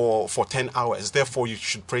on this for 10 hours, therefore you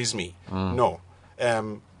should praise me. No.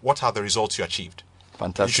 What are the results you achieved?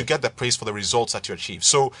 Fantastic. You should get the praise for the results that you achieve.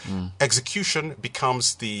 So execution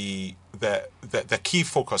becomes the key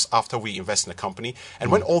focus after we invest in a company.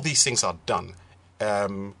 And when all these things are done,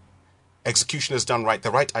 execution is done right, the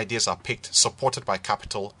right ideas are picked, supported by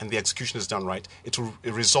capital, and the execution is done right, it will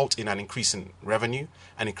result in an increase in revenue,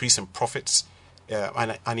 an increase in profits,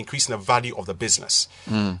 and an increase in the value of the business.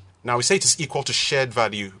 Now, we say it is equal to shared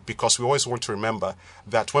value because we always want to remember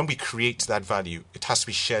that when we create that value, it has to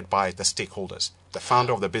be shared by the stakeholders, the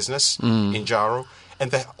founder of the business, Injaro,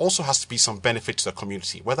 and there also has to be some benefit to the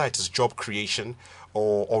community, whether it is job creation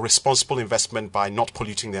or responsible investment by not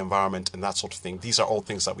polluting the environment and that sort of thing. These are all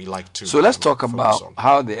things that we like to So let's talk about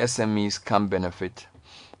how the SMEs can benefit.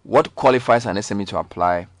 What qualifies an SME to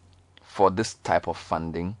apply for this type of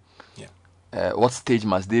funding? What stage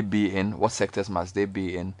must they be in? What sectors must they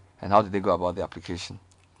be in? And how did they go about the application?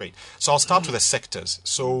 Great. So I'll start with the sectors.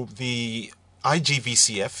 So the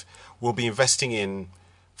IGVCF will be investing in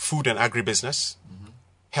food and agribusiness,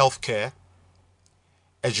 healthcare,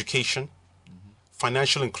 education,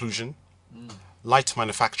 financial inclusion, light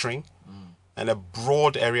manufacturing, and a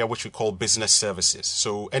broad area which we call business services.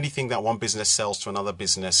 So anything that one business sells to another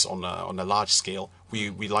business on a large scale,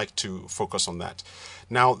 we like to focus on that.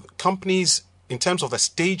 Now, companies, in terms of the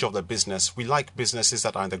stage of the business, we like businesses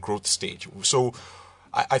that are in the growth stage. So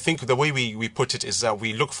I think the way we put it is that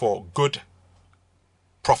we look for good,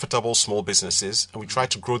 profitable small businesses, and we try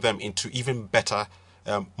to grow them into even better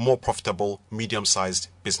more profitable, medium-sized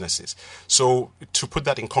businesses. So to put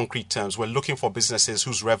that in concrete terms, we're looking for businesses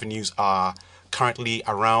whose revenues are currently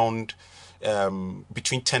around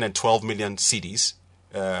between 10 and 12 million cedis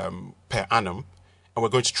per annum, and we're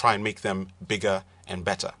going to try and make them bigger and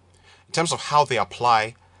better. In terms of how they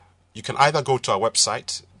apply, you can either go to our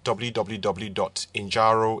website,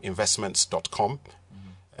 www.injaroinvestments.com,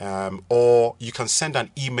 or you can send an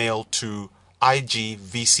email to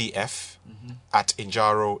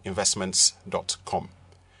igvcf@injaroinvestments.com.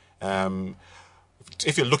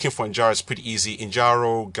 If you're looking for Injaro, it's pretty easy.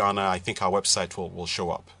 Injaro Ghana, I think our website will show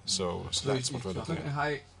up. So that's what we're looking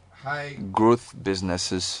at. High growth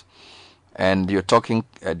businesses, and you're talking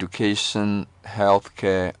education,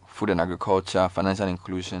 healthcare, food and agriculture, financial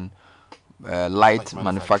inclusion, light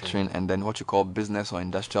manufacturing, and then what you call business or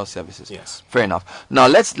industrial services. Yes. Fair enough. Now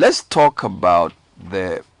let's talk about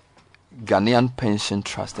the Ghanaian Pension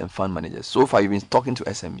Trust and Fund Managers. So far, you've been talking to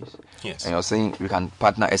SMEs. Yes. And you're saying you can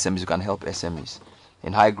partner SMEs, you can help SMEs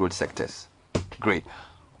in high growth sectors. Great.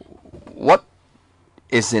 What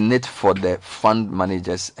is in it for the fund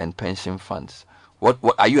managers and pension funds? What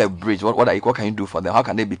are you a bridge? What can you do for them? How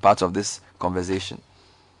can they be part of this conversation?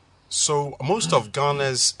 So most of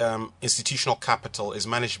Ghana's institutional capital is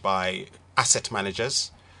managed by asset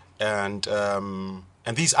managers, and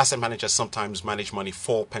these asset managers sometimes manage money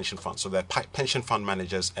for pension funds. So they're pension fund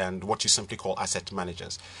managers and what you simply call asset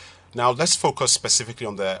managers. Now let's focus specifically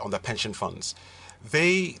on the pension funds.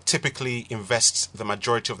 They typically invest the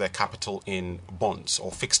majority of their capital in bonds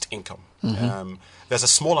or fixed income. Mm-hmm. There's a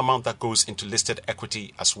small amount that goes into listed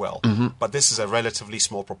equity as well, Mm-hmm. but this is a relatively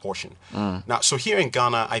small proportion. Mm. Now, so here in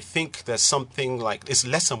Ghana, I think there's something like it's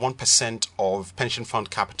less than 1% of pension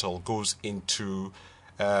fund capital goes into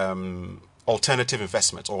alternative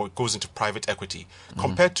investments or goes into private equity,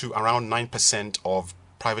 compared to around 9% of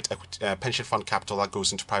private equity, pension fund capital that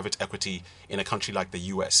goes into private equity in a country like the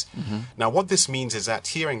US. Now, what this means is that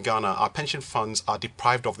here in Ghana, our pension funds are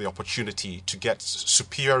deprived of the opportunity to get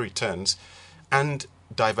superior returns and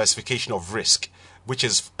diversification of risk, which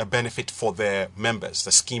is a benefit for their members,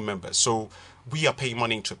 the scheme members. So we are paying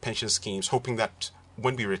money into pension schemes, hoping that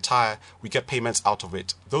when we retire, we get payments out of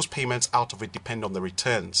it. Those payments out of it depend on the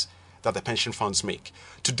returns that the pension funds make.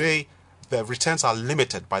 Today, the returns are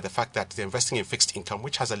limited by the fact that they're investing in fixed income,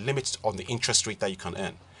 which has a limit on the interest rate that you can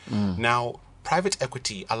earn. Now, private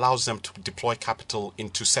equity allows them to deploy capital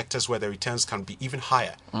into sectors where the returns can be even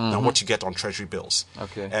higher than what you get on treasury bills.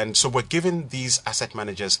 Okay. And so we're giving these asset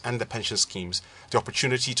managers and the pension schemes the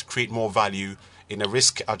opportunity to create more value in a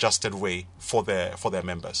risk-adjusted way for their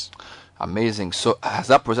members. Amazing. So has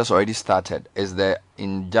that process already started? Is the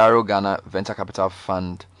Injaro Ghana Venture Capital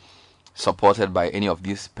Fund supported by any of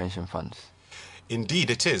these pension funds? Indeed,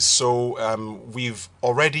 it is. So we've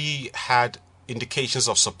already had indications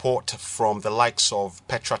of support from the likes of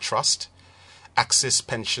Petra Trust, Axis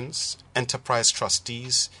Pensions, Enterprise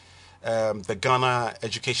Trustees, the Ghana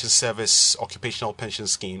Education Service Occupational Pension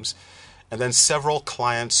Schemes, and then several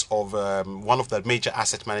clients of one of the major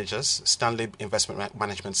asset managers, Stanley Investment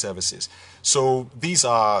Management Services. So these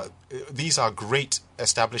are great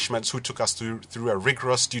establishments who took us through a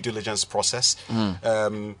rigorous due diligence process.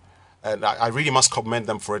 And I really must commend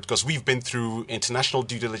them for it, because we've been through international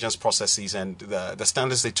due diligence processes, and the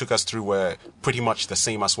standards they took us through were pretty much the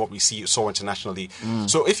same as what we saw internationally.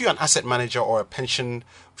 So if you're an asset manager or a pension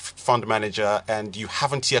fund manager and you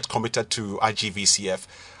haven't yet committed to IGVCF,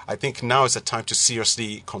 I think now is the time to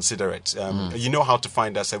seriously consider it. You know how to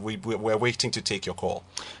find us, and we're waiting to take your call.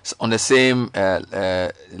 So on the same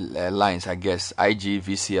lines, I guess,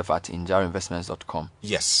 igvcf@injaroinvestments.com.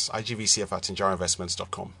 Yes,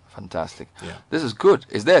 igvcf@injaroinvestments.com. Fantastic. Yeah. This is good.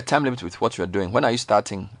 Is there a time limit with what you're doing? When are you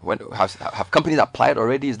starting? When have companies applied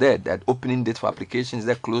already? Is there that opening date for applications? Is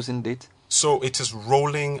there closing date? So it is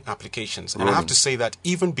rolling applications. And I have to say that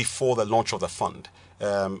even before the launch of the fund,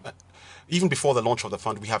 we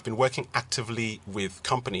have been working actively with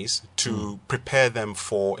companies to prepare them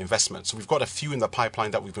for investment. So we've got a few in the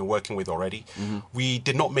pipeline that we've been working with already. We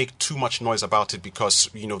did not make too much noise about it because,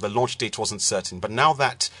 the launch date wasn't certain. But now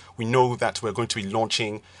that we know that we're going to be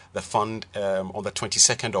launching the fund on the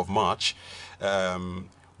 22nd of March,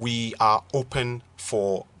 we are open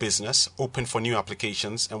for business, open for new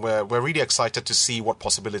applications, and we're really excited to see what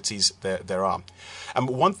possibilities there are.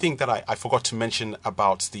 One thing that I forgot to mention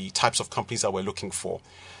about the types of companies that we're looking for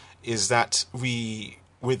is that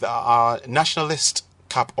with our nationalist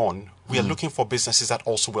cap on, we are looking for businesses that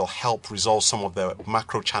also will help resolve some of the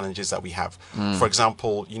macro challenges that we have. For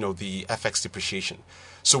example, the FX depreciation.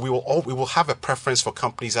 So we will have a preference for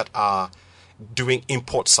companies that are doing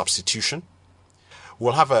import substitution.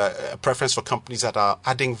 We'll have a preference for companies that are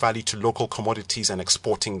adding value to local commodities and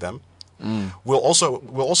exporting them. We'll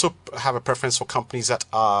also have a preference for companies that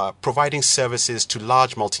are providing services to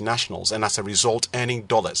large multinationals and as a result earning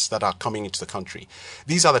dollars that are coming into the country.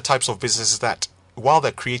 These are the types of businesses that, while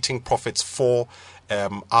they're creating profits for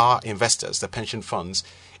our investors, the pension funds,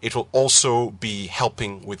 it will also be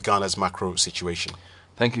helping with Ghana's macro situation.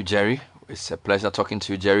 Thank you, Jerry. It's a pleasure talking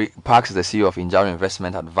to you. Jerry Parks is the CEO of Injaro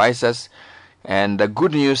Investment Advisors. And the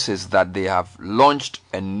good news is that they have launched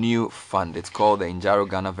a new fund. It's called the Injaro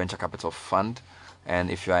Ghana Venture Capital Fund.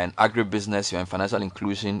 And if you are in agribusiness, you're in financial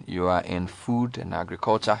inclusion, you are in food and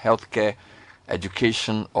agriculture, healthcare,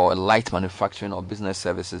 education, or light manufacturing or business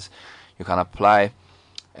services, you can apply.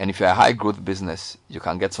 And if you're a high growth business, you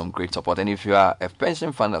can get some great support. And if you are a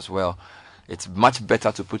pension fund as well, it's much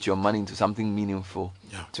better to put your money into something meaningful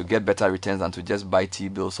to get better returns than to just buy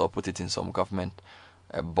T-bills or put it in some government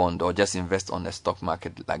bond or just invest on the stock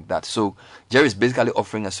market like that. So Jerry is basically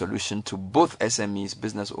offering a solution to both SMEs,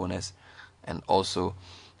 business owners, and also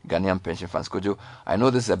Ghanaian pension funds. Kojo, I know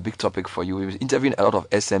this is a big topic for you. We've interviewed a lot of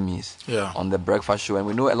SMEs on the breakfast show, and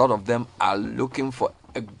we know a lot of them are looking for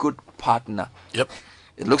a good partner. Yep.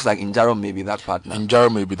 It looks like Injaro may be that partner.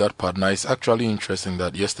 Injaro may be that partner. It's actually interesting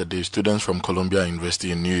that yesterday students from Columbia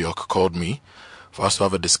University in New York called me for us to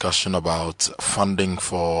have a discussion about funding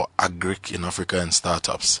for agric in Africa and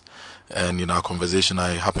startups. And in our conversation,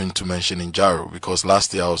 I happened to mention Injaro because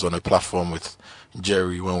last year I was on a platform with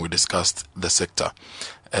Jerry when we discussed the sector.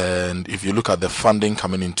 And if you look at the funding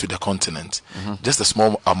coming into the continent, just a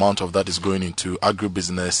small amount of that is going into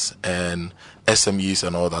agribusiness and SMEs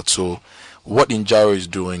and all that. So what Injaro is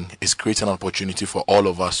doing is creating an opportunity for all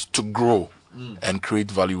of us to grow and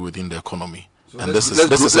create value within the economy. So and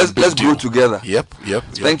let's grow together. Yep.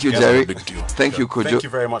 Thank you, Jerry. Thank you, Kojo. Thank you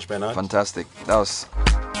very much, Bernard. Fantastic. That was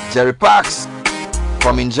Jerry Parks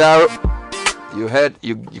from Injaro. You heard.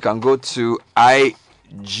 You can go to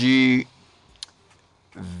IGVCF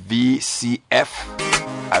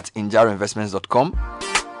at injaroinvestments.com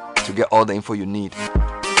to get all the info you need.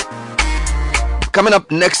 Coming up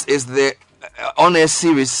next is the on-air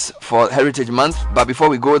series for Heritage Month. But before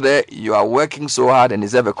we go there, you are working so hard and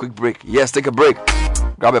deserve a quick break. Yes, take a break.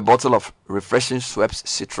 Grab a bottle of refreshing Schweppes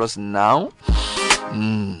Citrus now.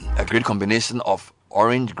 A great combination of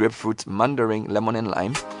orange, grapefruit, mandarin, lemon, and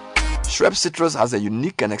lime. Schweppes Citrus has a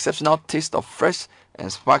unique and exceptional taste of fresh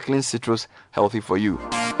and sparkling citrus, healthy for you.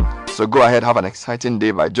 So go ahead, have an exciting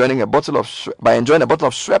day by enjoying a bottle of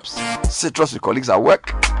Schweppes Citrus with colleagues at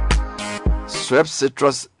work. Schweppes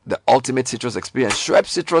Citrus, the ultimate citrus experience. Schweppes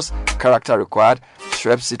Citrus, character required.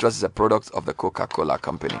 Schweppes Citrus is a product of the Coca-Cola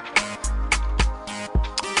Company.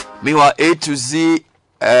 Meanwhile, A to Z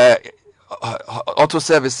Auto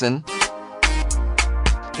Servicing,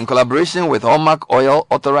 in collaboration with Hallmark Oil,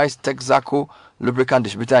 authorized Texaco lubricant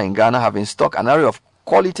distributor in Ghana, have in stock an array of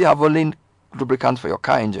quality Havoline lubricants for your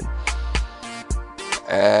car engine.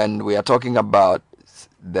 And we are talking about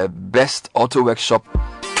the best auto workshop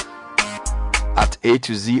at A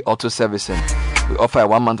to Z Auto Servicing. We offer a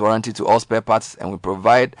 1-month warranty to all spare parts, and we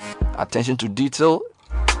provide attention to detail.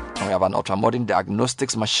 And we have an ultra-modern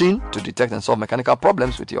diagnostics machine to detect and solve mechanical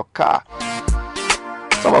problems with your car.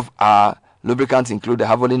 Some of our lubricants include the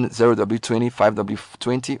Havoline 0W20,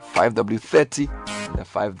 5W20, 5W30, and the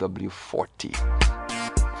 5W40.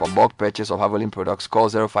 For bulk purchase of Havoline products, call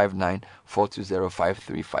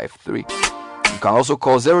 059-420-5353. You can also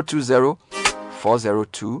call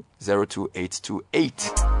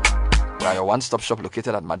 020-402-02828. We are your one-stop shop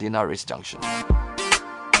located at Medina Race Junction.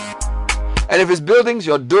 And if it's buildings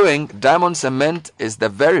you're doing, Diamond Cement is the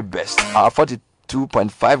very best. Our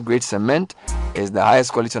 42.5 grade cement is the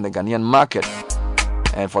highest quality on the Ghanaian market.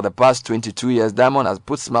 And for the past 22 years, Diamond has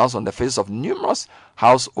put smiles on the faces of numerous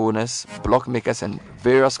house owners, block makers, and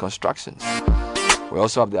various constructions. We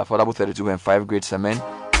also have the affordable 32.5 grade cement,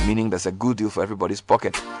 meaning there's a good deal for everybody's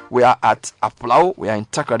pocket. We are at Aplau, we are in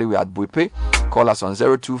Takrady, we are at Buipe. Call us on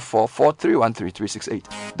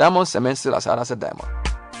 024-4313-368. Diamond Cement, still as hard as a diamond.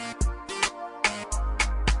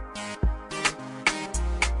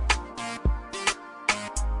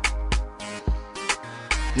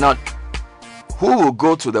 Now, who will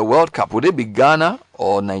go to the World Cup? Would it be Ghana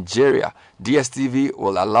or Nigeria? DSTV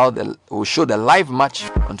will show the live match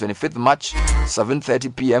on 25th March,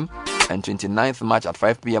 7:30 p.m. and 29th March at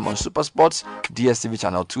 5 p.m. on Super Sports, DSTV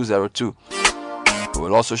channel 202. We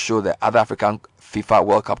will also show the other African FIFA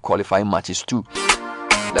World Cup qualifying matches too.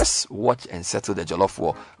 Let's watch and settle the Jollof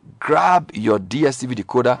War. Grab your DSTV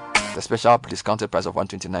decoder, the special discounted price of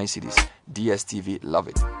 129 cedis. DSTV, love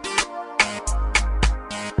it.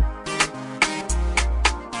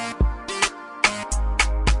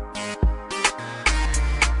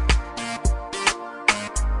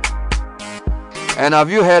 And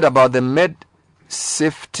have you heard about the Med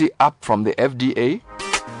Safety app from the FDA?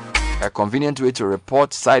 A convenient way to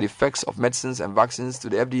report side effects of medicines and vaccines to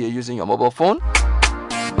the FDA using your mobile phone.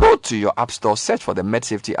 Go to your app store, search for the Med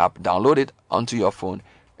Safety app, download it onto your phone,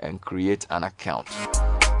 and create an account.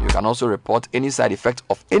 You can also report any side effect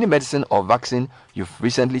of any medicine or vaccine you've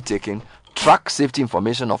recently taken, track safety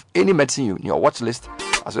information of any medicine in your watch list,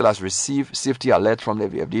 as well as receive safety alerts from the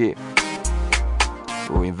FDA.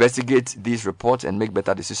 We'll investigate these reports and make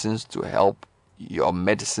better decisions to help your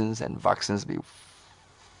medicines and vaccines be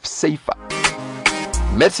safer.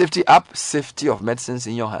 Med Safety app, safety of medicines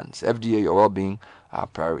in your hands. FDA, your well-being, our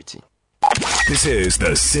priority. This is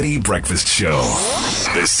the City Breakfast Show,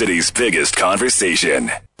 the city's biggest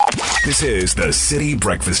conversation. This is the City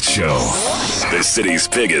Breakfast Show, the city's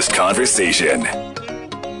biggest conversation.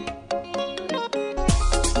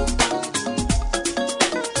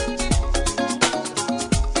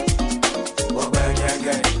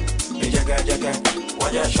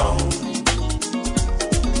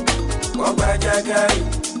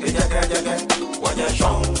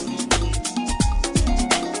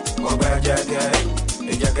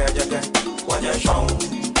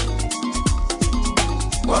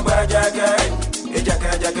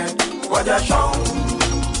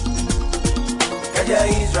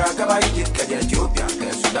 Israel, Kaba Egypt, Kaja Ethiopia,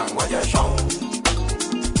 Kaja Sudan, Waja Shong.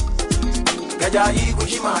 Kaja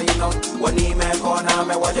Ikushima, you know, Wani me kona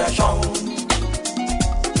me Waja Shong.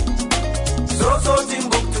 So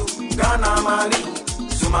Timbuktu, Ghana, Mali,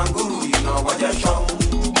 Sumanguru, you know, Waja Shong.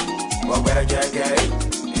 Waja Jage,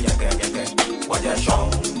 Waja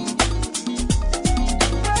Shong.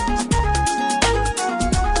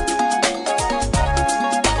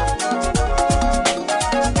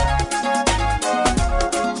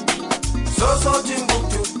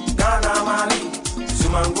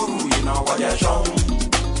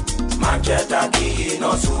 Manchester, no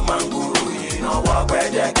Sumanguru, you know, walk where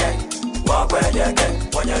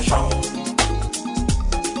what you show.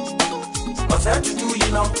 What's that to do,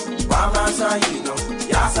 you know? Ramasa, you know,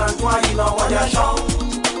 Yasan, you know, what you show.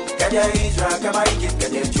 Kaja Israel, Kaba Egypt,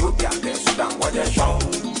 Kaja Ethiopia, Kaja Sudan, what you show.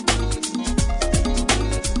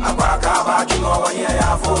 Akwaka, Bachuma, one year,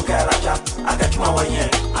 Afo, I get you one year,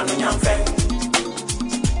 and a young fan.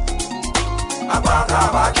 Akwaka,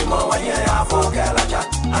 Bachuma, one year, Afo,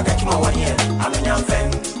 I get you one year, I'm a young fan.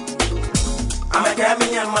 I'm a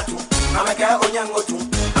Gamian Matu, I'm a Gaonian Motu,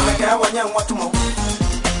 I'm a Gaonian Watumo.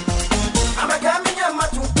 I'm a Gamian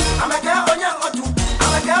Matu, I'm a Gaonian Motu,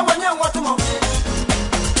 I'm a Gaonian Watumo.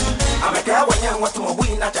 I'm a Gaonian Watumo, we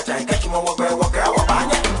not a time, catch him over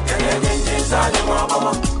Wakawabanya. Kaja Sanya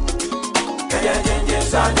Mama, Kaja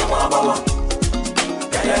Sanya Mama,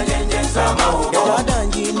 Kaja Sama,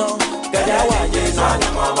 Gadanjino, Kaja Sanya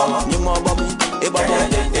Mama, you Mama,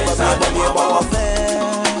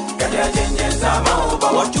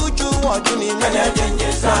 what you do, what you need, when I change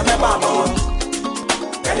it, I'm a mama.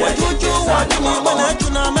 What you do, what you need, when I do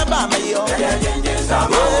not my mama.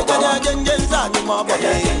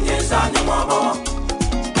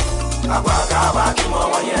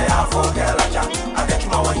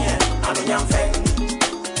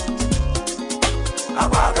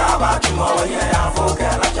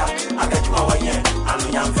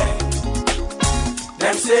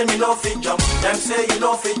 Them say me no fit jump, them say you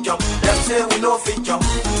no fit jump, them say we no fit jump.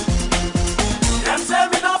 Them say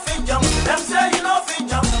me no fit jump, them say you no fit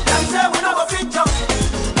jump, them say we no go fit jump.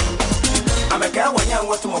 I'm a girl when you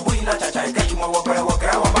want to my boy na cha cha catch my walk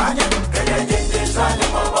banya. Kaya jenje sanya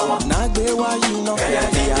mama. Na de wa you know. Kaya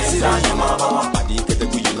jenje sanya mama. Badi kete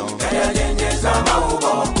ku you know. Kaya jenje sanya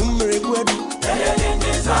mama. Umre kwedu. Kaya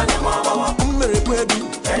jenje sanya mama. Umre kwedu.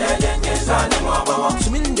 Kaya jenje sanya mama.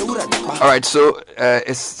 Suminde ura. All right, so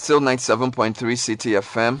it's still 97.3 City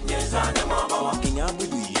FM.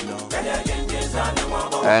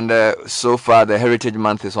 And so far, the Heritage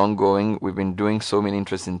Month is ongoing. We've been doing so many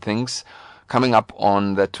interesting things. Coming up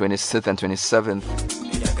on the 26th and 27th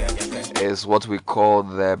is what we call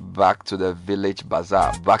the Back to the Village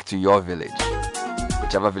Bazaar. Back to your village.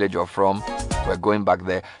 Whichever village you're from, we're going back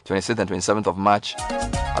there. 26th and 27th of March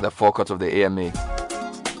at the forecourt of the AMA.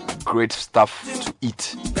 Great stuff to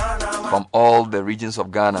eat from all the regions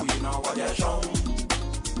of Ghana.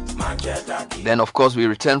 Then, of course, we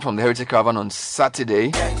returned from the Heritage Caravan on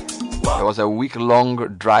Saturday. There was a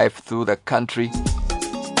week-long drive through the country.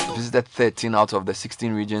 Visited 13 out of the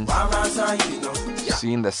 16 regions.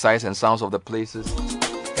 Seeing the sights and sounds of the places.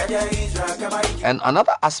 And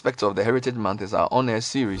another aspect of the Heritage Month is our on-air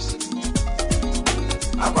series.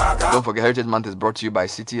 Don't forget, Heritage Month is brought to you by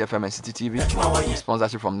City FM and City TV.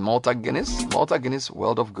 Sponsorship from Malta Guinness. Malta Guinness,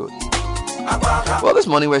 World of Good. Well, this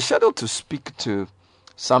morning we're scheduled to speak to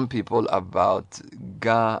some people about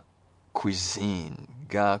Ga cuisine.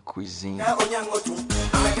 Ga cuisine.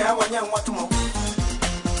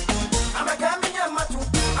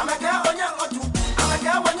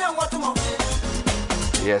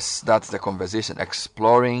 Yes, that's the conversation.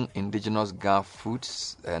 Exploring indigenous Ga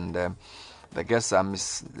foods. And the guests are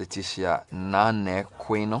Miss Leticia Nane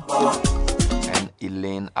Queno and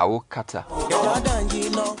Elaine Awokata.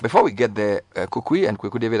 Before we get there, Kukui and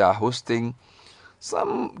Kweku David are hosting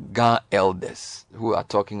some Ga elders who are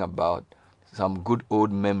talking about some good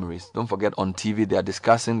old memories. Don't forget, on TV they are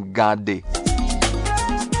discussing Ga Day.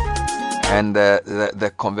 And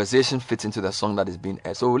the conversation fits into the song that is being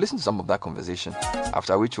aired. So we'll listen to some of that conversation,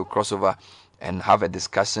 after which we'll cross over and have a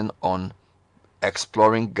discussion on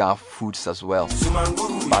exploring Ga foods as well.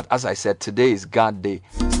 But as I said, today is Ga Day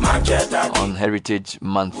on Heritage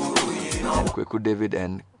Month. And Kweku David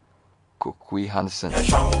and Kukui Hansen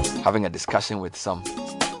having a discussion with some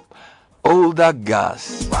older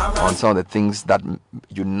Gas on some of the things that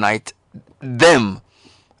unite them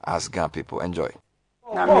as Ga people. Enjoy.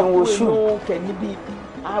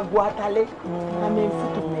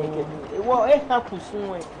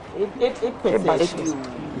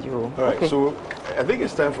 Alright, so I think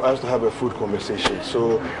it's time for us to have a food conversation.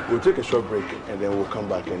 So we'll take a short break and then we'll come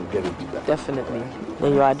back and get into that. Definitely.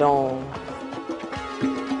 Then you are done.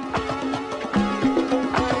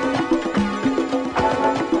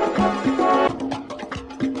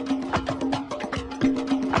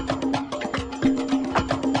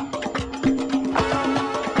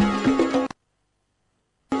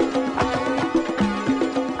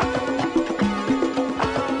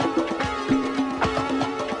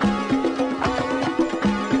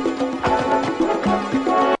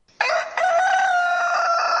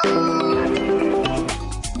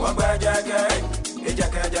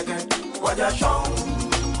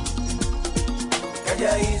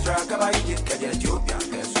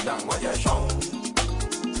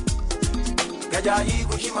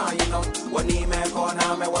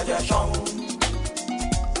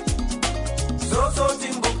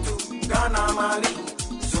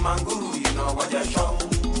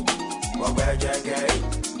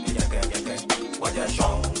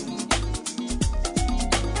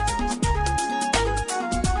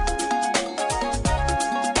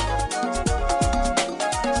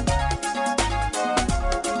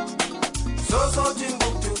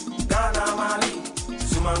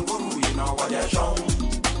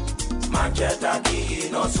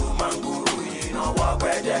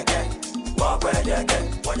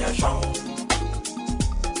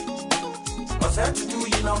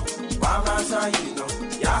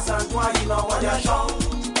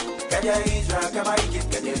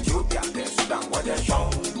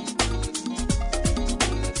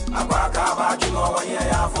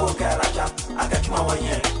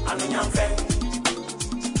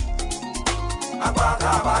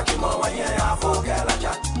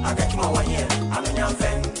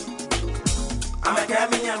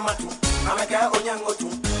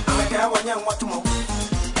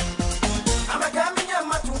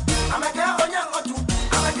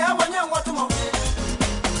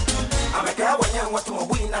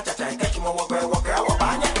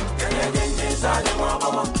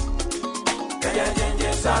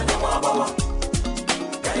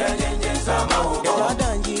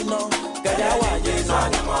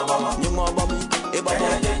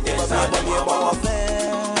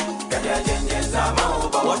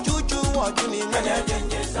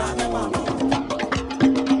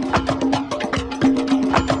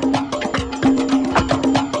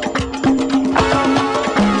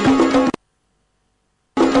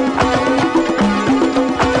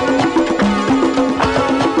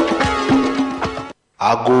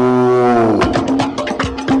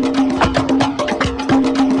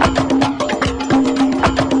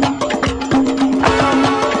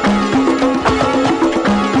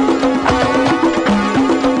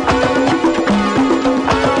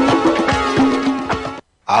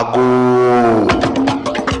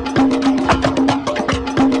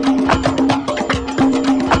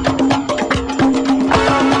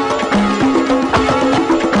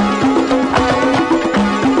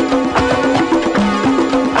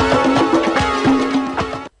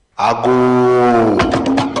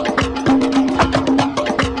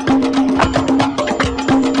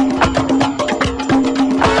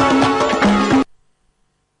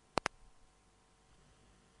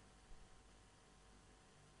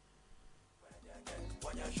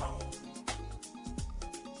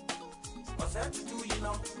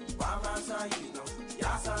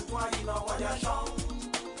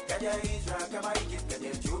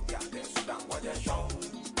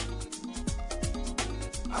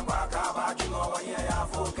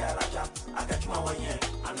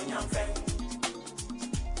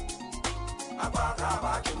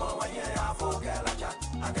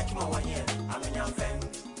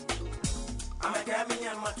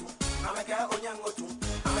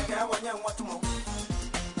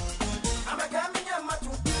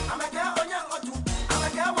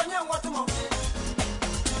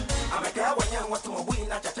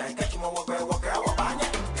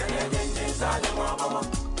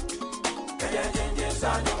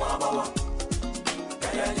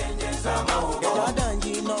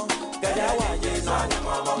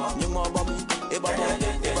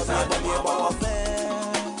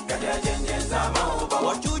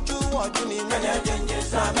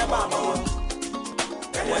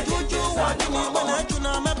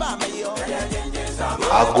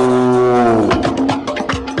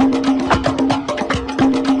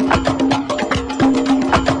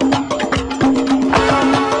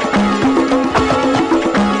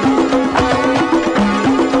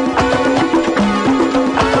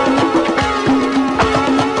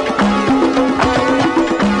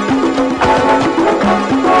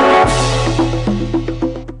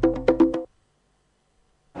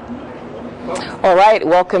 All right,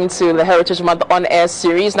 welcome to the Heritage Month on Air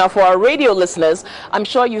series. Now, for our radio listeners, I'm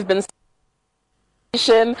sure you've been.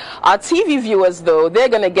 Our TV viewers, though, they're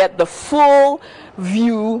going to get the full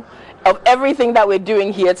view of everything that we're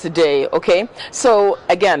doing here today, okay? So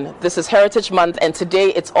again, this is Heritage Month, and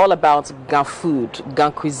today it's all about Gan food,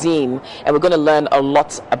 Gan cuisine, and we're going to learn a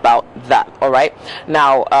lot about that, all right?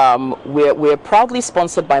 Now, we're proudly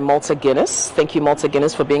sponsored by Malta Guinness. Thank you, Malta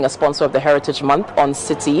Guinness, for being a sponsor of the Heritage Month on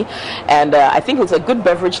City, and I think it's a good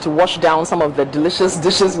beverage to wash down some of the delicious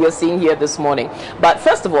dishes we're seeing here this morning. But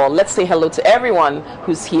first of all, let's say hello to everyone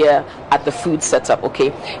who's here at the food setup,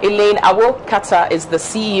 okay? Elaine Awo Kata is the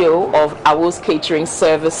CEO of Awo's Catering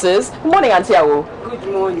Services. Good morning, Auntie Awo. Good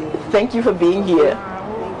morning. Thank you for being here.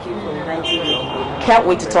 Thank you for inviting me. Can't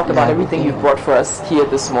wait to talk about everything you've brought for us here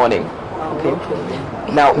this morning. Okay.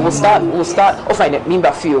 Now we'll start. Oh, fine.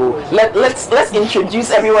 Let's introduce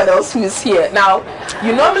everyone else who is here. Now,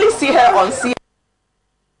 you normally see her on CNN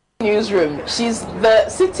Newsroom. She's the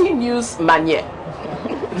City News Manye.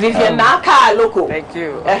 Vivian Naka Loco. Thank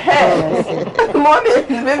you. Morning,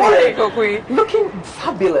 Vivian. Morning, Kokui. Looking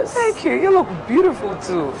fabulous. Thank you. You look beautiful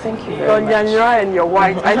too. Thank you very much. Your and your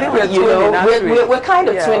white. I think we're twinning. We're kind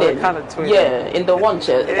of twinning. We're kind of twinning. Yeah, in the one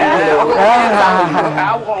chair.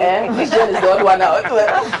 Vivian is the odd one out.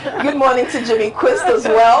 Good morning to Jimmy Quist as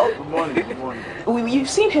well. Good morning. Good morning. You've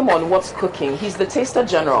seen him on What's Cooking. He's the Taster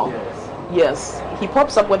General. Yes. He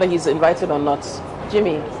pops up whether he's invited or not.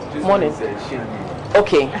 Jimmy, morning.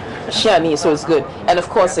 Okay, Shani, so it's good. And of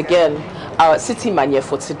course, again, our city manager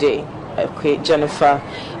for today, okay, Jennifer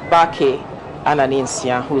Bake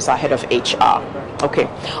Ananinsia, who is our head of HR. Okay,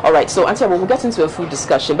 all right, so Auntie, we'll get into a food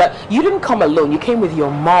discussion, but you didn't come alone, you came with your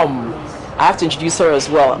mom. I have to introduce her as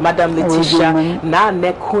well, Madam Letitia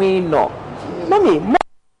Nanekwino. Mommy,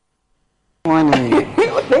 morning.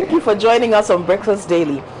 Thank you for joining us on Breakfast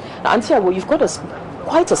Daily. Now, Auntie, you've got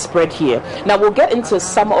quite a spread here. Now we'll get into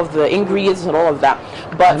some of the ingredients and all of that,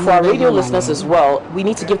 but for our radio listeners as well, we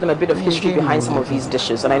need to give them a bit of history behind some of these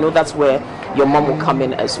dishes, and I know that's where your mom will come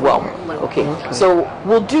in as well. Okay, so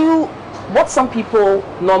we'll do what some people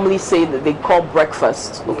normally say that they call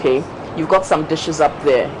breakfast. Okay, you've got some dishes up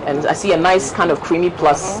there, and I see a nice kind of creamy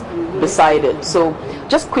plus beside it. So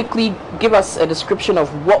just quickly give us a description of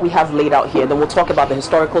what we have laid out here, then we'll talk about the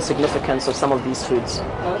historical significance of some of these foods.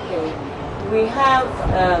 Okay. We have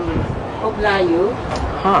oblayo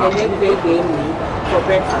and egg baby for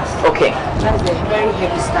breakfast. Okay. That's a very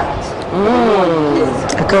heavy start.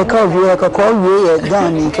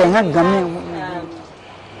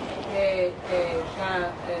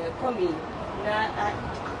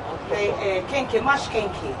 Mash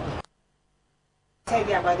kenke. Tell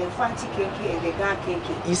you about the fancy kenke and the gan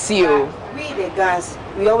kenke. You see, we the guys,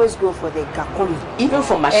 we always go for the gakomi. Even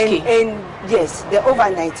for mash cake. And yes, the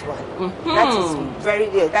overnight one. That is very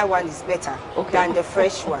good. That one is better than the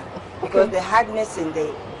fresh one, because the hardness in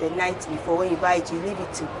the night before, when you buy it, you leave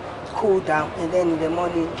it to cool down, and then in the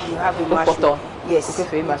morning you have a mash. Yes,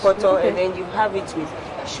 butter, and then you have it with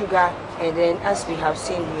sugar, and then as we have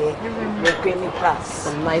seen here, the creamy plus.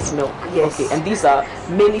 Some nice milk. Yes. Okay, and these are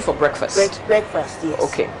mainly for breakfast. Breakfast, yes.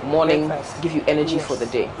 Okay, morning, breakfast. Give you energy for the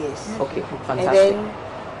day. Yes. Okay, fantastic. And then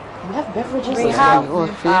we have beverages. We have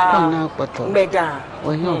meda.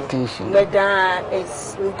 Meda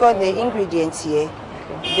is, we've got the ingredients here: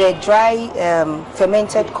 the dry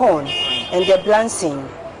fermented corn and the blanching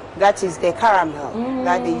That is the caramel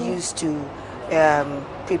that they use to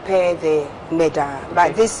prepare the meda.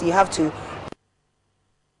 But this you have to, you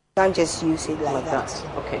can't just use it like that.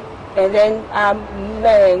 Okay. And then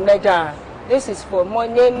meda. This is for more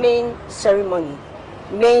naming ceremony,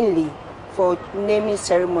 mainly for naming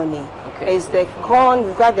ceremony. Okay. It's the corn.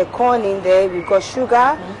 We've got the corn in there. We've got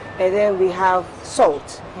sugar, and then we have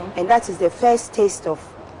salt, and that is the first taste of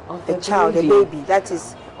the child, the baby. That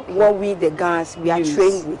is what we, the Gans, we are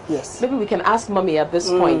trained with. Yes. Maybe we can ask Mommy at this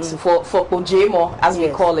point for Kojemo, as we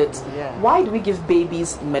call it. Yeah. Why do we give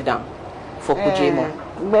babies medan for Kojemo?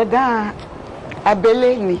 Medan,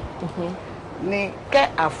 abele ni. Ni ke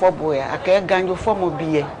afoboya, ake ganjo fomo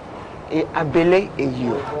biye, abele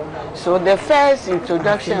eyo. So the first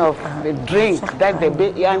introduction of the drink that the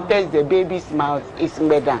baby enters the baby's mouth is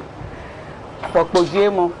medan. For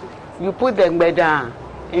Kojemo, you put the medan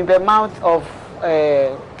in the mouth of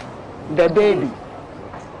the baby,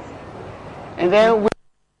 and then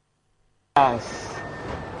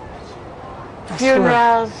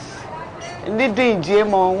funerals.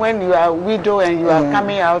 When you are widow and you are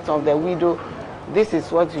coming out of the widow, this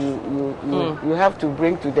is what you have to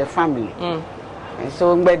bring to the family. And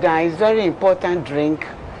so Mbeda is very important drink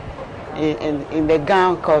in the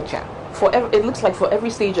Gan culture. It looks like for every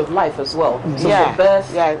stage of life as well. So for birth,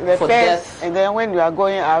 for death, and then when you are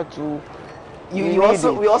going out to. We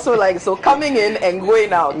also like, so coming in and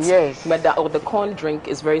going out. Yes. Mbeda, or the corn drink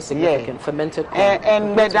is very significant. Yes. Fermented corn.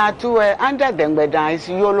 And Mbeda too, under the Mbeda is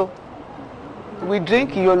yolo. We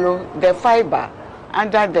drink yolo, the fiber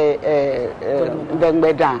under the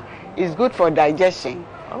Mbeda is good for digestion.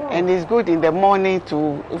 And it's good in the morning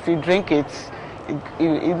to, if you drink it,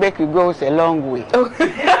 it makes you go a long way.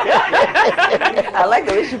 I like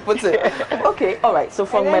the way she puts it. Okay, all right. So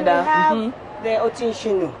from Mbeda, the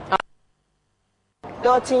otinshinu. The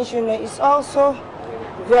otinshinu is also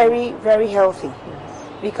very, very healthy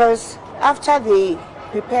because after they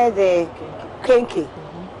prepare the kenke,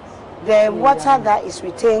 the water that is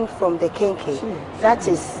retained from the kenke, that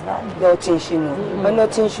is the otinshinu. And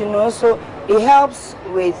otinshinu also, it helps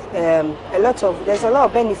with there's a lot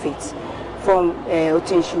of benefits from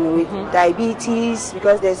otinshinu with diabetes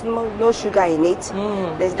because there's no sugar in it.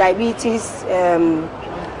 There's diabetes,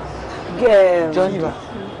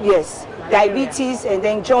 yes, diabetes, and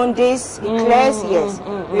then jaundice, it clears, yes.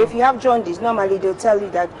 If you have jaundice, normally they'll tell you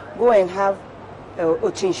that go and have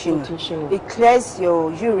otinshinu. It clears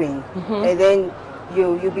your urine, and then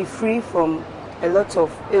you'll be free from a lot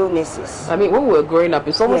of illnesses. I mean, when we were growing up,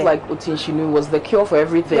 it's almost like otinshinu was the cure for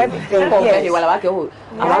everything. Yes.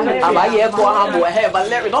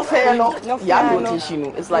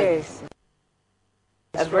 It's like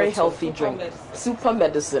a very healthy drink. Super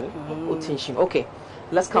medicine, otinshinu. Okay,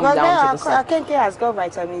 let's come down to the side. Kenke has got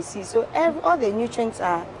vitamin C, so all the nutrients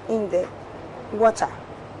are in the water.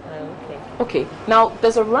 Okay. Now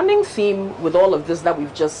there's a running theme with all of this that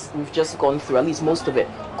we've just gone through, at least most of it.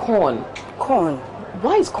 Corn.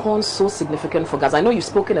 Why is corn so significant for Gaza? I know you've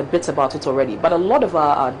spoken a bit about it already, but a lot of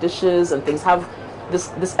our dishes and things have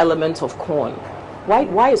this element of corn.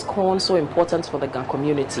 Why is corn so important for the Ga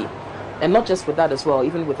community? And not just with that as well,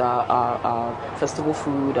 even with our festival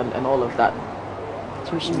food and all of that.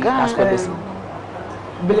 So we should ask for this.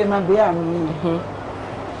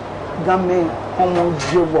 Game homo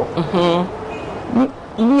jowo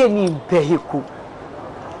ni behiku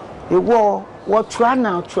ewo wo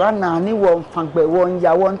trana ni wo mfagbe wo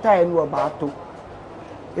ya wo ntai ni wo ba to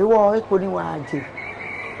ewo epo ni wa aje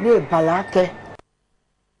ni balake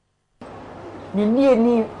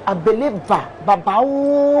ni abeleva baba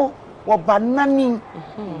wo banani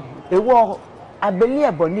ewo abeli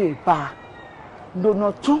ebo ni ba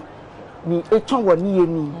donotu ni eton wo ni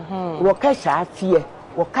yeni wo ka sha afie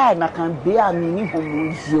Wakai na kan be a mini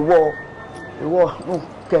homo yewo ewo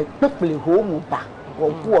ke pepele ho mu ba wo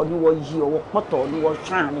bo ni wo yi wo poto ni wo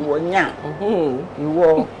twan ni wo nya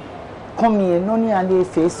ewo come no ni and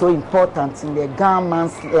say so important in the Ghan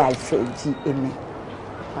man's life eme.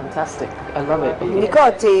 Fantastic, I love it.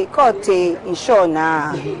 Because in short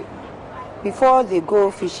na before they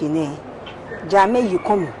go fishing jame you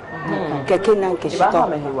come keke nan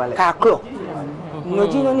keshito ka klo no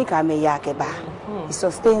jino ni ka me ya ke ba. It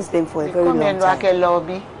sustains them for a very long time.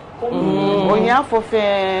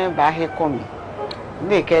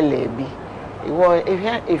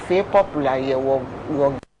 If you popular, you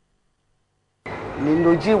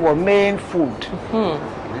main food.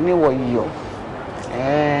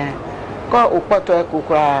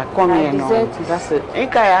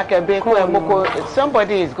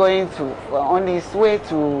 Somebody is going on his way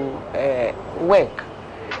to work,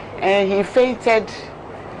 and he fainted.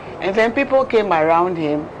 And then people came around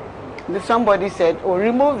him somebody said, oh,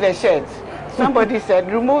 remove the shirts. Somebody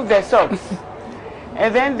said, remove the socks.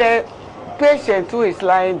 And then the patient who is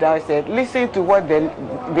lying down said, listen to what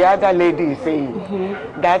the other lady is saying.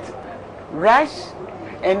 That rush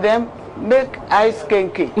and then make ice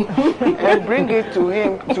kenke and bring it to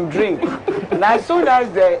him to drink. And as soon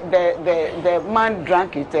as the man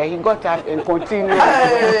drank it, he got up and continued.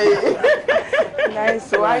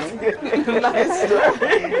 Nice one. Nice one.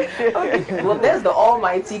 Okay. Well, there's the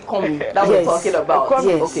almighty combi that we're talking about.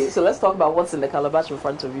 Yes. Okay, so let's talk about what's in the calabash in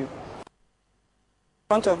front of you. In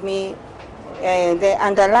front of me, the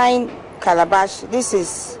underlying calabash, this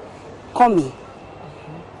is komi,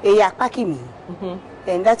 eyakpakimi,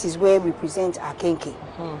 and that is where we present our kenke.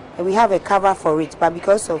 And we have a cover for it, but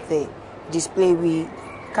because of the display, we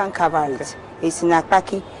can't cover it. It's in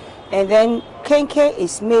akpaki. And then kenke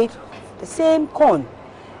is made the same corn,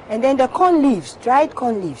 and then the corn leaves, dried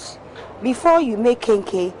corn leaves. Before you make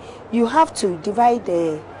kenke, you have to divide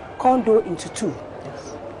the corn dough into two.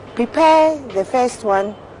 Prepare the first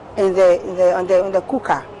one on the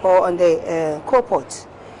cooker or on the coal pot.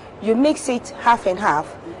 You mix it half and half,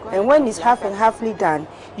 and when it's half and halfly done,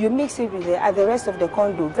 you mix it with the rest of the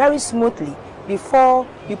corn dough very smoothly before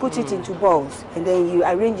you put it into balls, and then you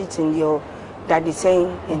arrange it in your daddy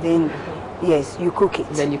saying, and then yes, you cook it.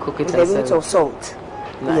 Then you cook it with a bit of salt.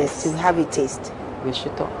 Nice. Yes, to have it taste.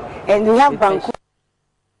 And we have banku.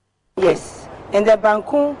 Yes, and the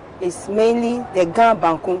banku is mainly the gan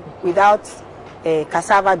banku without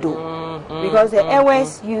cassava dough, because the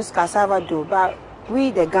Ewes use cassava dough, but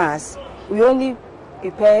we the Gans, we only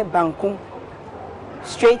prepare banku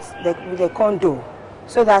straight with the corn dough,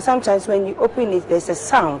 so that sometimes when you open it, there's a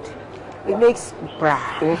sound. It makes bra.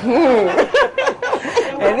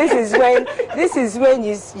 And this is when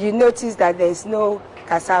you notice that there's no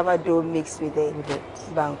cassava dough mixed with the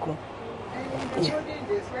banku.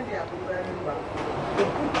 They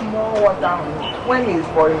put more water on it. When it's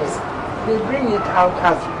boiling, they bring it out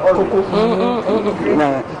as cocoa.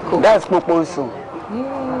 That's cocoa soup.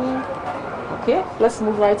 Okay, let's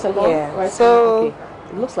move right along. Yeah. Right so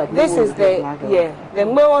it looks like this is the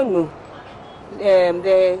mwonu,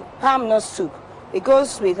 the palm nut soup. It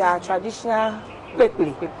goes with our traditional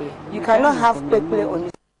pepli. You cannot have pepli on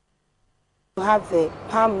it. You have the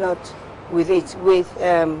palm nut with it, with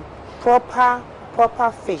proper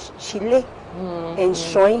fish, chile and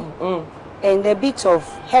shoin, and a bit of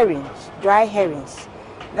herrings, dry herrings.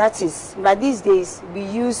 That is, but these days we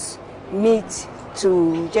use meat to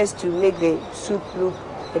make the soup look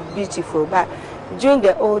beautiful. But during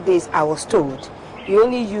the old days, I was told you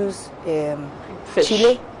only use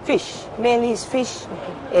chile, fish, mainly is fish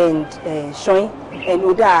and shoin and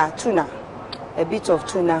uda tuna, a bit of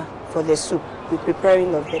tuna for the soup, the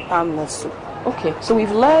preparing of the palm nut soup. Okay, so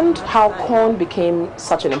we've learned how corn became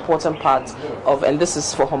such an important part of, and this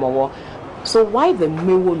is for Homowo. So why the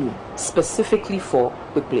mewonu specifically for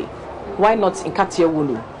Kpekple? Why not Nkatia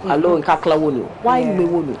wonu, alo Nkakla wonu? Why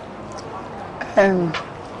mewonu?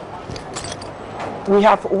 We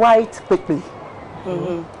have white Kpekple,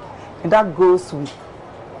 and that goes with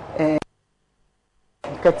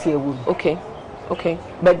Nkatia wonu. Okay.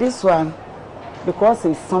 But this one, because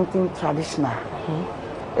it's something traditional.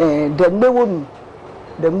 The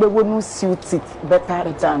mewonu suits it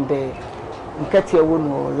better than the Nkatia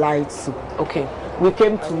wonu or light soup. Okay. We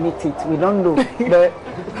came to meet it. We don't know.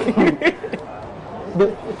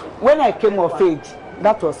 When I came of age,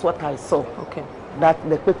 that was what I saw. Okay. That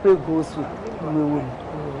the pepper goes with mewonu.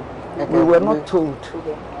 We were not told.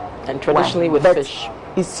 And traditionally with fish.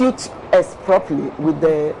 It suits us properly with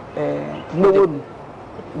the mewonu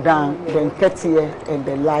than the Nkatia and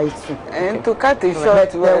the light soup. And to cut it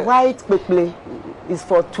short, the white pepper is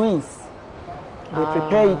for twins. They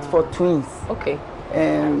prepare it for twins. Okay.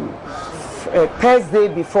 Thursday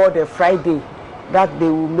before the Friday, that they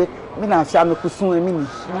will make.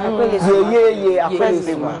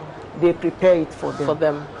 They prepare it for them. For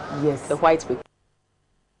them. Yes. The white pepper.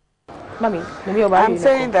 Mommy, I'm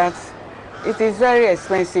saying that it is very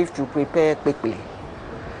expensive to prepare quickly.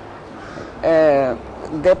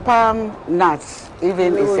 The palm nuts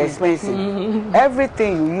even is expensive.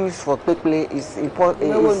 Everything you use for quickly is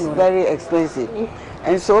very expensive.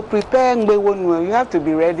 And so prepare mwonu, you have to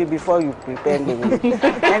be ready before you prepare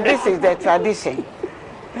mwonu. And this is the tradition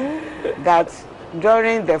that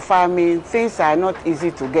during the farming things are not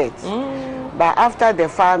easy to get. But after the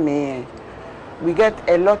farming we get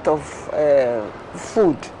a lot of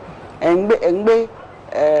food, and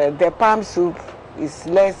the palm soup is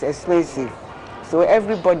less expensive. So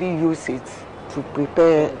everybody use it to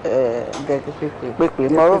prepare the kpekpe.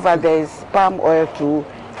 Moreover, there is palm oil too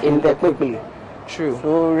in the kpekpe. True.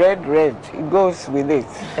 So red, it goes with it.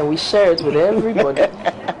 And we share it with everybody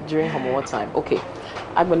during Homework time. Okay.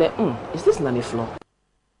 I'm gonna, is this Nani Flo?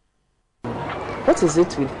 What is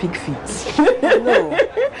it with pig feet? No.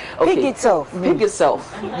 Okay. Pig itself. Pig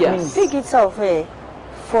itself, yes. Pig itself,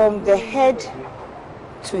 from the head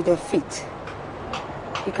to the feet.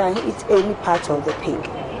 You can eat any part of the pig.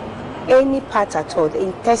 Any part at all. The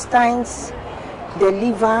intestines, the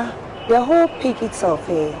liver, the whole pig itself,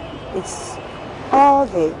 it's all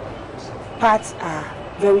the parts are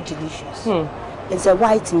very delicious. It's a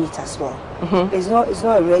white meat as well. It's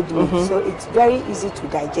not a red meat, so it's very easy to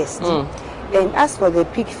digest. And as for the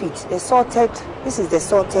pig feet, this is the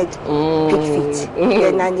salted pig feet.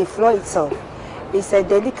 The Nani Flo itself is a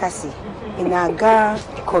delicacy in our Ga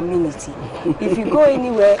community. If you go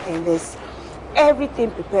anywhere and there's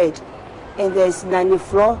everything prepared, and there's Nani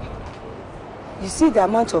Flo, you see the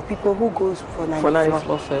amount of people who goes for Nani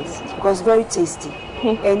Flo first. Because it's very tasty.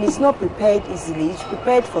 And it's not prepared easily. It's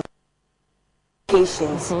prepared for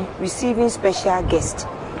occasions, receiving special guests.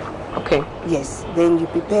 Okay. Yes. Then you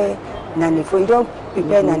prepare Nani Flo. You don't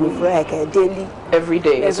prepare Nani Flo like a daily. Every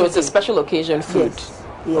day. So it's a special occasion food.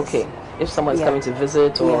 Yes. Okay. If someone's coming to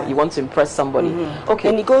visit or you want to impress somebody. Okay.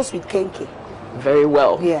 And it goes with kenke. Very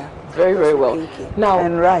well. Yeah. Very, very well. Now,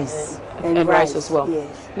 and rice. And rice as well.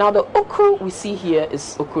 Yes. Now the okra we see here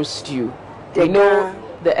is okra stew. We know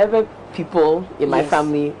the other people in my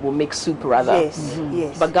family will make soup rather. Yes.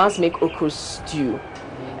 Yes. But Gans make okra stew.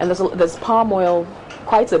 And there's palm oil,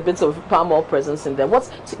 quite a bit of palm oil presence in there.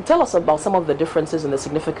 Tell us about some of the differences and the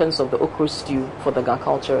significance of the okra stew for the Ga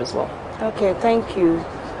culture as well. Okay, thank you.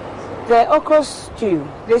 The okra stew,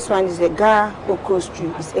 this one is the Ga okra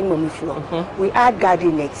stew, is Emomi Flo. We add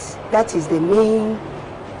garden eggs. That is the main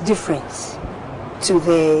difference to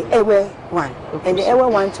the Ewe one. And the Ewe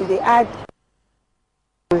one too, they add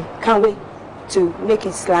kanwe to make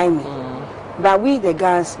it slimy. But we, the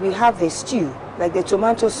Gans, we have the stew, like the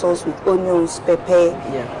tomato sauce with onions, pepper,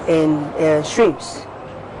 and shrimps.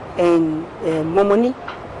 And momoni,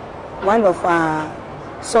 one of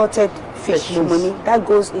our salted fish momoni, that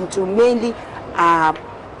goes into mainly our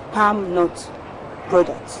palm nut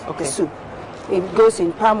products, the soup. It goes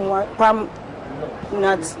in palm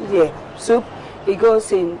nuts, soup. It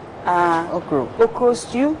goes in okra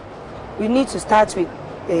stew. We need to start with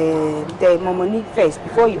the momoni first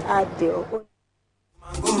before you add the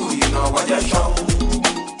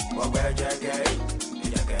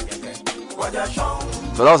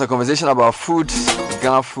So that was a conversation about food,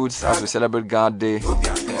 Ghana foods, as we celebrate Ghana Day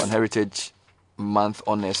on Heritage Month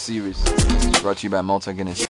on a series brought to you by Malta Guinness.